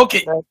 Talk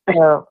it.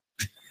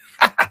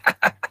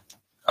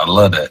 I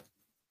love that.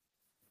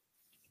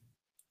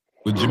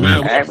 Well,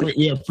 Jemele,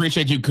 we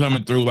appreciate you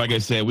coming through. Like I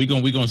said, we're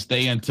gonna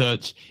stay in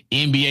touch.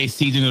 NBA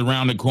season is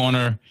around the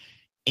corner.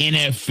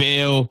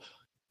 NFL.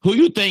 Who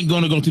you think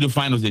gonna go to the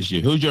finals this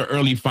year? Who's your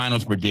early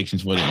finals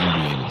predictions for the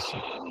NBA this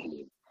year?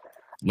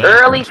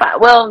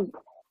 Well,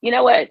 you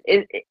know what?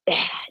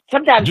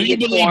 Sometimes Do you you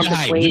get believe torn the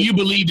hype? Do between. you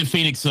believe the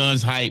Phoenix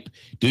Suns hype?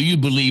 Do you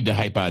believe the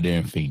hype out there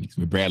in Phoenix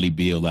with Bradley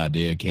Beal out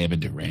there, Kevin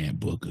Durant,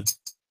 Booker?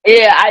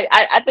 Yeah,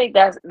 I think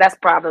that's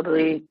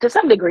probably to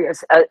some degree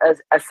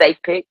a safe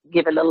pick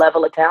given the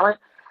level of talent.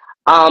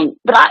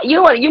 But you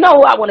know what? You know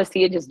who I want to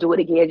see it just do it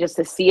again, just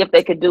to see if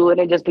they could do it,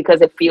 and just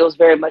because it feels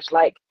very much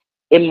like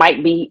it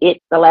might be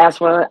it the last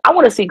run. I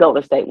want to see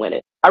Golden State win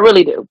it. I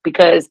really do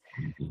because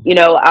you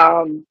know,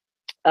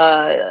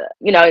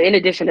 in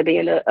addition to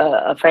being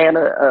a fan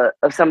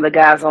of some of the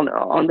guys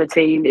on the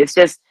team, it's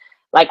just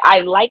like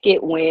I like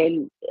it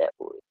when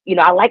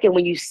I like it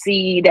when you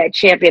see that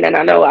champion. And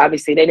I know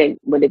obviously they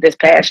didn't win it this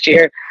past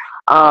year.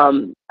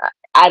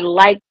 I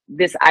like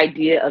this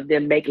idea of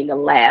them making a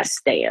last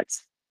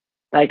stance.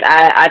 Like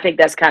I think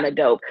that's kind of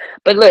dope.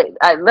 But look,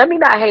 let me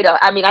not hate on.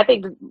 I mean, I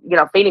think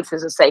Phoenix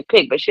is a safe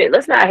pick, but shit,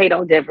 let's not hate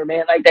on Denver,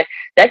 man. Like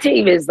that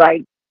team is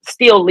like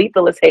still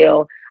lethal as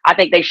hell. I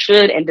think they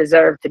should and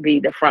deserve to be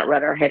the front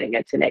runner heading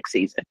into next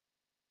season.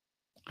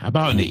 How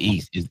about in the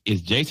East?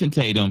 Is Jason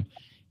Tatum,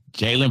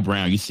 Jaylen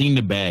Brown? You seen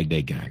the bag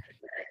they got?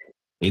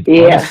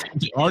 Yeah.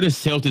 Are the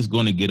Celtics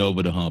going to get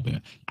over the hump?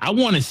 I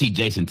want to see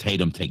Jason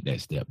Tatum take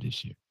that step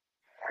this year.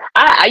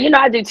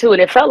 I do too,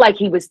 and it felt like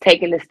he was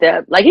taking the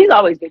step. Like he's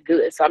always been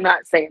good, so I'm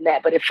not saying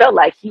that, but it felt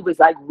like he was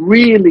like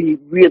really,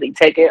 really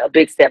taking a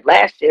big step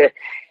last year,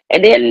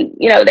 and then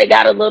they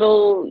got a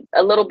little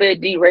bit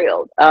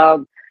derailed.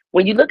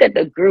 When you look at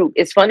the group,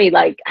 it's funny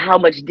like how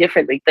much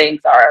differently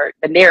things are,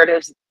 the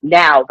narratives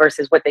now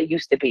versus what they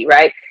used to be,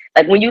 right?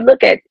 Like when you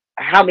look at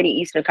how many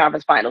Eastern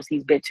Conference Finals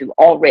he's been to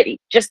already,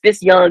 just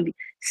this young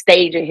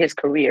stage in his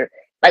career.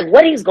 Like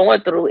what he's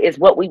going through is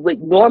what we would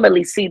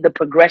normally see the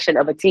progression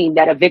of a team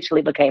that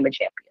eventually became a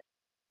champion.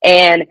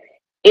 And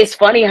it's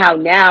funny how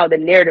now the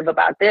narrative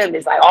about them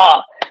is like,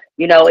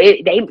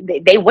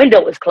 they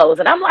window is closed.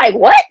 And I'm like,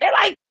 what? They're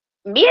like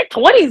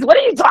mid-20s. What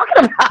are you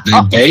talking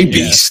about? They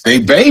babies. They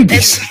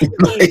babies.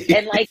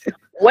 And like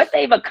what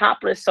they've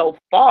accomplished so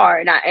far,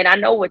 and I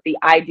know what the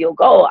ideal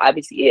goal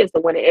obviously is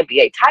to win an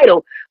NBA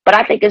title, but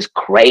I think it's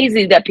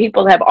crazy that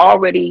people have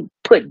already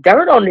put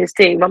dirt on this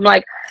team. I'm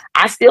like,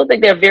 I still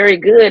think they're very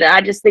good.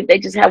 I just think they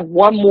just have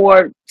one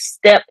more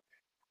step,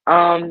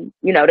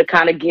 to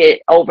kind of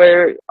get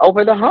over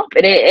the hump,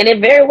 and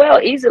it very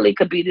well easily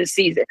could be this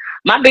season.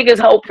 My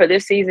biggest hope for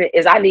this season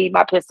is I need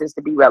my Pistons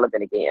to be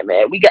relevant again,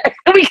 man. We got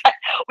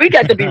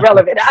to be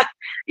relevant.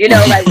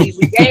 Like we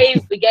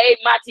gave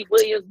Monty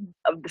Williams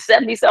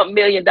 $70-something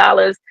million.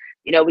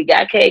 We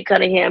got Cade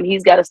Cunningham.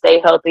 He's got to stay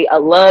healthy. I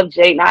love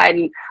Jay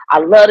Knighton. I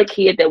love the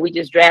kid that we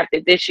just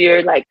drafted this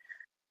year. Like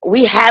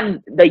we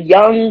have the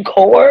young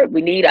core.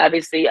 We need,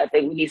 obviously, I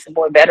think we need some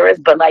more veterans,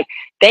 but like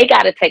they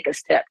got to take a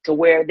step to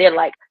where they're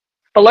like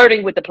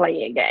flirting with the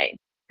play-in game.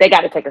 They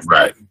got to take a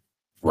step.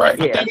 Right.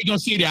 I think we're gonna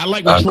see that. I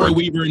like what Troy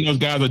Weaver and those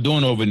guys are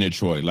doing over in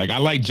Detroit. Like I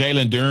like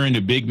Jalen Duren, the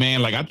big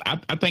man. Like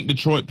I think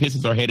Detroit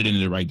Pistons are headed in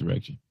the right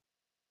direction.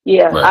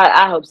 Yeah, right.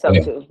 I hope so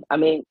too. I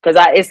mean, because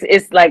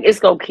it's like it's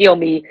gonna kill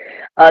me.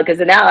 Because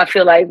now I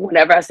feel like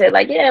whenever I say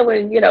like, yeah,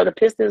 when the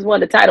Pistons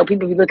won the title,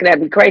 people be looking at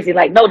me crazy.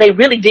 Like, no, they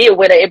really did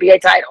win an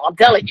NBA title. I'm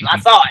telling you, I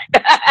saw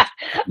it.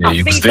 Yeah,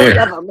 you was there.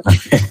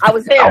 I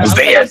was there. I was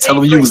there. Tell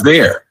them you was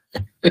there.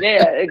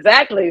 Yeah,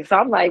 exactly. So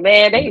I'm like,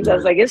 man, they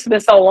just like it's been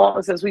so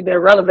long since we've been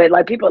relevant.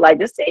 Like people are like,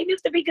 this team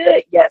used to be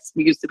good. Yes,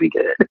 we used to be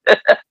good.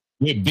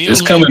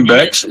 It's coming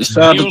back. Shout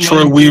out to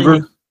Troy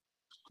Weaver.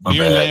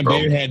 Bill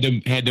Lambert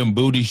had them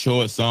booty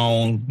shorts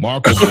on.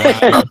 Marcus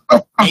Wilder,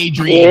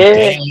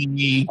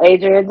 Adrian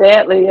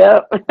Dantley,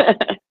 yep.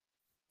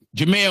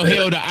 Jemele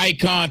Hill, the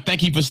icon.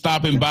 Thank you for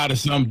stopping by the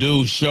Some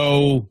Dude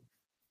Show.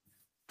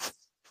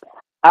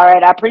 All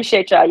right, I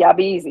appreciate y'all. Y'all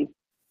be easy.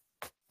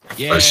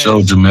 Yeah, for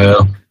sure,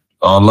 Jemele.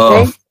 All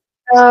love.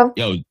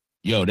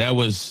 Yo, that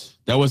was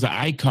an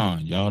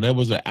icon, y'all. That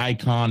was an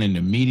icon in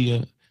the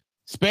media.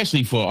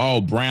 Especially for all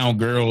brown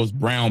girls,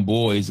 brown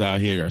boys out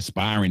here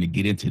aspiring to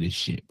get into this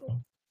shit, bro.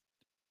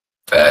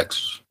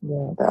 Facts.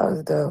 Yeah, that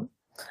was dope.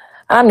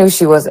 I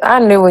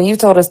knew when you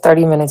told us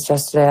 30 minutes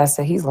yesterday, I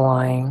said, he's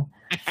lying.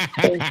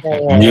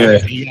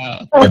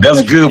 Yeah. But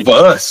that's good for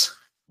us.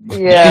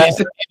 Yeah.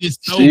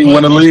 She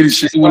want to lead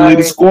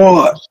the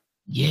squad.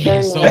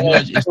 Yeah, so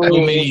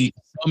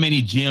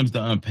many gems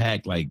to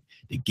unpack, like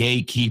the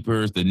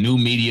gatekeepers, the new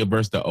media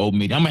versus the old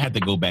media. I'm gonna have to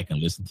go back and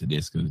listen to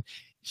this because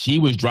she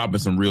was dropping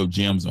some real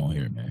gems on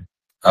here, man.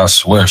 I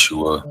swear she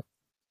was.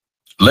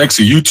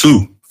 Lexi, you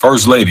too.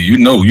 First lady,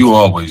 you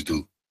always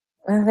do.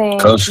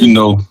 Because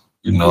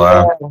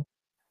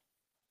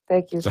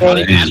Thank you. So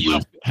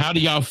how do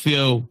y'all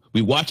feel?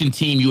 We watching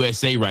Team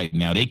USA right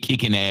now. They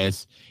kicking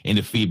ass in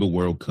the FIBA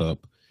World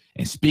Cup.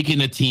 And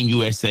speaking of Team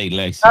USA,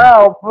 Lexi.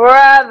 Oh,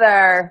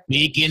 brother.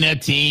 Speaking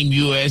of Team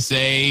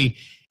USA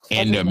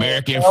and the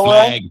American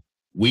flag,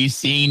 we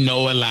seen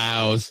Noah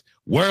Lyles.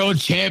 World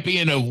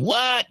champion of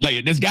what?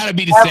 Like, there's got to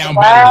be the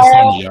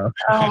soundbite of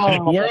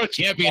y'all. World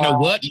champion of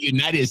what? The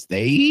United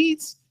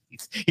States?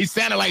 He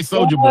sounded like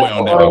Soulja Boy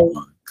on that. Oh,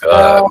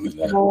 my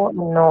God. So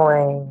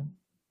annoying.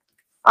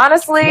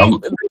 Honestly,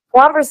 the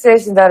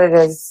conversation that it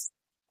is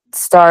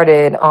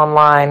started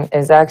online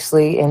is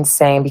actually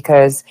insane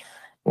because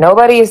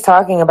nobody is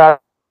talking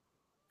about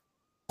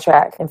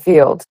track and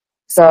field.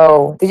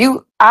 So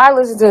I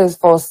listened to his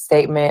full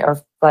statement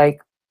or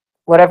like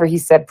whatever he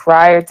said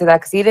prior to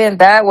that because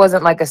that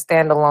wasn't like a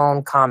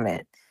standalone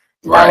comment.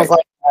 That was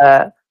like,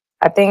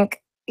 I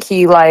think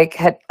he like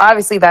had,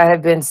 obviously that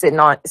had been sitting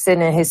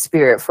in his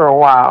spirit for a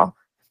while.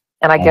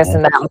 And I guess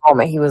in that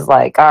moment he was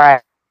like, all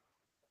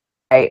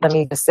right, let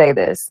me just say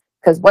this.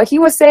 Because what he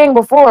was saying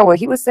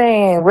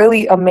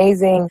really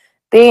amazing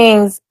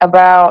things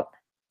about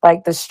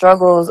like the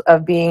struggles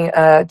of being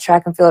a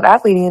track and field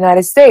athlete in the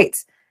United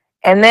States.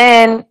 And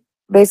then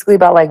basically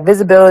about like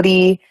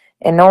visibility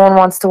and no one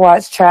wants to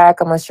watch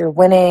track unless you're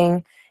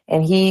winning.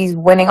 And he's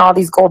winning all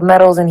these gold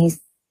medals and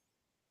he's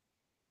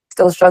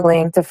still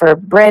struggling for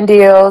brand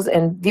deals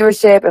and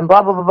viewership and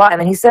blah, blah, blah, blah. And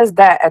then he says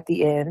that at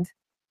the end.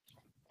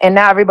 And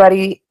now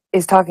everybody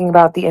is talking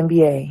about the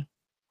NBA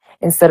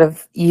instead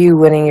of you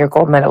winning your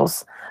gold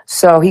medals.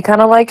 So he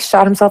kind of like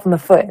shot himself in the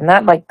foot. And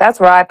that's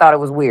where I thought it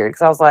was weird.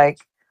 Because I was like,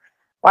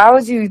 why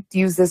would you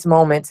use this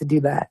moment to do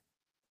that?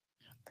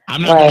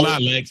 I'm not gonna lie,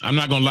 Lex. I'm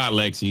not gonna lie,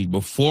 Lexi.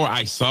 Before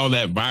I saw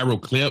that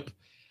viral clip,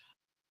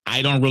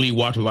 I don't really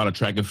watch a lot of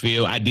track and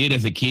field. I did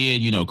as a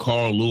kid,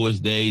 Carl Lewis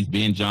days,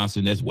 Ben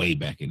Johnson. That's way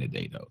back in the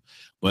day, though.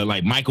 But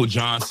like Michael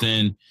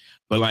Johnson.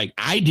 But like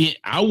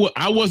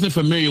I wasn't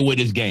familiar with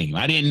this game.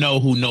 I didn't know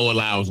who Noah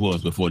Lyles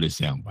was before this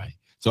soundbite.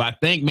 So I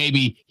think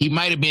maybe he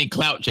might have been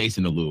clout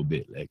chasing a little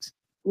bit, Lex.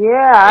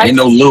 Yeah, ain't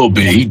no little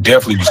bit. He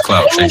definitely was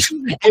clout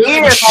chasing.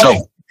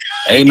 So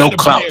ain't no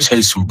clout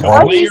chasing,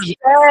 bro. What he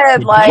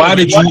said, like, why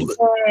did you?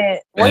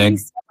 What he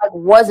said, like,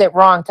 wasn't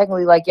wrong.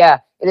 Technically, like, yeah,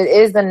 it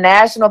is the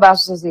National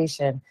Basketball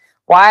Association.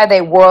 Why are they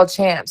world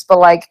champs? But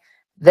like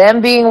them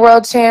being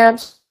world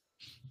champs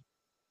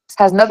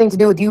has nothing to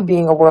do with you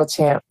being a world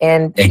champ,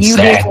 and you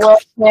being a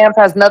world champ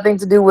has nothing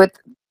to do with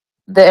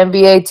the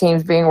NBA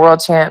teams being world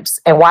champs.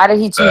 And why did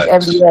he choose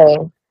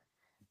NBA?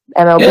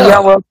 MLB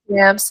are world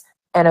champs.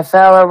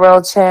 NFL are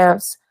world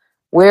champs.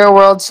 We're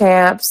world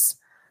champs.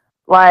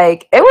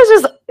 Like, it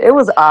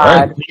was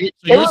odd. Right.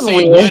 You're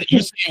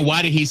saying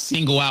why did he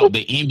single out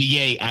the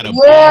NBA out of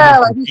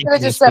like he should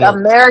have just said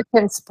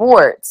American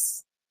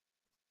sports.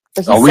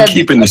 Are we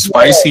keeping the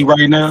spicy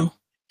right now?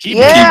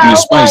 Keeping it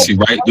spicy,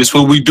 right? This is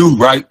what we do,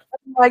 right?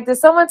 Like, did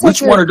someone take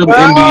which one of them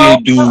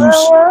NBA dudes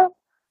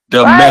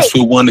that mess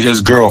with one of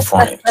his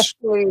girlfriends?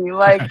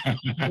 Like,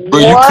 bro,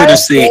 you could have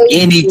said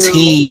any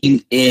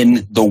team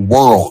in the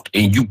world,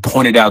 and you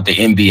pointed out the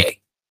NBA,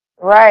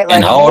 right? Like,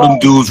 and all them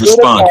dudes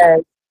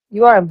responded.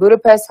 You are in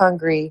Budapest,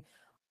 Hungary,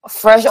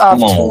 fresh off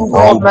 2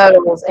 gold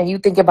medals, and you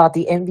think about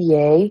the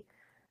NBA.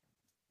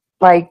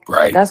 Like,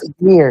 that's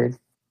weird.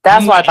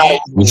 That's why I thought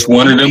it was which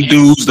one of them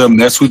dudes that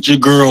mess with your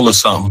girl or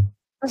something?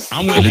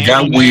 It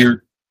got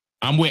weird.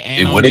 I'm with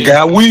It would have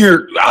got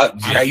weird.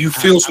 How you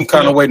feel some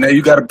kind of way now?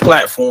 You got a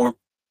platform.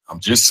 I'm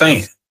just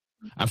saying.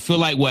 I feel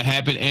like what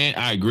happened, and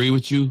I agree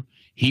with you.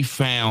 He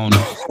found.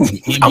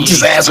 I'm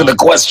just asking the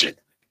question.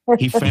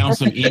 He found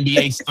some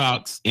NBA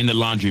stocks in the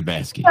laundry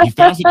basket. He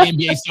found some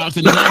NBA stocks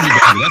in the laundry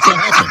basket. That's what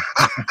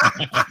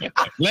happened.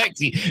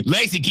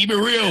 Lexi, keep it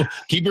real.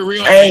 Keep it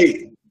real.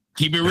 Hey,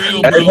 keep it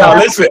real. Hey, no,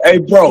 listen. Hey,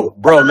 bro,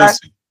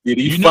 listen. Did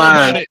he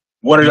find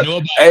one of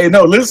the? Hey,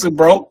 no, listen,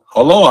 bro.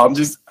 Hold on.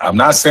 I'm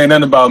not saying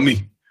nothing about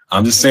me.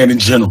 I'm just saying in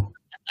general.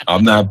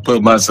 I'm not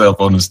putting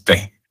myself on this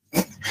thing.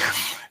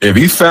 If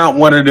he found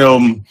one of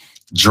them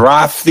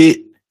dry fit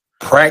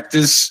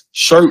practice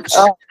shirts,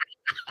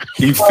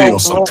 he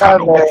feels some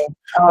kind of way.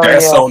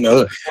 That's on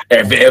the.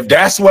 If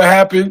that's what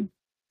happened,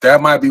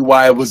 that might be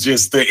why it was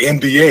just the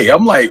NBA.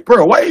 I'm like,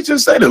 bro, why you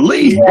just say the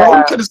league, bro?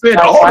 You could have said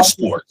all the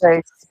sports.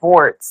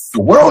 Sports.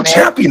 The world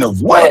champion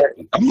of what?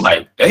 I'm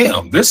like,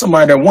 damn, there's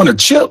somebody that won a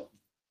chip.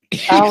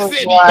 And he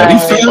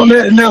found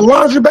that in that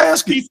laundry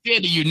basket. He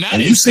said the United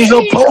and you see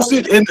her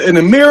posted in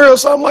the mirror or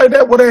something like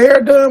that with her hair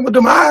done with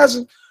them eyes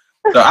and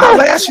the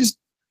eyelashes.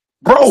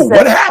 Bro,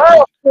 what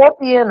happened? World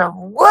champion of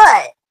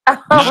what?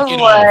 What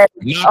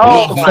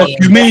the fuck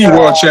you mean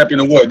world champion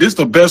of what? This is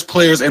the best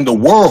players in the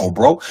world,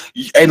 bro.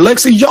 And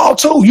Lexi, y'all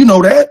too, you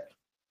know that.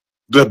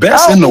 The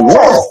best in the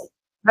world.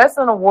 Best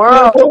in the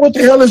world. What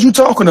the hell is you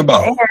talking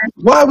about?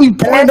 Why are we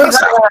pointing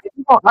us out? If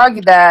you don't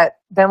argue that,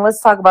 then let's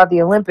talk about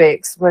the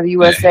Olympics, where the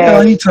USA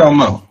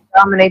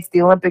dominates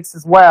the Olympics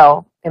as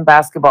well in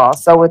basketball.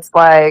 So it's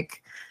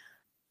like,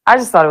 I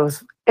just thought it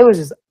was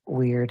just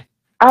weird.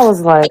 I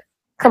was like,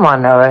 come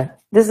on, Noah.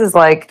 This is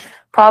like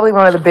probably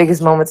one of the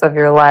biggest moments of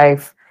your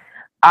life.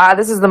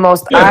 This is the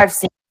most I've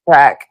seen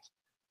track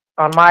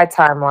on my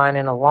timeline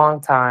in a long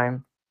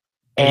time.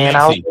 And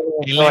I was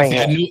really enjoying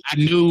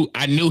it.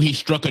 I knew he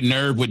struck a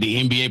nerve with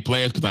the NBA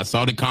players because I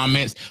saw the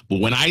comments.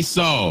 But when I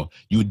saw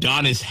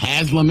Udonis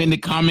Haslem in the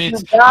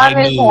comments, the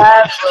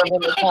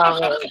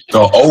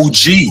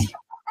OG.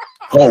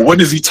 Oh, what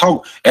does he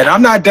talk? And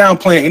I'm not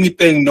downplaying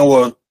anything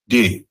Noah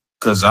did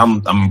because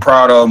I'm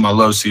proud of him. I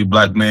love to see a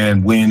black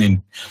man win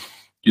and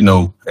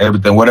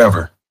everything,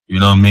 whatever. You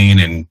know what I mean?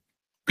 And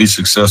be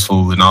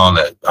successful and all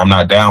that. I'm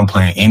not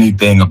downplaying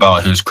anything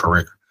about his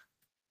career.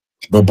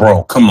 But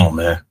bro, come on,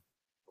 man.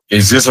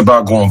 Is this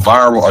about going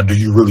viral, or do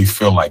you really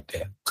feel like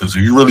that? Because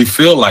if you really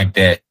feel like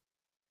that,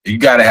 you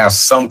got to have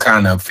some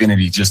kind of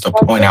affinity just to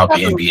point out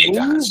the NBA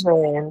guys.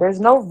 There's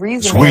no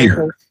reason. It's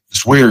weird.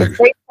 It's weird. If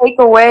they take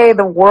away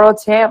the world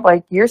champ,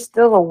 like you're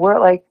still a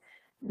world. Like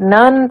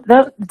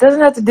that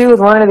doesn't have to do with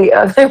one or the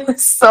other. It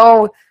was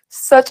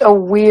such a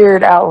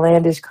weird,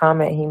 outlandish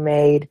comment he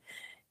made,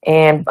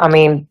 and I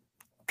mean,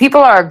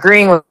 people are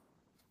agreeing with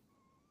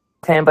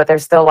him, but they're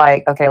still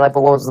like, okay, like,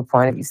 but what was the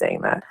point of you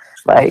saying that?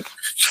 Like,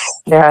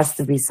 there has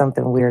to be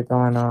something weird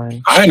going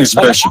on. I ain't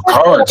expect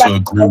Shakar to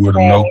agree with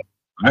him, though.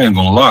 I ain't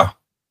gonna lie.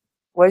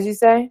 What did you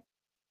say?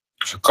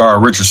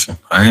 Shakar Richardson.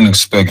 I ain't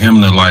expect him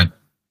to like,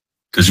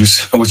 because you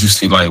see what you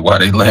see, like, why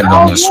they landed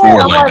on this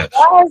sword like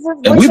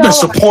that. And we've been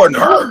supporting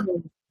her.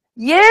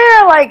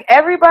 Yeah, like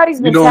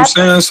everybody's been. You know what I'm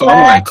saying? So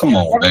I'm like, come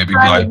on, baby.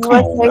 Like, come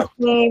on.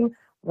 Team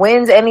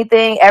wins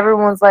anything,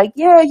 everyone's like,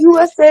 yeah,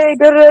 USA,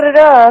 da da da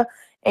da.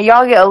 And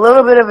y'all get a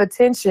little bit of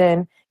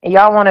attention, and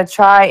y'all want to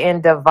try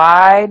and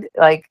divide.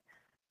 Like,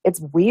 it's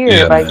weird.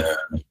 Yeah, like, man.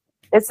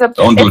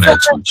 Don't do that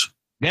to us.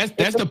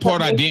 That's the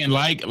part I didn't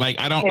like. Like,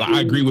 I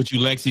agree with you,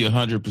 Lexi,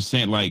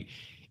 100%. Like,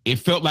 it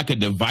felt like a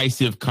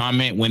divisive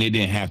comment when it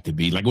didn't have to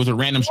be. Like, it was a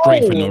random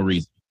straight for no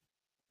reason.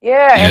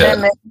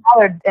 Yeah,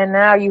 and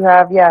now you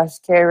have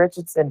Carrie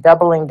Richardson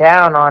doubling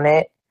down on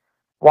it.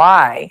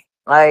 Why?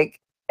 Like,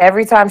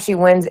 every time she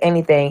wins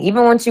anything,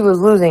 even when she was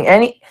losing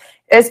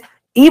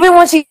even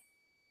when she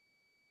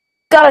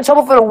got in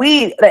trouble for the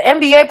weed, the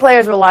NBA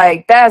players were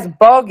like, that's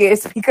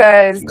bogus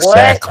because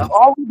exactly. What?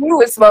 All we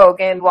do is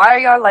smoke. And why are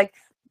y'all like,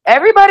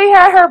 everybody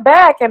had her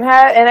back and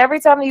every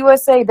time the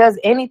USA does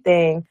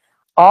anything,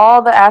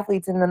 all the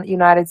athletes in the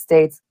United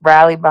States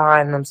rally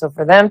behind them. So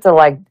for them to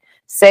like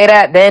say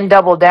that, then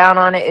double down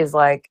on it is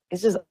like,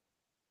 it's just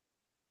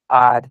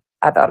odd.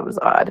 I thought it was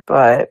odd,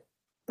 but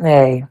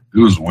hey. It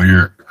was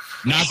weird.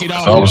 Knock it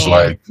off. I was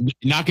like,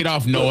 knock it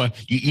off, Noah.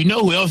 You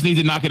know who else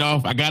needs to knock it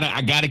off? I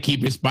gotta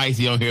keep it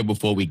spicy on here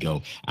before we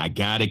go. I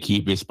gotta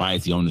keep it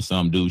spicy on the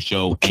Some Dude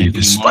Show. Keep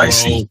it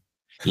spicy.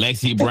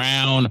 Lexi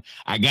Brown.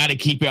 I gotta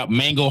keep up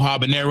Mango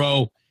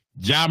Habanero.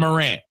 Ja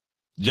Morant.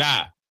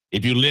 Ja,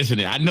 if you're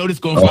listening, I know this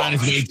gonna find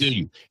its way to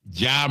you.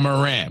 Ja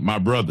Morant, my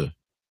brother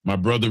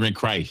in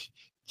Christ.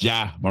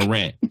 Ja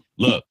Morant.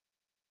 Look,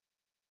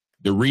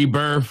 the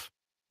rebirth,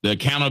 the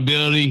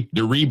accountability,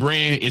 the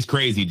rebrand is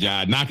crazy,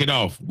 Ja. Knock it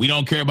off. We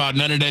don't care about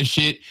none of that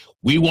shit.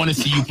 We want to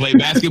see you play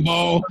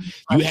basketball.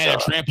 You had a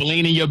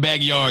trampoline in your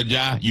backyard,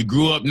 Ja. You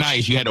grew up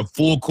nice. You had a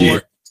full court. Yeah.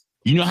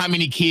 You know how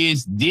many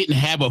kids didn't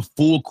have a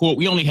full court?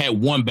 We only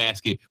had one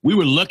basket. We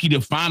were lucky to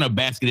find a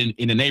basket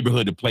in the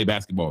neighborhood to play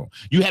basketball.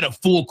 You had a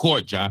full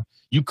court, Ja.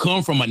 You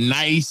come from a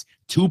nice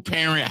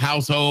 2-parent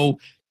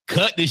household.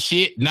 Cut the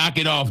shit. Knock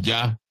it off,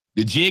 Ja.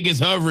 The jig is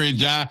hovering,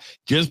 Ja.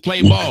 Just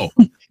play ball.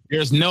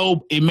 There's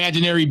no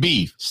imaginary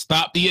beef.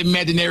 Stop the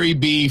imaginary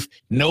beef.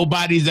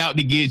 Nobody's out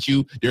to get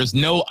you. There's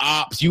no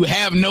ops. You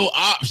have no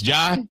ops,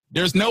 Ja.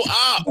 There's no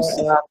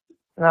ops.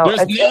 No,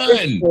 there's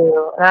none.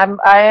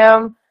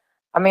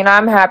 And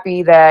I'm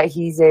happy that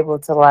he's able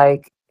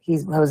to he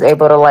was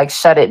able to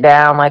shut it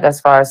down,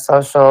 as far as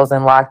socials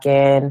and lock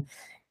in.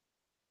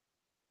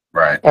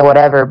 Right. And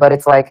whatever. But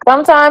it's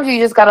sometimes you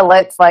just gotta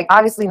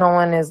obviously no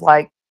one is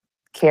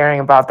caring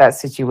about that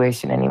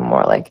situation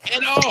anymore.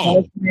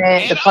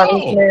 The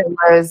punishment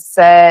was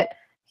set.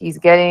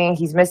 He's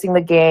missing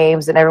the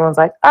games, and everyone's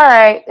like, all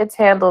right, it's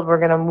handled. We're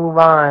gonna move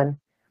on.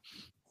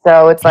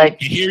 So it's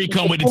here he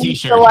come with the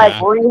t-shirt.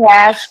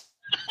 Rehash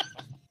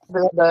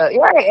the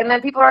right, and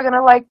then people are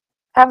gonna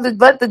have to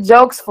let the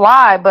jokes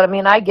fly. But I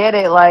mean, I get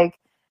it.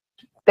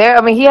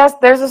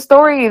 There's a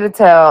story to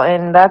tell,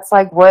 and that's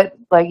what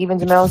even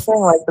Jemele was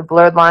saying, the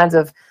blurred lines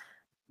of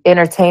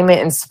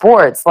entertainment and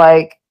sports.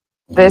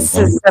 This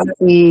is going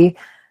to be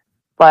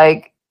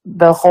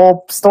the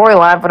whole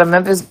storyline for the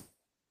Memphis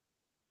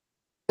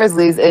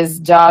Grizzlies is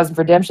Ja's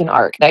redemption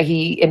arc that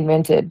he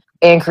invented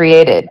and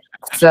created.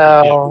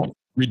 So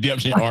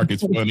redemption arc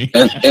is funny,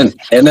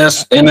 and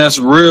that's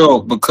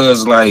real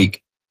because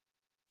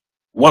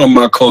one of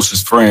my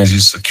closest friends,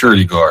 he's a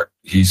security guard.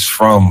 He's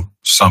from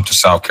Sumter,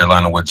 South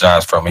Carolina, where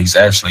Ja's from. He's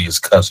actually his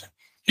cousin.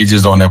 He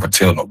just don't ever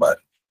tell nobody.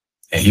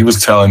 And he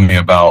was telling me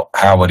about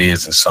how it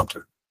is in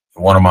Sumter.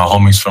 One of my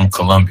homies from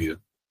Columbia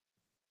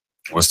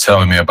was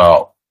telling me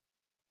about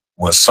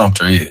what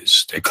Sumter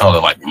is. They call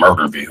it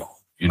Murderville.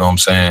 You know what I'm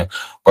saying?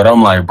 But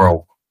I'm like,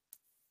 bro,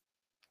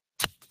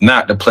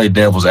 not to play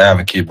devil's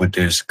advocate with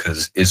this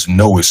because it's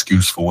no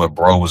excuse for what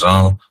bro was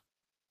on.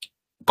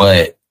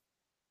 But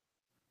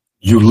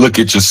you look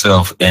at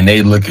yourself and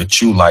they look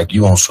at you like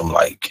you on some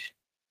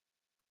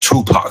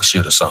Tupac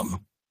shit or something.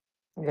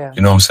 Yeah.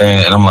 You know what I'm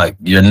saying? And I'm like,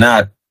 you're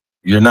not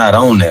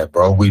on that,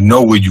 bro. We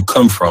know where you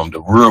come from.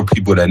 The real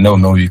people that know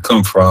where you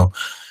come from.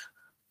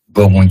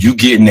 But when you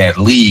get in that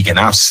league, and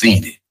I've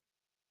seen it,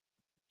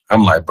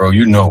 I'm like, bro,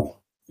 you're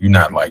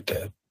not like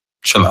that.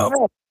 Chill out.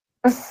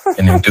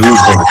 And then dudes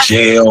go to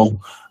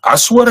jail. I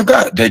swear to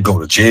God, they go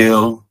to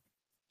jail.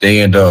 They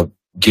end up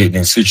getting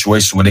in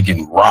situations where they're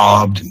getting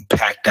robbed and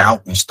packed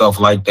out and stuff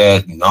like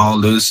that and all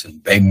this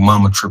and baby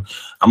mama trip.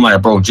 I'm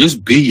like, bro,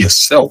 just be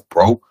yourself,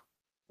 bro.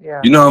 Yeah.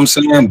 You know what I'm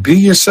saying? Be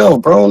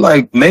yourself, bro.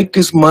 Like, make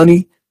this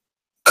money,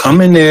 come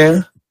in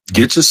there,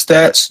 get your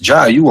stats.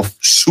 Ja, you a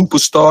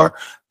superstar.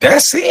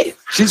 That's it.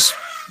 Just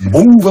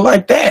move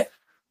like that.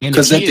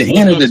 Because at the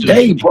end of the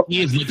day, bro,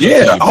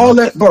 yeah, all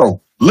that,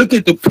 bro. Look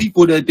at the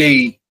people that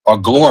they are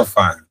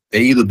glorifying.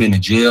 They either been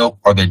in jail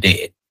or they're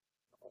dead.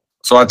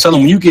 So I tell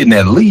them, when you get in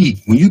that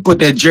league, when you put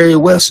that Jerry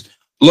West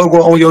logo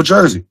on your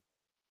jersey,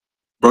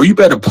 bro, you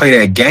better play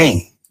that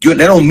game. That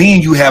don't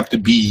mean you have to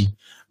be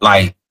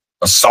like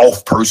a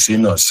soft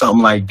person or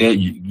something like that.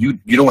 You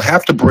don't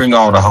have to bring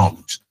all the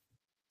homies.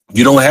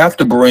 You don't have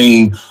to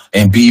bring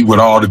and be with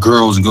all the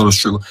girls and go to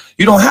strip.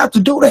 You don't have to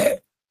do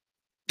that.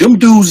 Them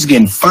dudes is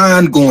getting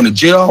fined, going to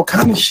jail, all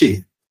kind of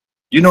shit.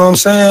 You know what I'm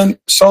saying?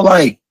 So,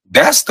 like,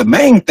 that's the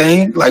main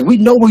thing. Like, we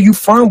know where you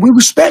from. We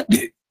respect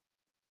it.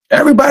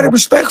 Everybody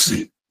respects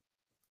it.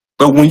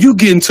 But when you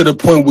get into the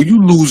point where you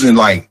losing,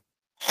 like,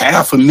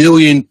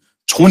 $500,000,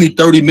 $20,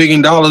 $30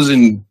 million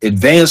in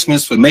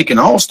advancements for making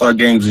all-star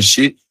games and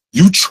shit,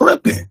 you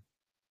tripping.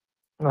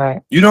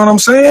 Right. You know what I'm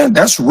saying?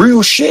 That's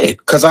real shit.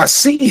 Because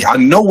I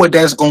know what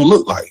that's going to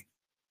look like.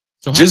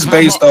 So just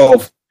based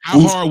off. How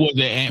hard was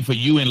it for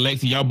you and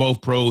Lexi? Y'all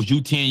both pros.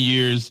 You 10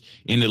 years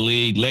in the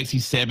league.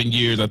 Lexi 7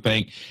 years, I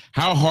think.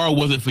 How hard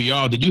was it for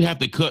y'all? Did you have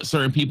to cut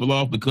certain people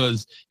off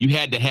because you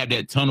had to have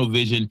that tunnel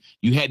vision?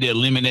 You had to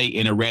eliminate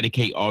and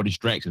eradicate all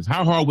distractions.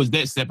 How hard was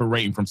that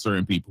separating from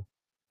certain people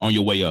on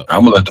your way up?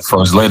 I'm gonna let the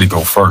first lady go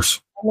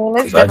first. I mean,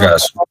 it's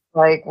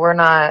like we're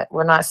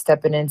not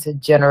stepping into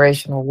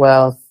generational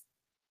wealth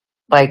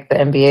like the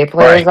NBA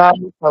players are.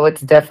 So it's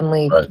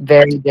definitely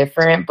very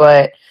different.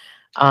 But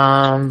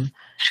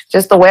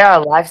just the way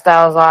our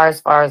lifestyles are, as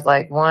far as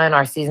like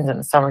our seasons in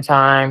the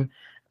summertime,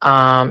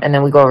 and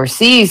then we go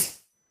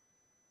overseas.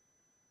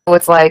 So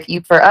it's like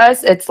for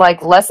us, it's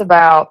like less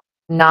about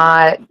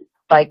not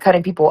like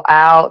cutting people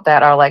out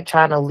that are like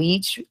trying to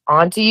leech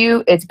onto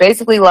you. It's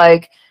basically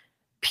like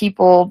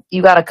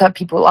you got to cut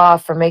people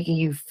off for making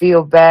you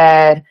feel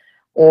bad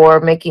or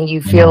making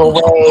you feel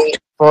away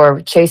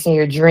for chasing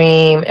your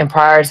dream and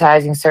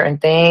prioritizing certain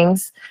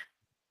things.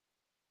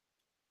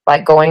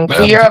 Like going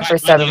to Europe for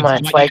 7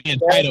 months. Like the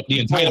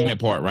entitlement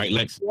part, right,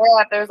 Lex?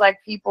 Yeah, there's like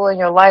people in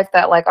your life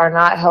that like are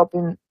not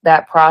helping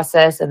that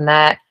process and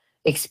that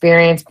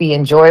experience be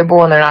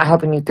enjoyable, and they're not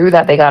helping you through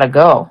that. They gotta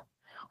go,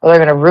 or they're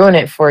gonna ruin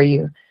it for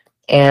you.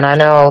 And I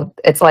know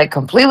it's like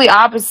completely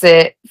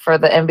opposite for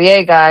the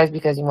NBA guys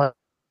because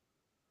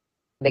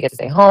they get to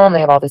stay home,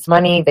 they have all this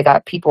money, they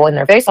got people in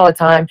their face all the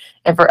time.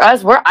 And for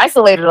us, we're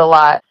isolated a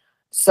lot.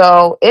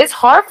 So it's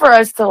hard for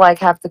us to like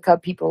have to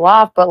cut people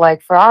off, but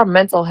like for our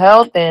mental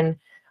health and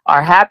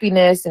our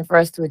happiness and for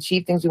us to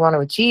achieve things we want to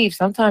achieve,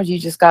 sometimes you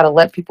just got to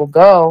let people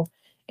go.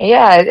 And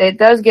yeah, it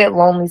does get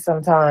lonely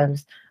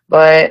sometimes,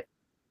 but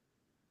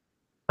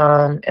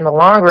in the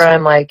long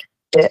run, like,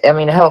 it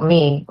helped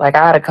me. Like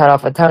I had to cut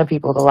off a ton of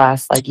people the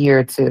last like year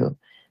or two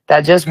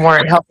that just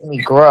weren't helping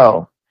me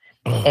grow.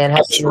 And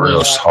that's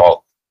real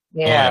talk.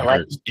 Yeah,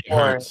 like it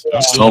hurts.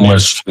 There's so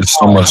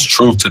much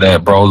truth to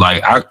that, bro.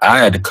 Like I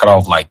had to cut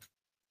off like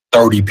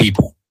 30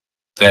 people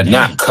that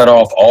not cut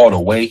off all the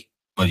way,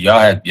 but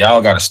y'all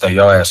got to stay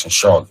your ass in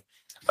Charlotte.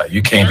 Like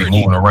you can't be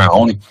moving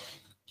around.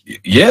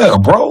 Yeah,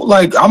 bro.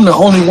 Like I'm the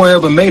only one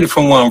ever made it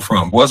from where I'm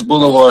from, West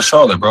Boulevard,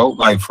 Charlotte, bro.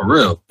 Like for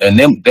real,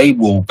 and they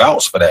will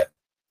vouch for that.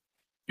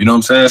 You know what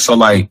I'm saying? So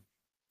like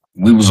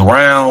we was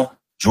around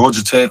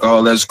Georgia Tech,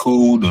 all that's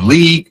cool. The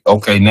league,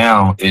 okay,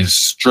 now is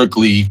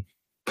strictly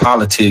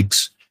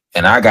politics,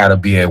 and I gotta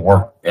be at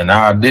work. And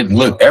I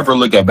didn't ever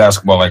look at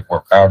basketball like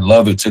work. I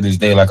love it to this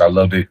day like I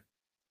loved it.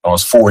 I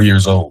was 4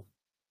 years old.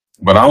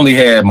 But I only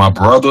had my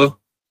brother,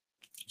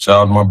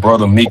 shout out to my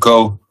brother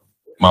Miko,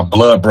 my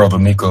blood brother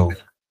Miko,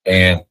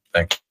 and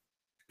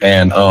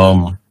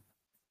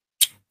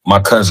my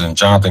cousin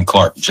Jonathan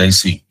Clark,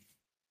 JC.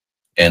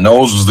 And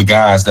those was the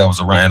guys that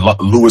was around.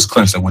 Lewis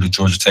Clemson with the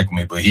Georgia Tech with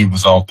me, but he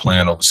was all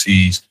playing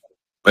overseas.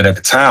 But at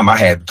the time, I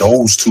had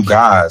those two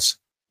guys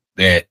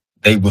that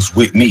they was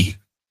with me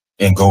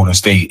in Golden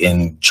State,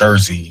 in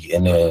Jersey,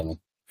 and in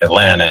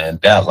Atlanta, and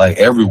that, like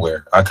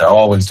everywhere. I could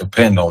always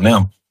depend on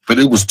them. But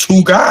it was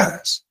two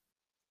guys.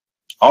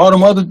 All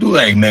them other dudes,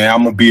 like, man,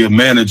 I'm going to be a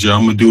manager.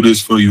 I'm going to do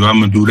this for you. I'm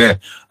going to do that.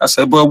 I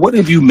said, but what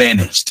have you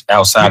managed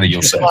outside of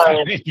yourself?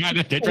 They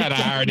try to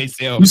hire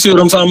themselves. You see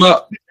what I'm talking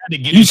about?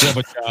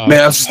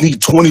 Man, I just need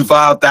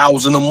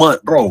 $25,000 a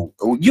month, bro.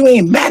 You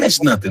ain't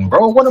managed nothing,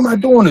 bro. What am I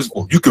doing this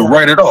for? You can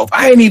write it off.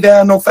 I ain't even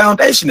had no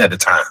foundation at the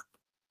time.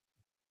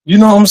 You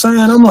know what I'm saying?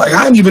 I'm like,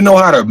 I didn't even know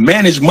how to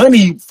manage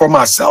money for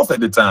myself at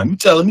the time. You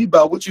telling me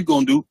about what you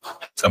gonna do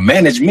to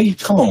manage me?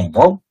 Come on,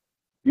 bro.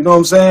 You know what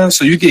I'm saying?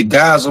 So you get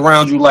guys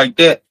around you like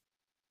that.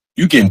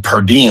 You getting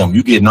per diem.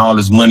 You getting all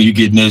this money. You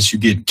getting this. You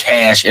getting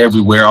cash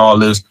everywhere, all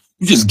this.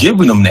 You just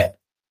giving them that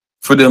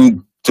for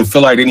them to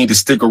feel like they need to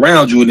stick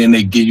around you, and then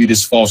they give you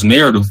this false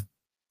narrative.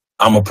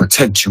 I'm going to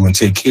protect you and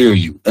take care of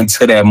you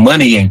until that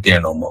money ain't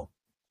there no more.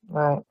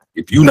 Right.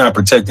 if you're not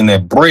protecting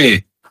that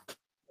bread,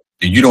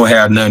 then you don't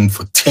have nothing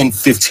for 10,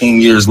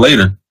 15 years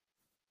later.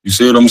 You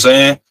see what I'm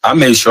saying? I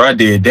made sure I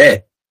did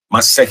that my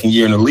second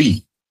year in the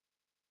league.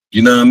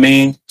 You know what I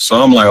mean?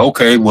 So I'm like,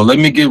 okay, well, let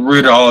me get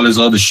rid of all this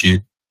other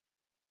shit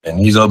and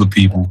these other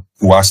people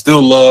who I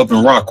still love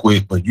and rock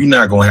with, but you're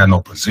not going to have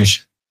no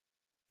position.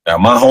 Now,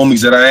 my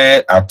homies that I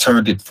had, I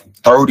turned it from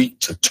 30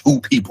 to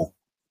 2 people.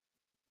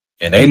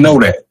 And they know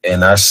that.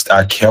 And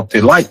I kept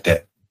it like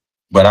that.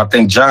 But I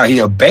think he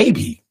a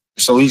baby.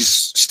 So he's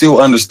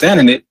still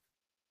understanding it.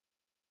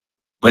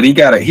 But he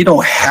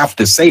don't have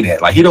to say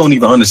that. Like, he don't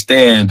even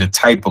understand the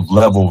type of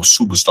level of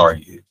superstar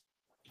he is.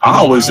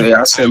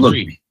 I said, look.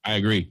 I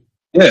agree.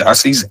 Yeah, I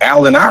see he's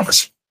Allen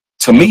Iverson.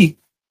 To me,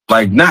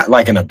 like, not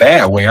like in a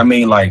bad way. I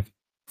mean, like,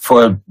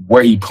 for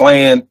where he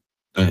playing,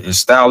 his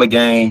style of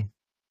game,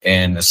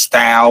 and the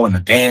style and the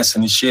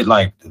dancing and shit,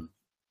 like,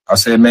 I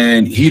said,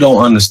 man, he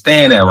don't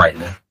understand that right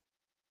now.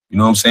 You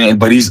know what I'm saying?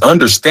 But he's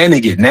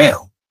understanding it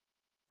now.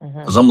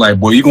 Because I'm like,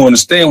 boy, you going to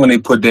understand when they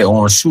put that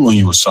orange shoe on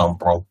you or something,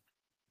 bro.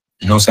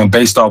 You know what I'm saying?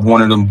 Based off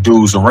one of them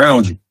dudes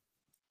around you.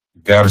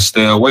 You got to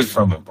stay away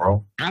from it,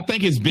 bro. I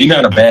think it's bigger. He's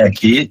not a bad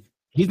kid.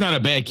 He's not a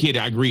bad kid.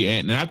 I agree.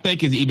 And I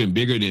think it's even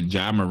bigger than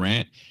Ja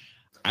Morant.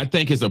 I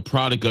think it's a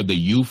product of the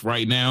youth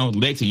right now.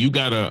 Lexi, you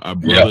got a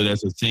brother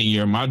that's a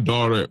senior. My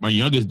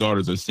youngest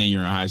daughter's a senior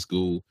in high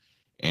school.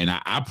 And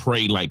I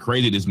prayed like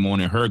crazy this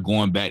morning, her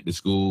going back to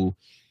school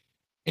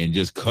and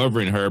just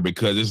covering her,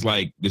 because it's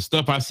like the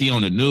stuff I see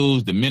on the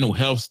news, the mental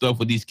health stuff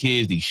with these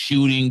kids, these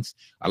shootings,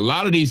 a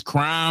lot of these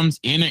crimes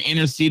in the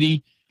inner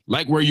city,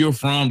 like where you're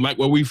from, like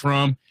where we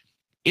from,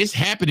 it's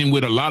happening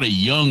with a lot of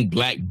young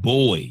black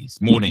boys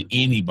more than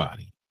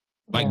anybody.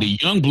 Like the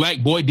young black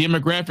boy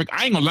demographic,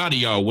 I ain't gonna lie to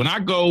y'all. When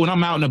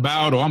I'm out and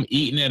about, or I'm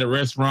eating at a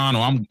restaurant,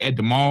 or I'm at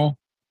the mall,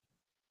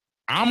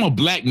 I'm a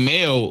black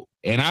male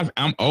and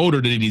I'm older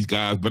than these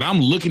guys, but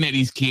I'm looking at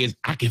these kids.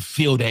 I can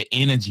feel that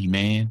energy,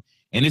 man.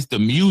 And it's the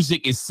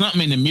music. It's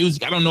something in the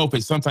music. I don't know if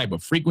it's some type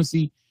of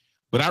frequency,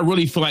 but I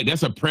really feel like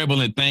that's a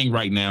prevalent thing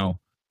right now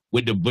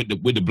with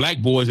the black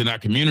boys in our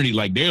community.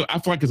 Like, I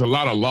feel like there's a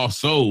lot of lost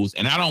souls,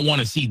 and I don't want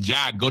to see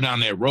Ja go down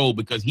that road,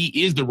 because he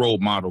is the role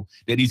model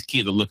that these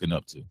kids are looking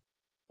up to.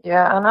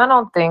 Yeah, and I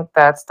don't think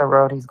that's the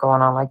road he's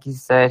going on. Like you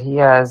said, he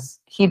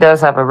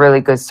does have a really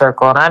good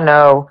circle, and I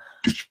know,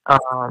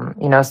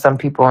 some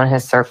people in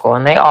his circle,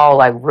 and they all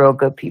like real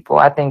good people.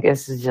 I think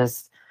this is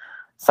just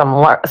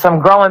some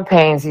growing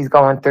pains he's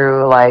going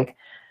through. Like,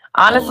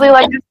 honestly,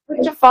 like, just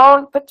put your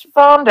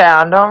phone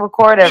down. Don't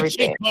record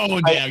everything. Put your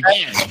phone down,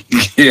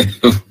 yeah.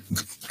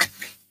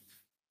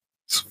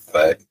 It's a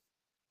fact.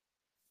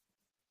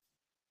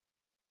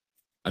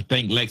 I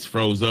think Lex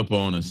froze up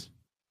on us.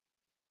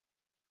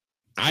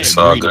 It's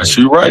all good.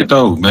 You're right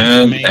though,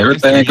 man.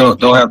 Everything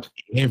don't have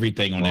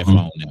everything on that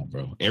phone now,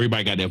 bro.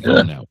 Everybody got their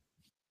phone now.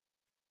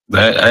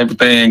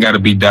 Everything ain't got to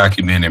be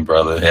documented,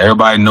 brother.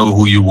 Everybody know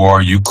who you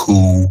are. You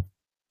cool.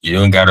 You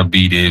don't got to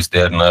be this,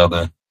 that, and the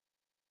other.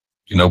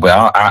 You know,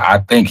 but I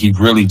think he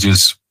really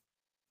just,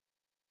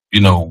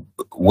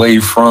 way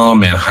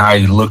from and how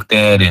he looked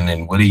at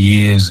and what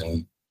he is,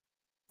 and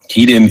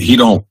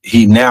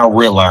he now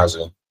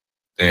realizing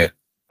that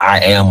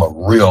I am a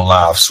real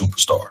live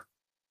superstar.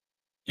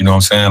 You know what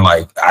I'm saying?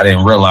 Like, I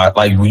didn't realize,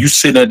 like, when you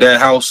sitting at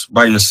that house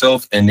by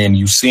yourself and then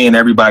you seeing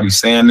everybody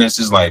saying this,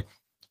 it's like,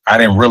 I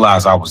didn't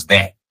realize I was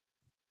that.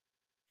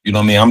 You know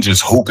what I mean? I'm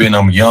just hoping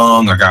I'm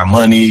young, I got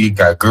money,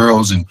 got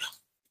girls, and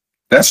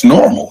that's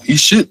normal.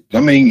 He's a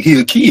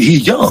kid,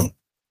 he's young.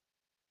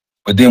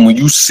 But then when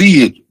you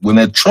see it, when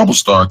that trouble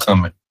started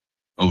coming,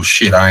 oh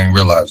shit, I ain't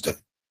realized that.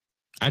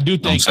 I do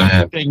think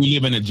we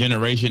live in a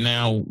generation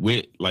now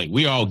with, like,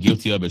 we all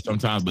guilty of it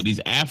sometimes, but these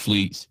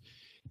athletes,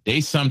 they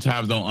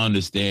sometimes don't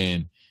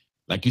understand,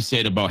 like you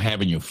said about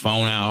having your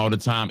phone out all the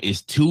time.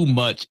 It's too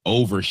much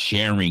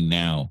oversharing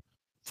now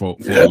for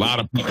a lot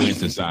of people in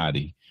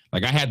society.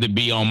 Like, I had to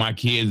be on my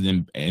kids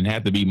and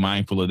have to be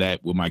mindful of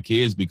that with my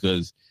kids,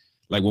 because,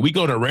 like, when we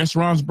go to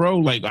restaurants, bro,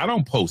 like, I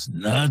don't post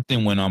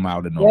nothing when I'm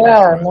out in the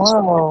restaurants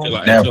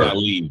until I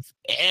leave.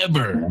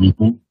 Ever.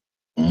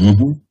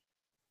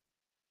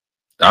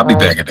 I'll be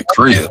back at the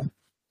crib.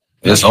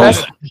 It's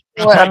over.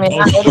 I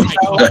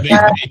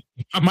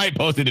might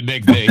post it the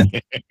next day.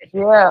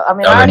 Yeah, I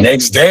mean, the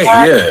next day,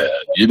 yeah.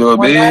 You know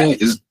what I mean?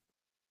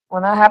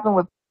 When that happened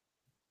with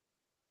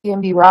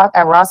PNB Rock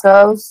at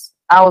Roscoe's,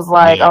 I was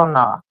like, oh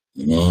no.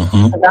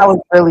 That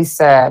was really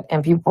sad.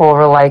 And people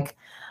were like,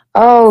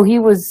 oh, it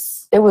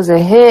was a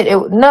hit. It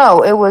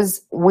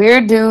was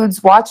weird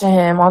dudes watching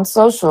him on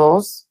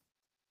socials.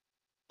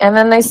 And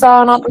then they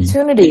saw an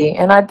opportunity.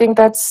 And I think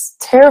that's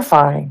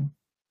terrifying.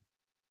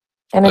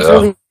 And it's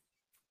really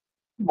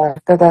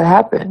that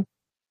happened.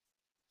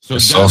 So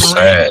it's so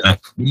sad.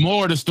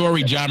 More of the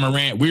story, Ja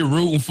Morant. We're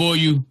rooting for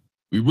you.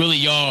 We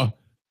really are.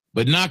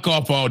 But knock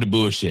off all the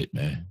bullshit,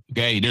 man.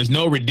 Okay? There's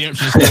no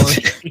redemption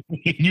story.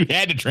 You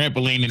had the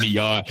trampoline in the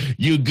yard.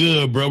 You're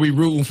good, bro. We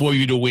rooting for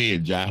you to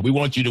win, Ja. We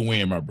want you to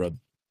win, my brother.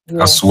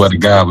 I swear to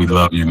God, we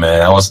love you,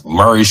 man. I was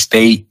Murray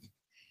State.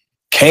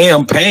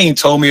 Cam Payne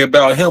told me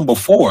about him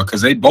before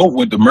because they both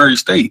went to Murray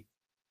State.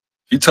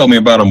 He told me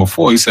about him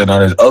before. He said, now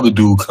this other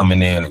dude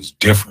coming in is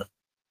different.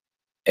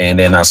 And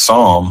then I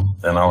saw him,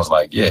 and I was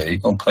like, yeah,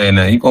 he's going to play in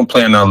that. He's going to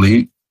play in our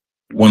league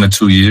 1 or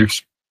 2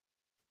 years.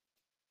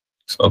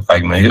 So,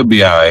 like, man, he'll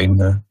be all right,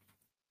 man.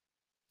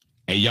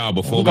 Hey, y'all,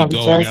 before we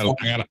go,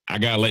 I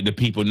gotta let the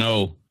people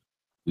know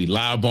we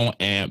live on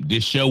AMP.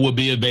 This show will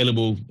be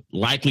available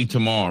likely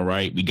tomorrow,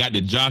 right? We got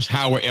the Josh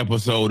Howard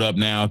episode up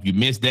now. If you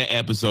missed that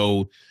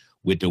episode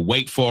with the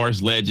Wake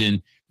Forest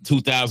legend,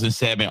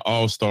 2007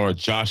 All-Star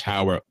Josh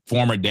Howard,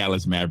 former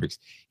Dallas Mavericks.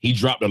 He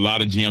dropped a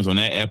lot of gems on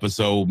that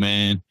episode,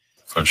 man.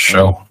 For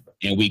sure.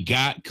 And we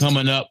got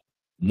coming up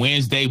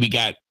Wednesday, we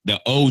got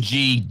the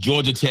OG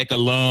Georgia Tech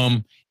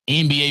alum,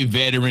 NBA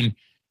veteran,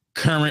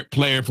 current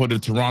player for the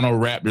Toronto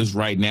Raptors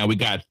right now. We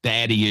got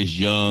Thaddeus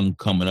Young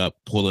coming up,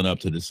 pulling up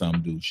to the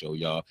Some Dude Show,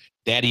 y'all.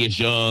 Thaddeus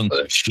Young,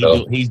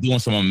 he's doing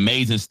some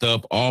amazing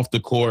stuff off the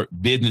court,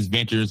 business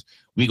ventures.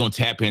 We're going to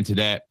tap into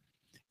that.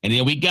 And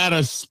then we got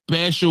a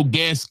special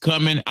guest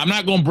coming. I'm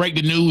not going to break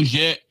the news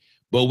yet,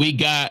 but we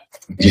got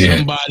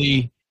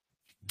somebody.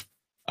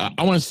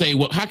 I want to say,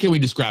 well, how can we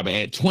describe it?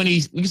 At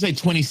 20, we can say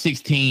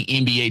 2016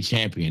 NBA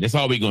champion. That's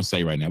all we're going to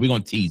say right now. We're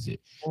going to tease it.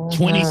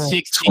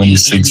 2016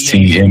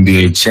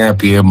 NBA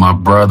champion, my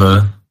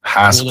brother,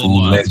 high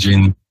school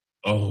legend.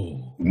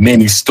 Oh,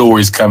 many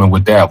stories coming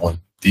with that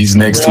one. These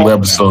next 2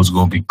 episodes are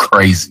going to be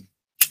crazy.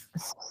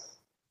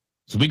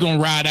 So we're going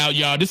to ride out,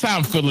 y'all. This is how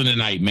I'm feeling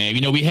tonight, man.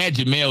 You know, we had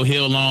Jemele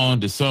Hill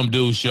on the Some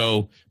Dude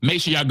Show.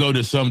 Make sure y'all go to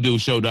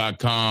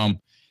somedudeshow.com.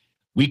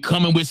 We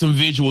coming with some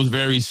visuals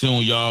very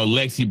soon, y'all.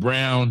 Lexi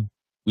Brown,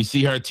 we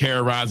see her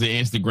terrorizing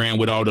Instagram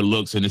with all the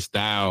looks and the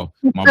style.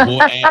 My boy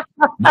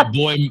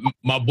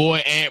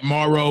Aunt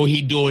Morrow,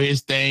 he doing his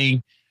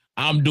thing.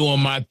 I'm doing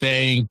my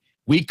thing.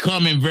 We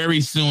coming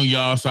very soon,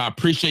 y'all. So I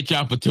appreciate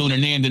y'all for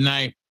tuning in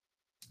tonight.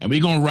 And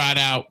we're gonna ride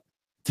out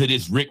to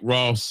this Rick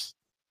Ross,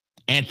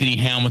 Anthony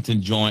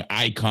Hamilton joint,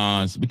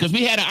 Icons, because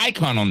we had an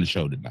icon on the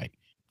show tonight.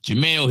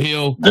 Jemele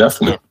Hill.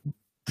 Definitely.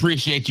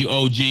 Appreciate you,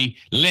 OG.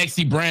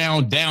 Lexi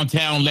Brown,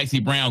 downtown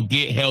Lexi Brown,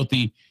 get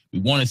healthy. We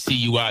want to see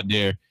you out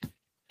there.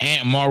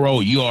 Aunt Morrow,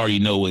 you already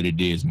know what it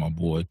is, my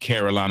boy.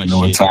 Carolina you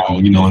know shit.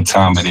 You know what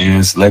time it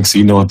is. Lexi,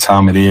 you know what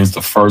time it is.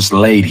 The first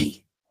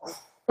lady.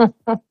 You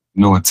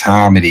know what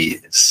time it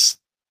is.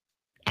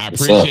 I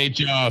appreciate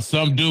y'all.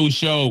 Some Dude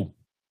Show.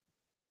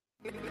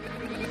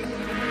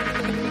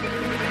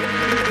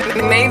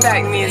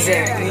 Maybach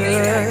music.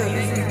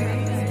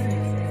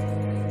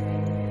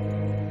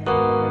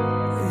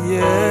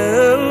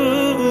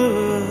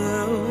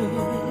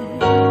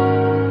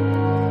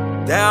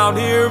 Down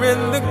here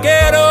in the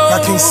ghetto,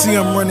 I can't see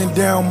them running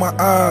down my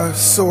eyes,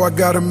 so I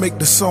gotta make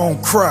the song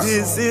cry.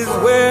 This is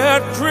where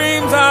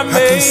dreams are made.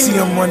 I can't see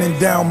them running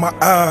down my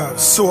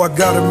eyes, so I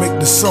gotta make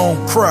the song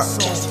cry.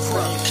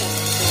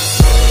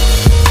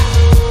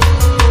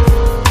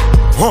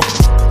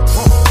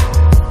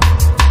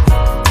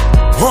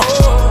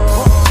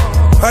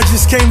 I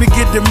just came to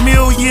get the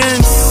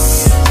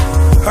millions.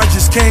 I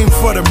just came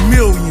for the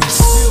millions.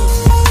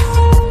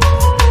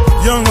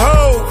 Young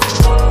ho,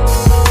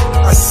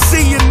 I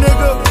see you,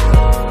 nigga.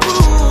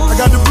 I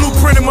got the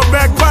blueprint in my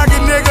back pocket,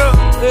 nigga.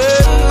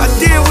 I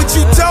did what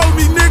you told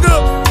me,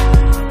 nigga.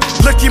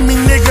 Look at me,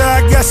 nigga,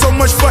 I got so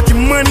much fucking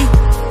money.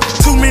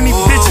 Too many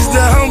bitches,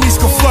 the homies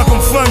can fuck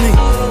them for me.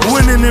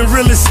 Winning in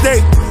real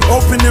estate,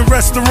 opening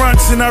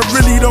restaurants, and I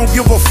really don't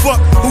give a fuck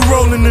who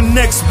rolling the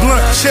next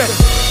blunt. Check,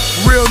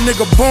 real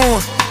nigga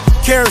born,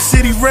 Carol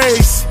City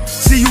raised.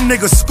 See you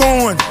niggas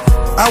scorn.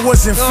 I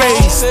wasn't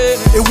phased,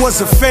 it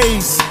was a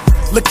phase.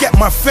 Look at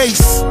my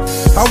face,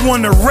 I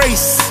won a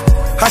race.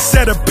 I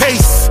set a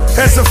pace.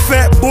 As a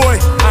fat boy,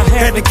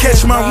 had to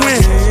catch my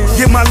wind.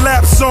 Get my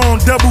laps on,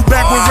 double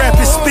back with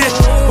rapid spit.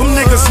 Them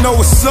niggas know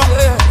what's up,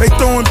 they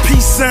throwing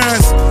peace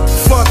signs.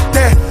 Fuck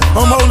that,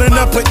 I'm holding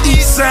up an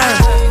E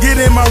sign. Get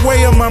in my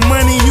way of my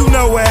money, you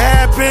know what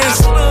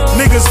happens.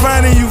 Niggas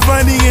finding you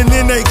funny and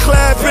then they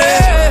clapping.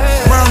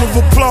 Round of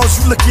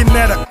applause, you looking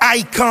at an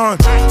icon.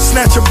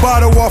 Snatch a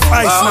bottle off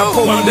ice, now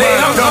pull my mind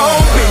down.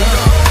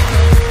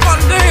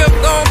 One day I'm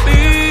gon'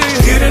 be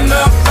getting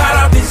up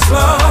out of this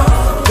slum.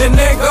 Then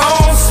they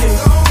gon' see.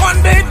 One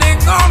day they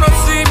gonna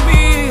see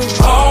me.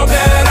 All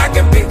that I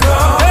can become.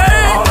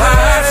 All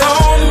eyes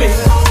on me.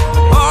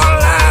 All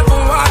eyes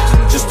on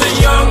watching. Just a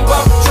young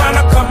buck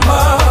tryna come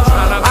up.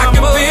 I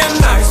can be a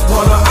nice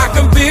one, or I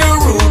can be a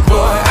rude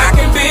boy. I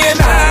can be an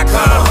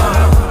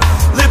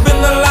icon. Living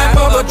the life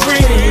of a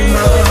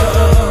dreamer.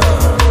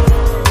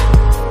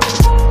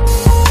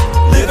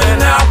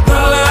 Living out the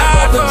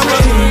life of a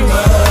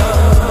dreamer.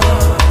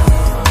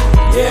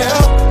 Yeah.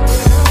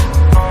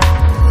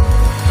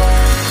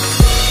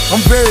 I'm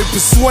very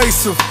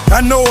persuasive,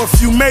 I know a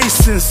few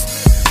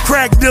Masons.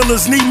 Crack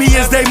dealers need me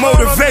as they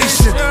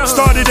motivation.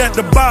 Started at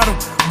the bottom,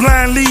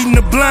 blind leading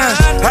the blind.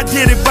 I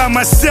did it by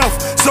myself,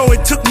 so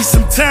it took me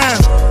some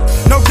time.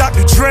 No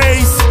Dr.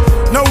 Dre's,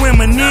 no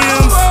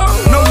M&M's,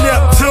 no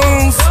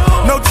Neptunes,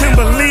 no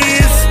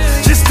Timberlands.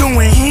 Just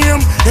doing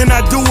him, and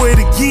I do it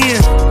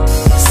again.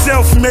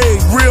 Self-made,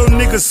 real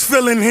nigga niggas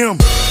feeling him.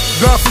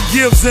 God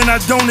forgives and I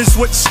don't is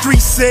what the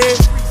street said.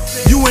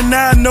 You and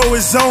I know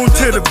it's on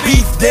to the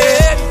beef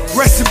dead.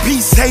 Rest in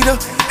peace, hater,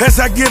 as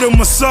I get a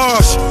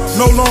massage.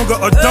 No longer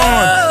a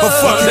don, a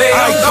fucking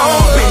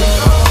icon.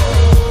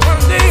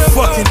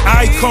 Fucking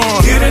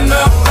icon. Getting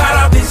up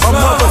out of this a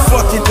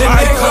motherfucking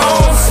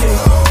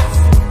icon.